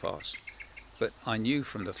fly past. But I knew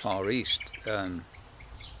from the Far East,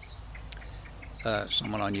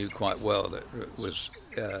 someone I knew quite well that was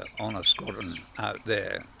on a squadron out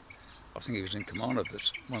there. I think he was in command of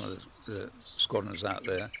one of the squadrons out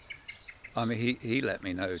there. I mean, he let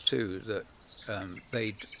me know too that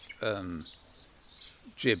they'd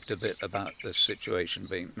jibbed a bit about the situation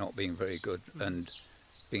not being very good and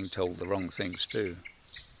being told the wrong things too.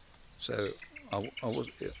 So I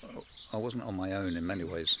wasn't on my own in many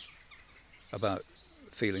ways about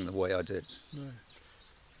feeling the way I did. No.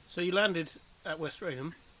 So you landed at West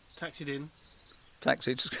Raynham, taxied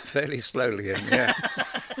fairly slowly in, yeah.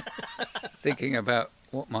 Thinking about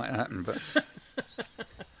what might happen, but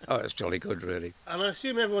it's jolly good, really. And I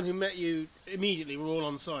assume everyone who met you immediately were all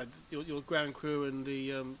on side. Your ground crew and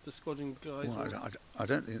the squadron guys. Well, I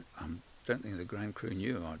don't think the ground crew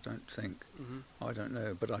knew. I don't think. I don't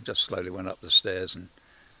know. But I just slowly went up the stairs and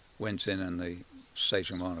went in, and the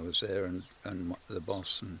station master was there, and the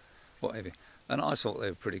boss and whatever. And I thought they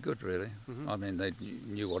were pretty good, really. I mean, they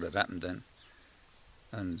knew what had happened then.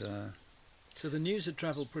 And so the news had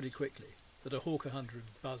travelled pretty quickly that a Hawker Hunter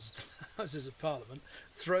had buzzed the Houses of Parliament,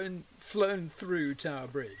 flown through Tower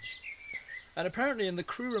Bridge, and apparently in the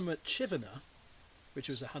crew room at Chivenor, which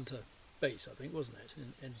was a Hunter base, I think, wasn't it,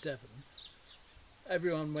 in Devon,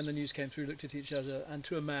 everyone, when the news came through, looked at each other, and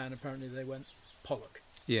to a man, apparently they went, Pollock.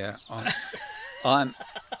 Yeah, I'm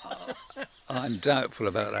doubtful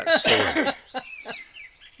about that story.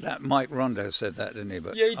 That Mike Rondo said that, didn't he?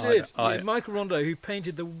 But yeah, he did. Michael Rondo, who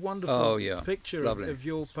painted the wonderful picture of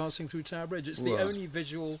your passing through Tower Bridge. It's the only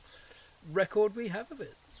visual record we have of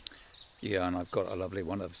it. Yeah, and I've got a lovely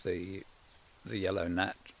one of the yellow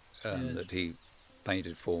gnat that he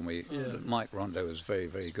painted for me. Yeah. Mike Rondo was very,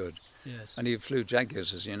 very good. Yes. And he flew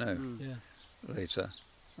Jaguars, as you know, later.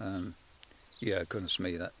 Goodness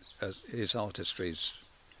me, that his artistry's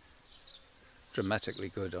dramatically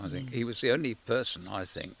good, I think. He was the only person, I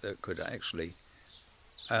think, that could actually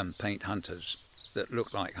paint Hunters that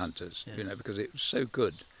looked like Hunters, because it was so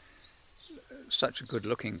good, such a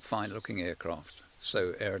good-looking, fine-looking aircraft,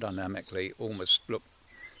 so aerodynamically almost looked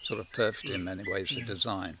sort of perfect in many ways, the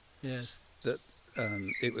design. Yes. That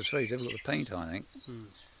it was very difficult to paint, I think,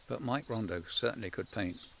 but Mike Rondo certainly could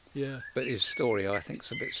paint. Yeah. But his story, I think,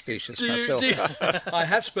 is a bit specious Do you- myself. do you- I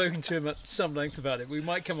have spoken to him at some length about it. We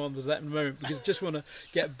might come on to that in a moment, because I just want to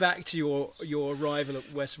get back to your arrival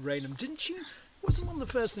at West Raynham. Didn't you? Wasn't one of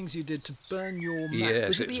the first things you did to burn your map? Yes,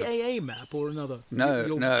 was it the AA map or another? No,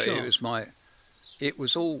 Your no, chart? it was my. It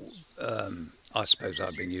was all. I suppose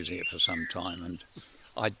I've been using it for some time, and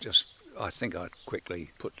I think I'd quickly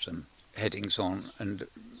put some headings on, and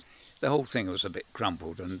the whole thing was a bit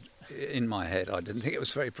crumpled. And in my head, I didn't think it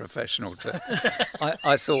was very professional.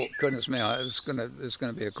 I thought, goodness me, there's going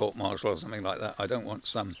to be a court martial or something like that. I don't want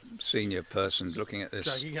some senior person looking at this.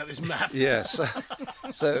 Dragging out this map. Yes,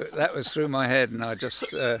 so that was through my head, and I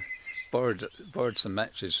just borrowed some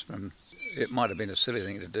matches from. It might have been a silly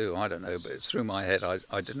thing to do, I don't know, but it's through my head.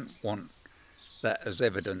 I didn't want that as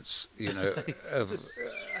evidence, of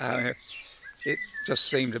how it just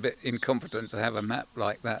seemed a bit incompetent to have a map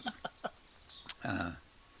like that.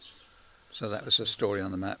 So that was the story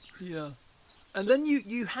on the map. Yeah. And then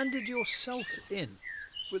you handed yourself in.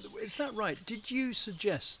 Is that right? Did you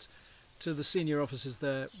suggest to the senior officers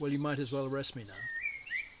there, well, you might as well arrest me now?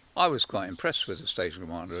 I was quite impressed with the station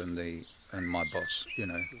commander and my boss.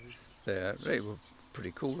 They were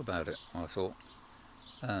pretty cool about it, I thought.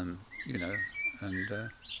 And you're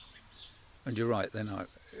right. Then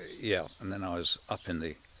and then I was up in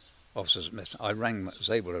the officers' mess. I was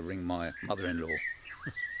able to ring my mother-in-law,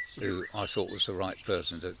 who I thought was the right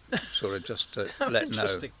person to sort of just to let know.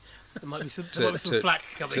 Interesting. There might be some flack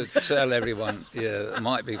coming. To tell everyone, there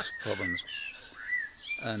might be problems.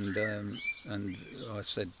 And I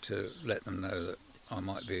said to let them know that I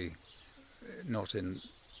might be not in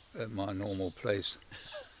my normal place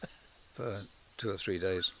for 2 or 3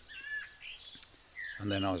 days.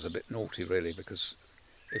 And then I was a bit naughty, really, because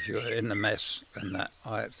if you're in the mess and that,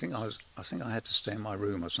 I think I had to stay in my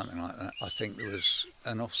room or something like that. I think there was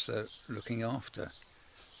an officer looking after,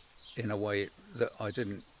 in a way that I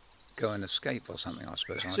didn't go and escape or something, I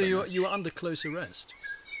suppose. So you were under close arrest?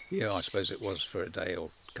 Yeah, I suppose it was for a day or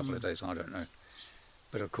a couple of days, I don't know.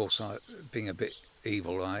 But of course, being a bit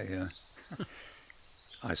evil, I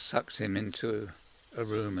sucked him into a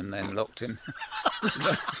room and then locked him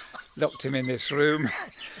in this room.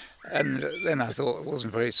 And then I thought it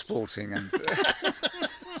wasn't very sporting, and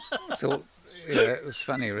thought, it was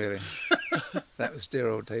funny, really. That was dear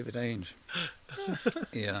old David Ainge.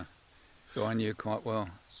 Yeah, who I knew quite well.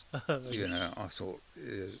 I thought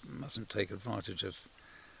mustn't take advantage of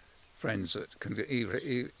friends that can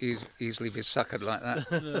easily be suckered like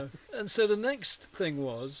that. No. And so the next thing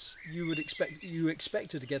was you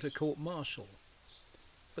expected to get a court martial,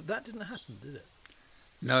 but that didn't happen, did it?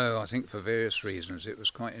 No, I think for various reasons it was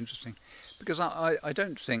quite interesting, because I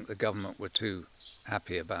don't think the government were too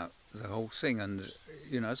happy about the whole thing, and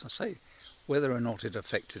as I say, whether or not it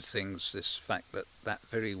affected things, this fact that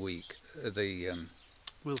very week the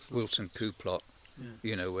Wilson coup plot,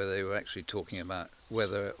 where they were actually talking about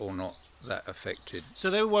whether or not that affected.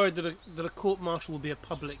 So they were worried that a court martial would be a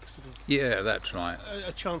public sort of. Yeah, that's right.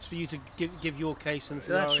 A chance for you to give your case and.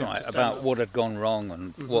 For That's right, about what had gone wrong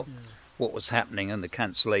and what was happening and the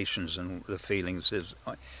cancellations and the feelings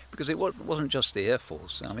because it wasn't just the Air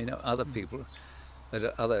Force. I mean, other people,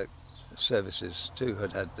 other services too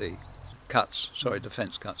had the cuts. Sorry,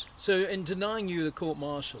 defence cuts. So in denying you the court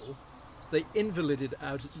martial, they invalided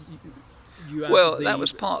you out Well, of the that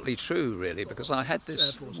was partly true, really, because I had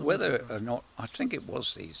this, Force, whether or not, I think it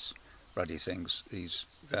was these ruddy things, these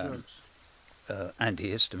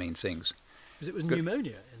antihistamine things. Because it was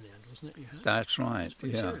pneumonia in the end, wasn't it? You had? That's right,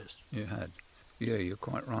 Pretty serious. You had. Yeah, you're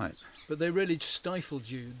quite right. But they really stifled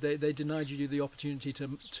you. They denied you the opportunity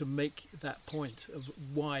to make that point of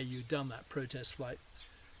why you'd done that protest flight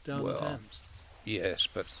down the Thames. Yes,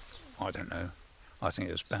 but I don't know. I think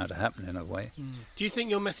it was bound to happen in a way. Do you think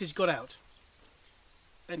your message got out?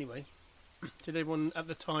 Anyway, did everyone at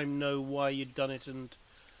the time know why you'd done it? And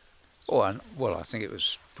Well, I think it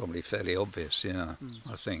was probably fairly obvious, I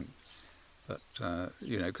think. But,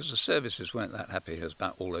 because the services weren't that happy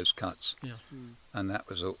about all those cuts. Yeah. And that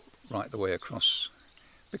was right the way across.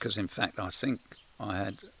 Because, in fact, I think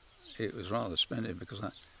it was rather splendid because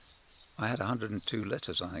I had 102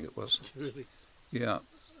 letters, I think it was. Really? Yeah,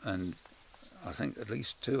 and I think at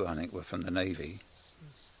least 2, were from the Navy.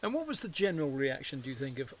 And what was the general reaction, do you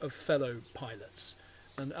think, of fellow pilots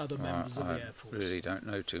and other members of the Air Force? I really don't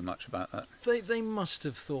know too much about that. They must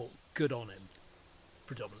have thought good on him,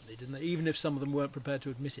 predominantly, didn't they? Even if some of them weren't prepared to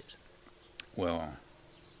admit it. Well...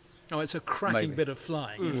 Oh, it's a cracking maybe. bit of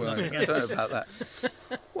flying, if Well, nothing I don't else. know about that.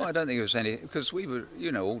 Well, I don't think it was any... Because we were,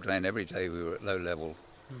 all day and every day we were at low level,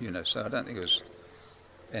 so I don't think it was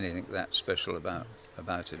anything that special about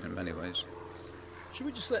it in many ways. Should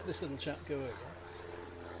we just let this little chap go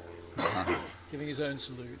over? Giving his own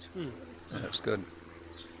salute. Yeah, that's good.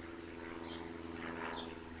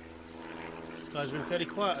 This guy's been fairly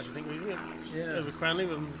quiet, I think, isn't it? Yeah. Over Cranley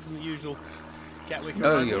from the usual Gatwick.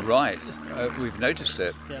 No, arrivals. you're right. We've noticed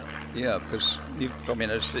it. Yeah. Yeah, because you've probably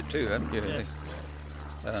noticed it too, haven't you?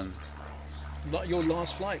 Yes. Your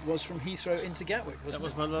last flight was from Heathrow into Gatwick, That wasn't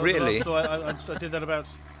was it? my last. Really? I did that about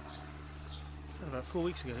 4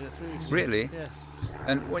 weeks ago. Yeah, 3 weeks ago. Really? Yes.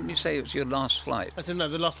 And when you say it was your last flight, I said no.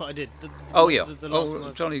 The last flight I did. oh yeah, The last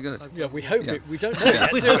one jolly good. Yeah, we hope Yeah. it. We don't know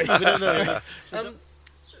yet, do we? We don't know.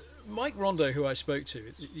 Mike Rondo, who I spoke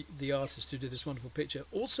to, the artist who did this wonderful picture,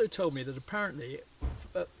 also told me that apparently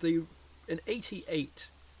in '88,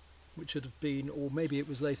 which would have been, or maybe it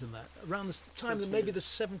was later than that, around the time that maybe the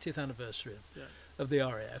 70th anniversary of the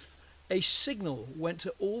RAF, a signal went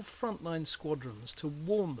to all frontline squadrons to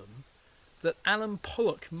warn them that Alan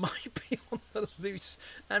Pollock might be on the loose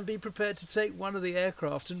and be prepared to take one of the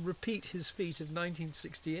aircraft and repeat his feat of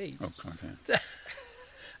 1968. Oh, crikey.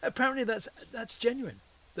 Apparently that's genuine.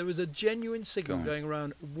 There was a genuine signal Go on. going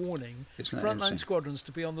around warning Isn't that frontline interesting? squadrons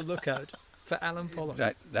to be on the lookout for Alan Pollock.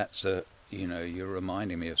 That's you're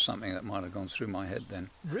reminding me of something that might have gone through my head then.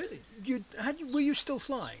 Really? Were you still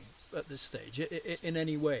flying at this stage in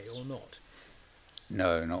any way or not?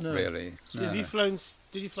 No, not No. really. No. Have you flown?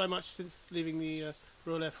 Did you fly much since leaving the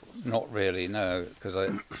Royal Air Force? Not really, no,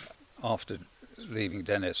 because after leaving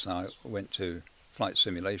Dennis, I went to flight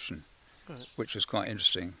simulation, Right. which was quite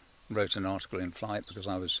interesting. Wrote an article in Flight because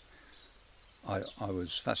I was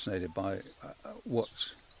fascinated by what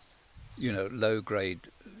low grade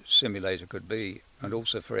simulator could be, and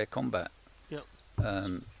also for air combat. Yep.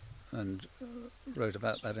 And wrote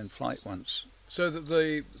about that in Flight once. So that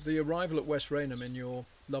the arrival at West Raynham in your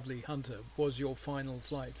lovely Hunter was your final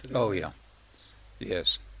flight for the Oh RAF? yeah,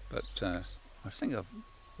 yes, but I think I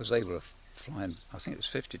was able to fly. I think it was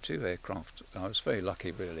 52 aircraft. I was very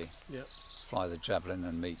lucky, really. Yep. Fly the Javelin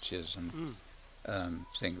and Meteors and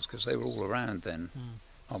things, because they were all around then.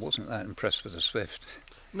 I wasn't that impressed with the Swift.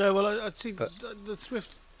 No, well, I'd see But- the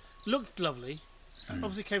Swift looked lovely.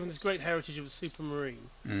 Obviously came from this great heritage of a supermarine,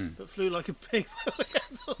 but flew like a pig.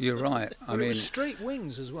 You're right. I Well, it mean, was straight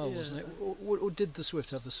wings as well, wasn't it? Or did the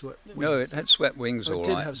Swift have the swept wings? no, it had swept wings, Oh, it all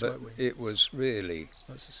did right, have but swept wings. it was really,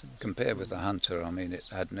 That's the same. compared with the Hunter, I mean, it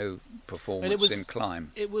had no performance was- in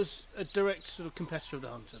climb. It was a direct sort of competitor of the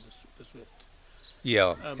Hunter, the Swift.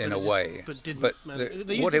 Yeah, but in it a just- way. but didn't But manage-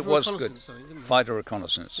 they used what it it for was good, reconnaissance, I think, didn't they? fighter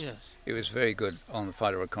reconnaissance. Yes. It was very good on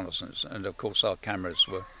fighter reconnaissance, and of course our cameras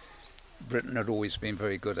were. Britain had always been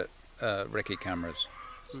very good at recce cameras.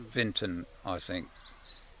 Vinton, I think,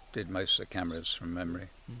 did most of the cameras from memory,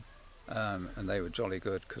 and they were jolly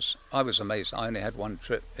good. Because I was amazed. I only had one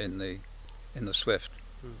trip in the Swift,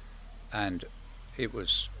 and it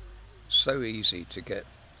was so easy to get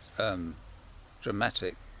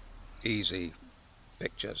dramatic, easy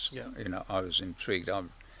pictures. Yeah. I was intrigued. I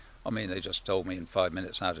mean, they just told me in 5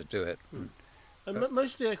 minutes how to do it. And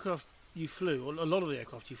most of the aircraft you flew, or a lot of the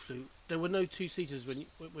aircraft you flew, there were no two-seaters when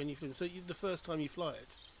you flew them. So the first time you fly it,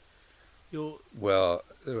 you're Well,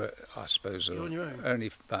 I suppose there You're on were your own?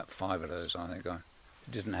 only about 5 of those. I think I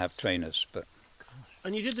didn't have trainers, but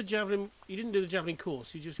and you did the javelin. You didn't do the javelin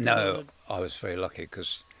course. You just no, I was very lucky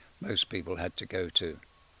because most people had to go to.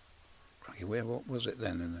 Crikey, what was it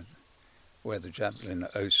then? Where the Javelin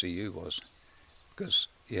OCU was, because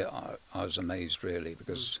I was amazed really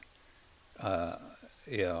because I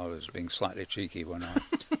was being slightly cheeky when I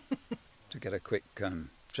to get a quick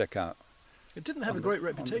check out. It didn't have On a the- great on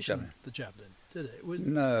the reputation, Javelin. the Javelin, did it?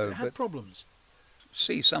 No, it had but- problems.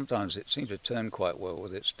 See, sometimes it seemed to turn quite well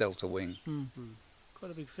with its delta wing.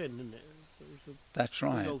 quite a big fin, didn't it? It was That's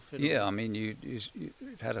right. old fin. Yeah, I mean,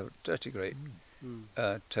 it had a dirty great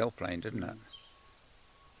tailplane, didn't it?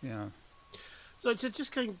 Yeah. So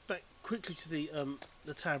just going back quickly to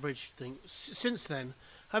the Tower Bridge thing. Since then,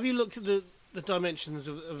 have you looked at the dimensions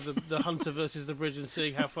of the Hunter versus the bridge and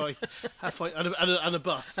seeing how far and a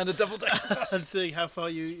bus And a double-decker bus. and seeing how far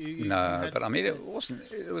you No, had but I mean, to- it wasn't.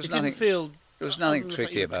 It was it nothing. didn't feel. There was other nothing than the fact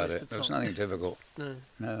tricky you about pressed it. the There was top. nothing difficult. No,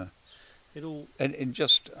 No. it all. And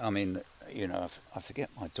just, I mean, I forget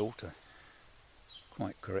my daughter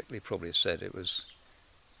quite correctly probably said it was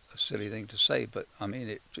a silly thing to say, but I mean,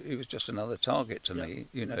 it was just another target to me.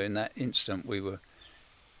 In that instant we were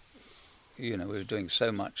doing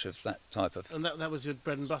so much of that type of. And that was your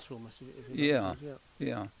bread and butter almost. If Yeah.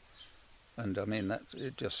 Yeah. And I mean, that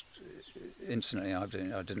it just instantly I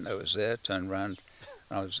didn't know it was there. Turned round,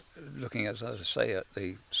 and I was looking, as I say, at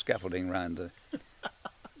the scaffolding round the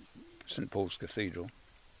St Paul's Cathedral.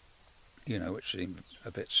 Which seemed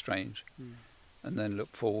a bit strange. and then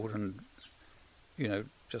looked forward and,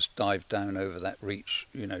 just dived down over that reach,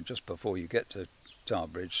 just before you get to Tower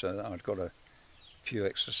Bridge, so that I'd got a few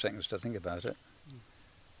extra seconds to think about it.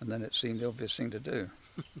 And then it seemed the obvious thing to do.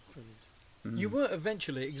 You were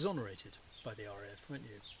eventually exonerated by the RAF, weren't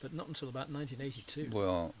you? But not until about 1982.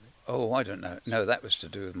 Well, I don't know. No, that was to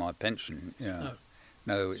do with my pension. Yeah. Oh.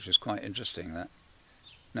 No, which was quite interesting. That.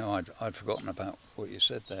 No, I'd forgotten about what you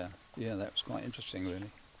said there. Yeah, that was quite interesting,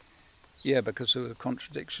 really. Yeah, because there was a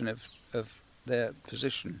contradiction of their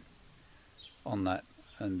position on that,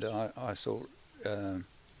 and I thought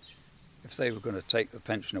if they were going to take the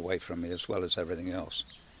pension away from me as well as everything else,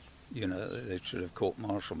 they should have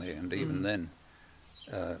court-martialed me, and even then,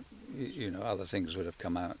 other things would have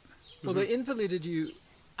come out. Well, they invalided you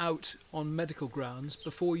out on medical grounds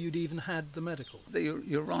before you'd even had the medical.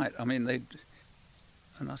 You're right. I mean,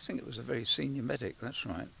 and I think it was a very senior medic. That's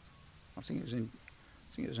right. I think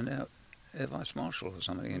it was an Air Vice Marshal or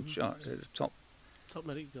something in charge, top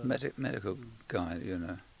medic guy. medical guy.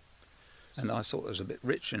 And I thought it was a bit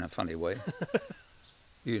rich in a funny way.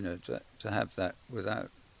 To have that without.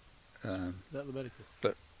 Without the medical.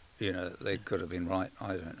 But they could have been right.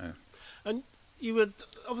 I don't know. And you were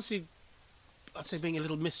obviously, I'd say, being a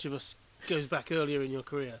little mischievous goes back earlier in your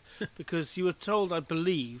career, because you were told, I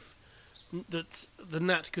believe, that the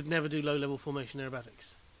Nat could never do low-level formation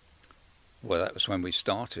aerobatics. Well, that was when we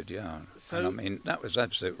started, yeah. So, and I mean, that was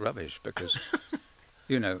absolute rubbish because,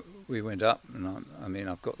 we went up, and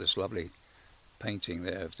I've got this lovely painting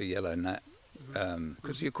there of the yellow Nat,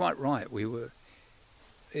 because you're quite right, we were.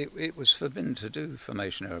 It was forbidden to do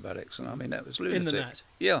formation aerobatics, and I mean that was lunatic. In the Nat?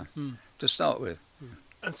 Yeah, to start with.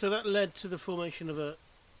 And so that led to the formation of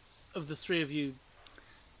the three of you,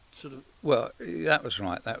 sort of. Well, that was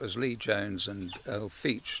right. That was Lee Jones and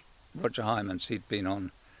Feach, Roger Hymans. He'd been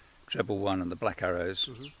on Treble One and the Black Arrows,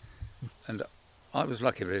 and I was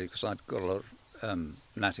lucky really because I'd got a lot of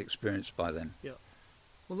Nat experience by then. Yeah.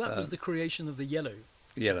 Well, that was the creation of the yellow.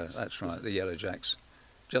 Yellow, that's right. The Yellow Jacks.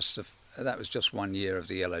 That was just 1 year of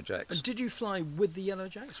the Yellow Jacks. And did you fly with the Yellow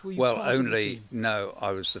Jacks? Were you Well, part of the only team? no.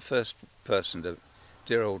 I was the first person to.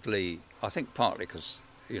 Dear old Lee. I think partly because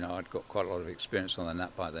I'd got quite a lot of experience on the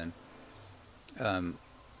Nat by then.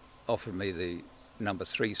 Offered me the number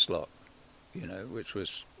 3 slot, which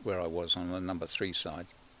was where I was on the number 3 side,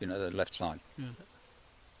 the left side. Yeah.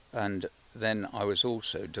 And then I was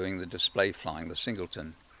also doing the display flying, the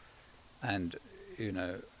Singleton, and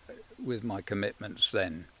with my commitments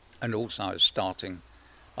then, and also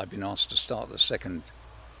I'd been asked to start the 2nd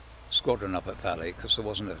squadron up at Valley because there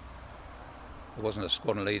wasn't a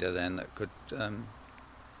squadron leader then that could. There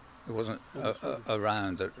wasn't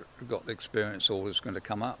around that got the experience or was going to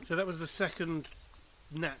come up. So that was the 2nd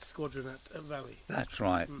Nat squadron at Valley. That's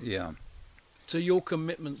right. Yeah. So your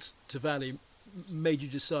commitment to Valley made you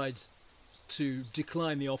decide to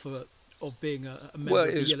decline the offer of being a member Well,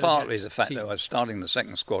 of the it was Yellow partly Jacks the fact team. that I was starting the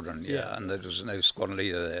 2nd squadron, Yeah. and there was no squadron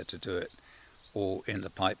leader there to do it, or in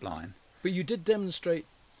the pipeline. But you did demonstrate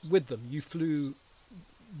with them. You flew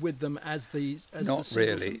with them as Not the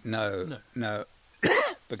really, Singleton? no,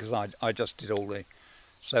 because I just did all the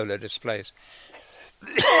solo displays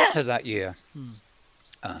that year.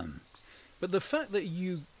 But the fact that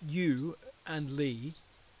you and Lee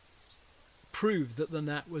proved that the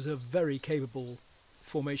Nat was a very capable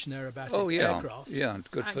formation aerobatic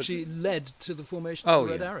aircraft good actually led to the formation Oh, of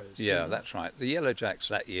the Red yeah. Arrows. Yeah, didn't it? that's right. The Yellow Jacks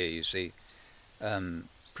that year, you see,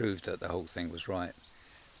 proved that the whole thing was right.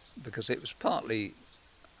 Because it was partly,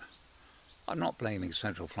 I'm not blaming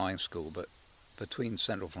Central Flying School, but between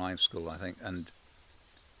Central Flying School, I think,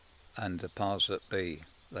 and the powers that be,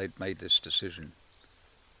 they'd made this decision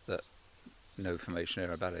that no formation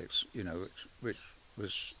aerobatics, which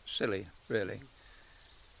was silly, really.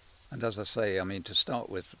 And as I say, I mean, to start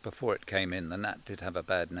with, before it came in, the Nat did have a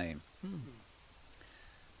bad name.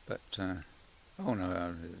 But, oh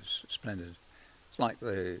no, it was splendid. It's like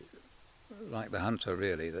the Hunter,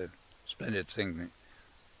 really, the splendid thing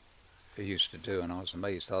he used to do, and I was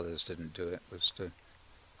amazed others didn't do it, was to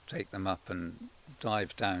take them up and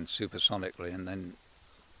dive down supersonically and then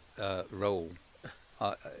roll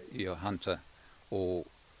your Hunter or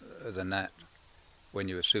the Nat when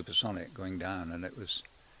you were supersonic going down, and it was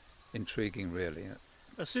intriguing, really.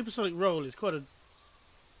 A supersonic roll is quite a.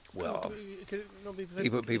 Well, Could it not be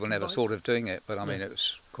people never combined? thought of doing it, but I mean, it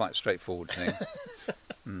was quite a straightforward thing.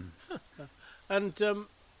 And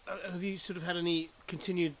have you sort of had any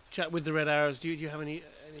continued chat with the Red Arrows? Do you have any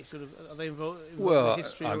sort of, are they involved in Well,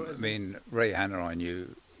 history? I mean, Ray Hanna I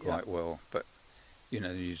knew quite well, but, the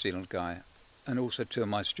New Zealand guy. And also 2 of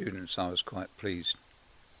my students, I was quite pleased.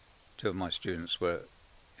 2 of my students were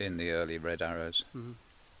in the early Red Arrows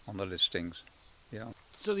on the listings. Yeah.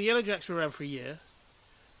 So the Yellow Jacks were around for a year.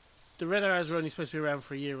 The Red Arrows were only supposed to be around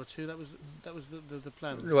for a year or two. That was the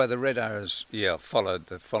plan. Well, the Red Arrows, followed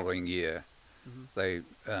the following year. They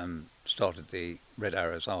started the Red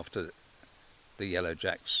Arrows after the Yellow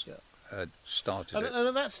Jacks had started And it.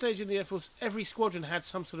 at that stage in the Air Force, every squadron had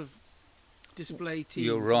some sort of display team.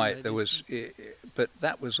 You're right. There was, but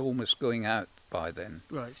that was almost going out by then,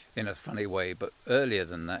 Right. in a funny way. But earlier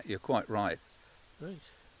than that, you're quite right. Right.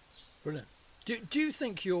 Brilliant. Do you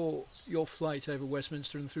think your flight over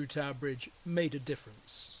Westminster and through Tower Bridge made a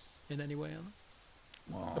difference in any way, Alan?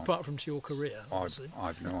 Well, Apart from to your career, obviously.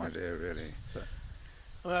 I've no idea really. But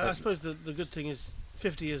Well, I suppose the good thing is,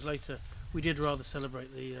 50 years later, we did rather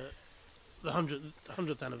celebrate the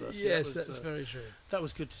 100th anniversary. Yes, that's very true. That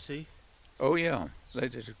was good to see. oh yeah, they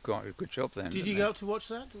did quite a good job then. Did didn't you they? go up to watch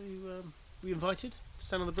that? Were you invited to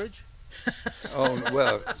stand on the bridge? Oh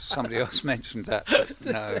well, somebody else mentioned that, but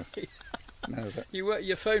no. No,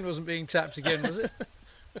 Your phone wasn't being tapped again, was it?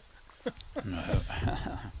 no.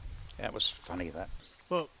 That was funny. That.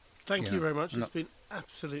 Well, thank Yeah. you very much. No. It's been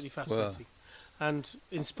absolutely fascinating and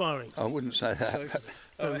inspiring. I wouldn't say that. So- But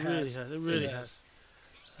Oh, it really has. It really It has.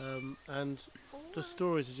 And the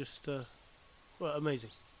stories are just amazing.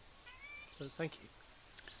 So thank you.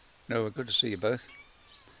 no, good to see you both,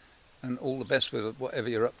 and all the best with whatever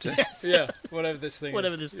you're up to. Yeah, whatever this thing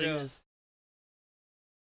Whatever is. this thing is.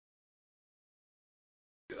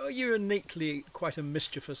 Are you innately quite a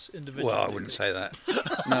mischievous individual? Well, I do you wouldn't think? say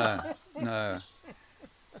that. No.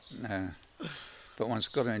 But one's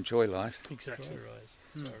got to enjoy life. Exactly. Quite right.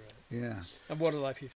 Quite right. Yeah. And what a life you've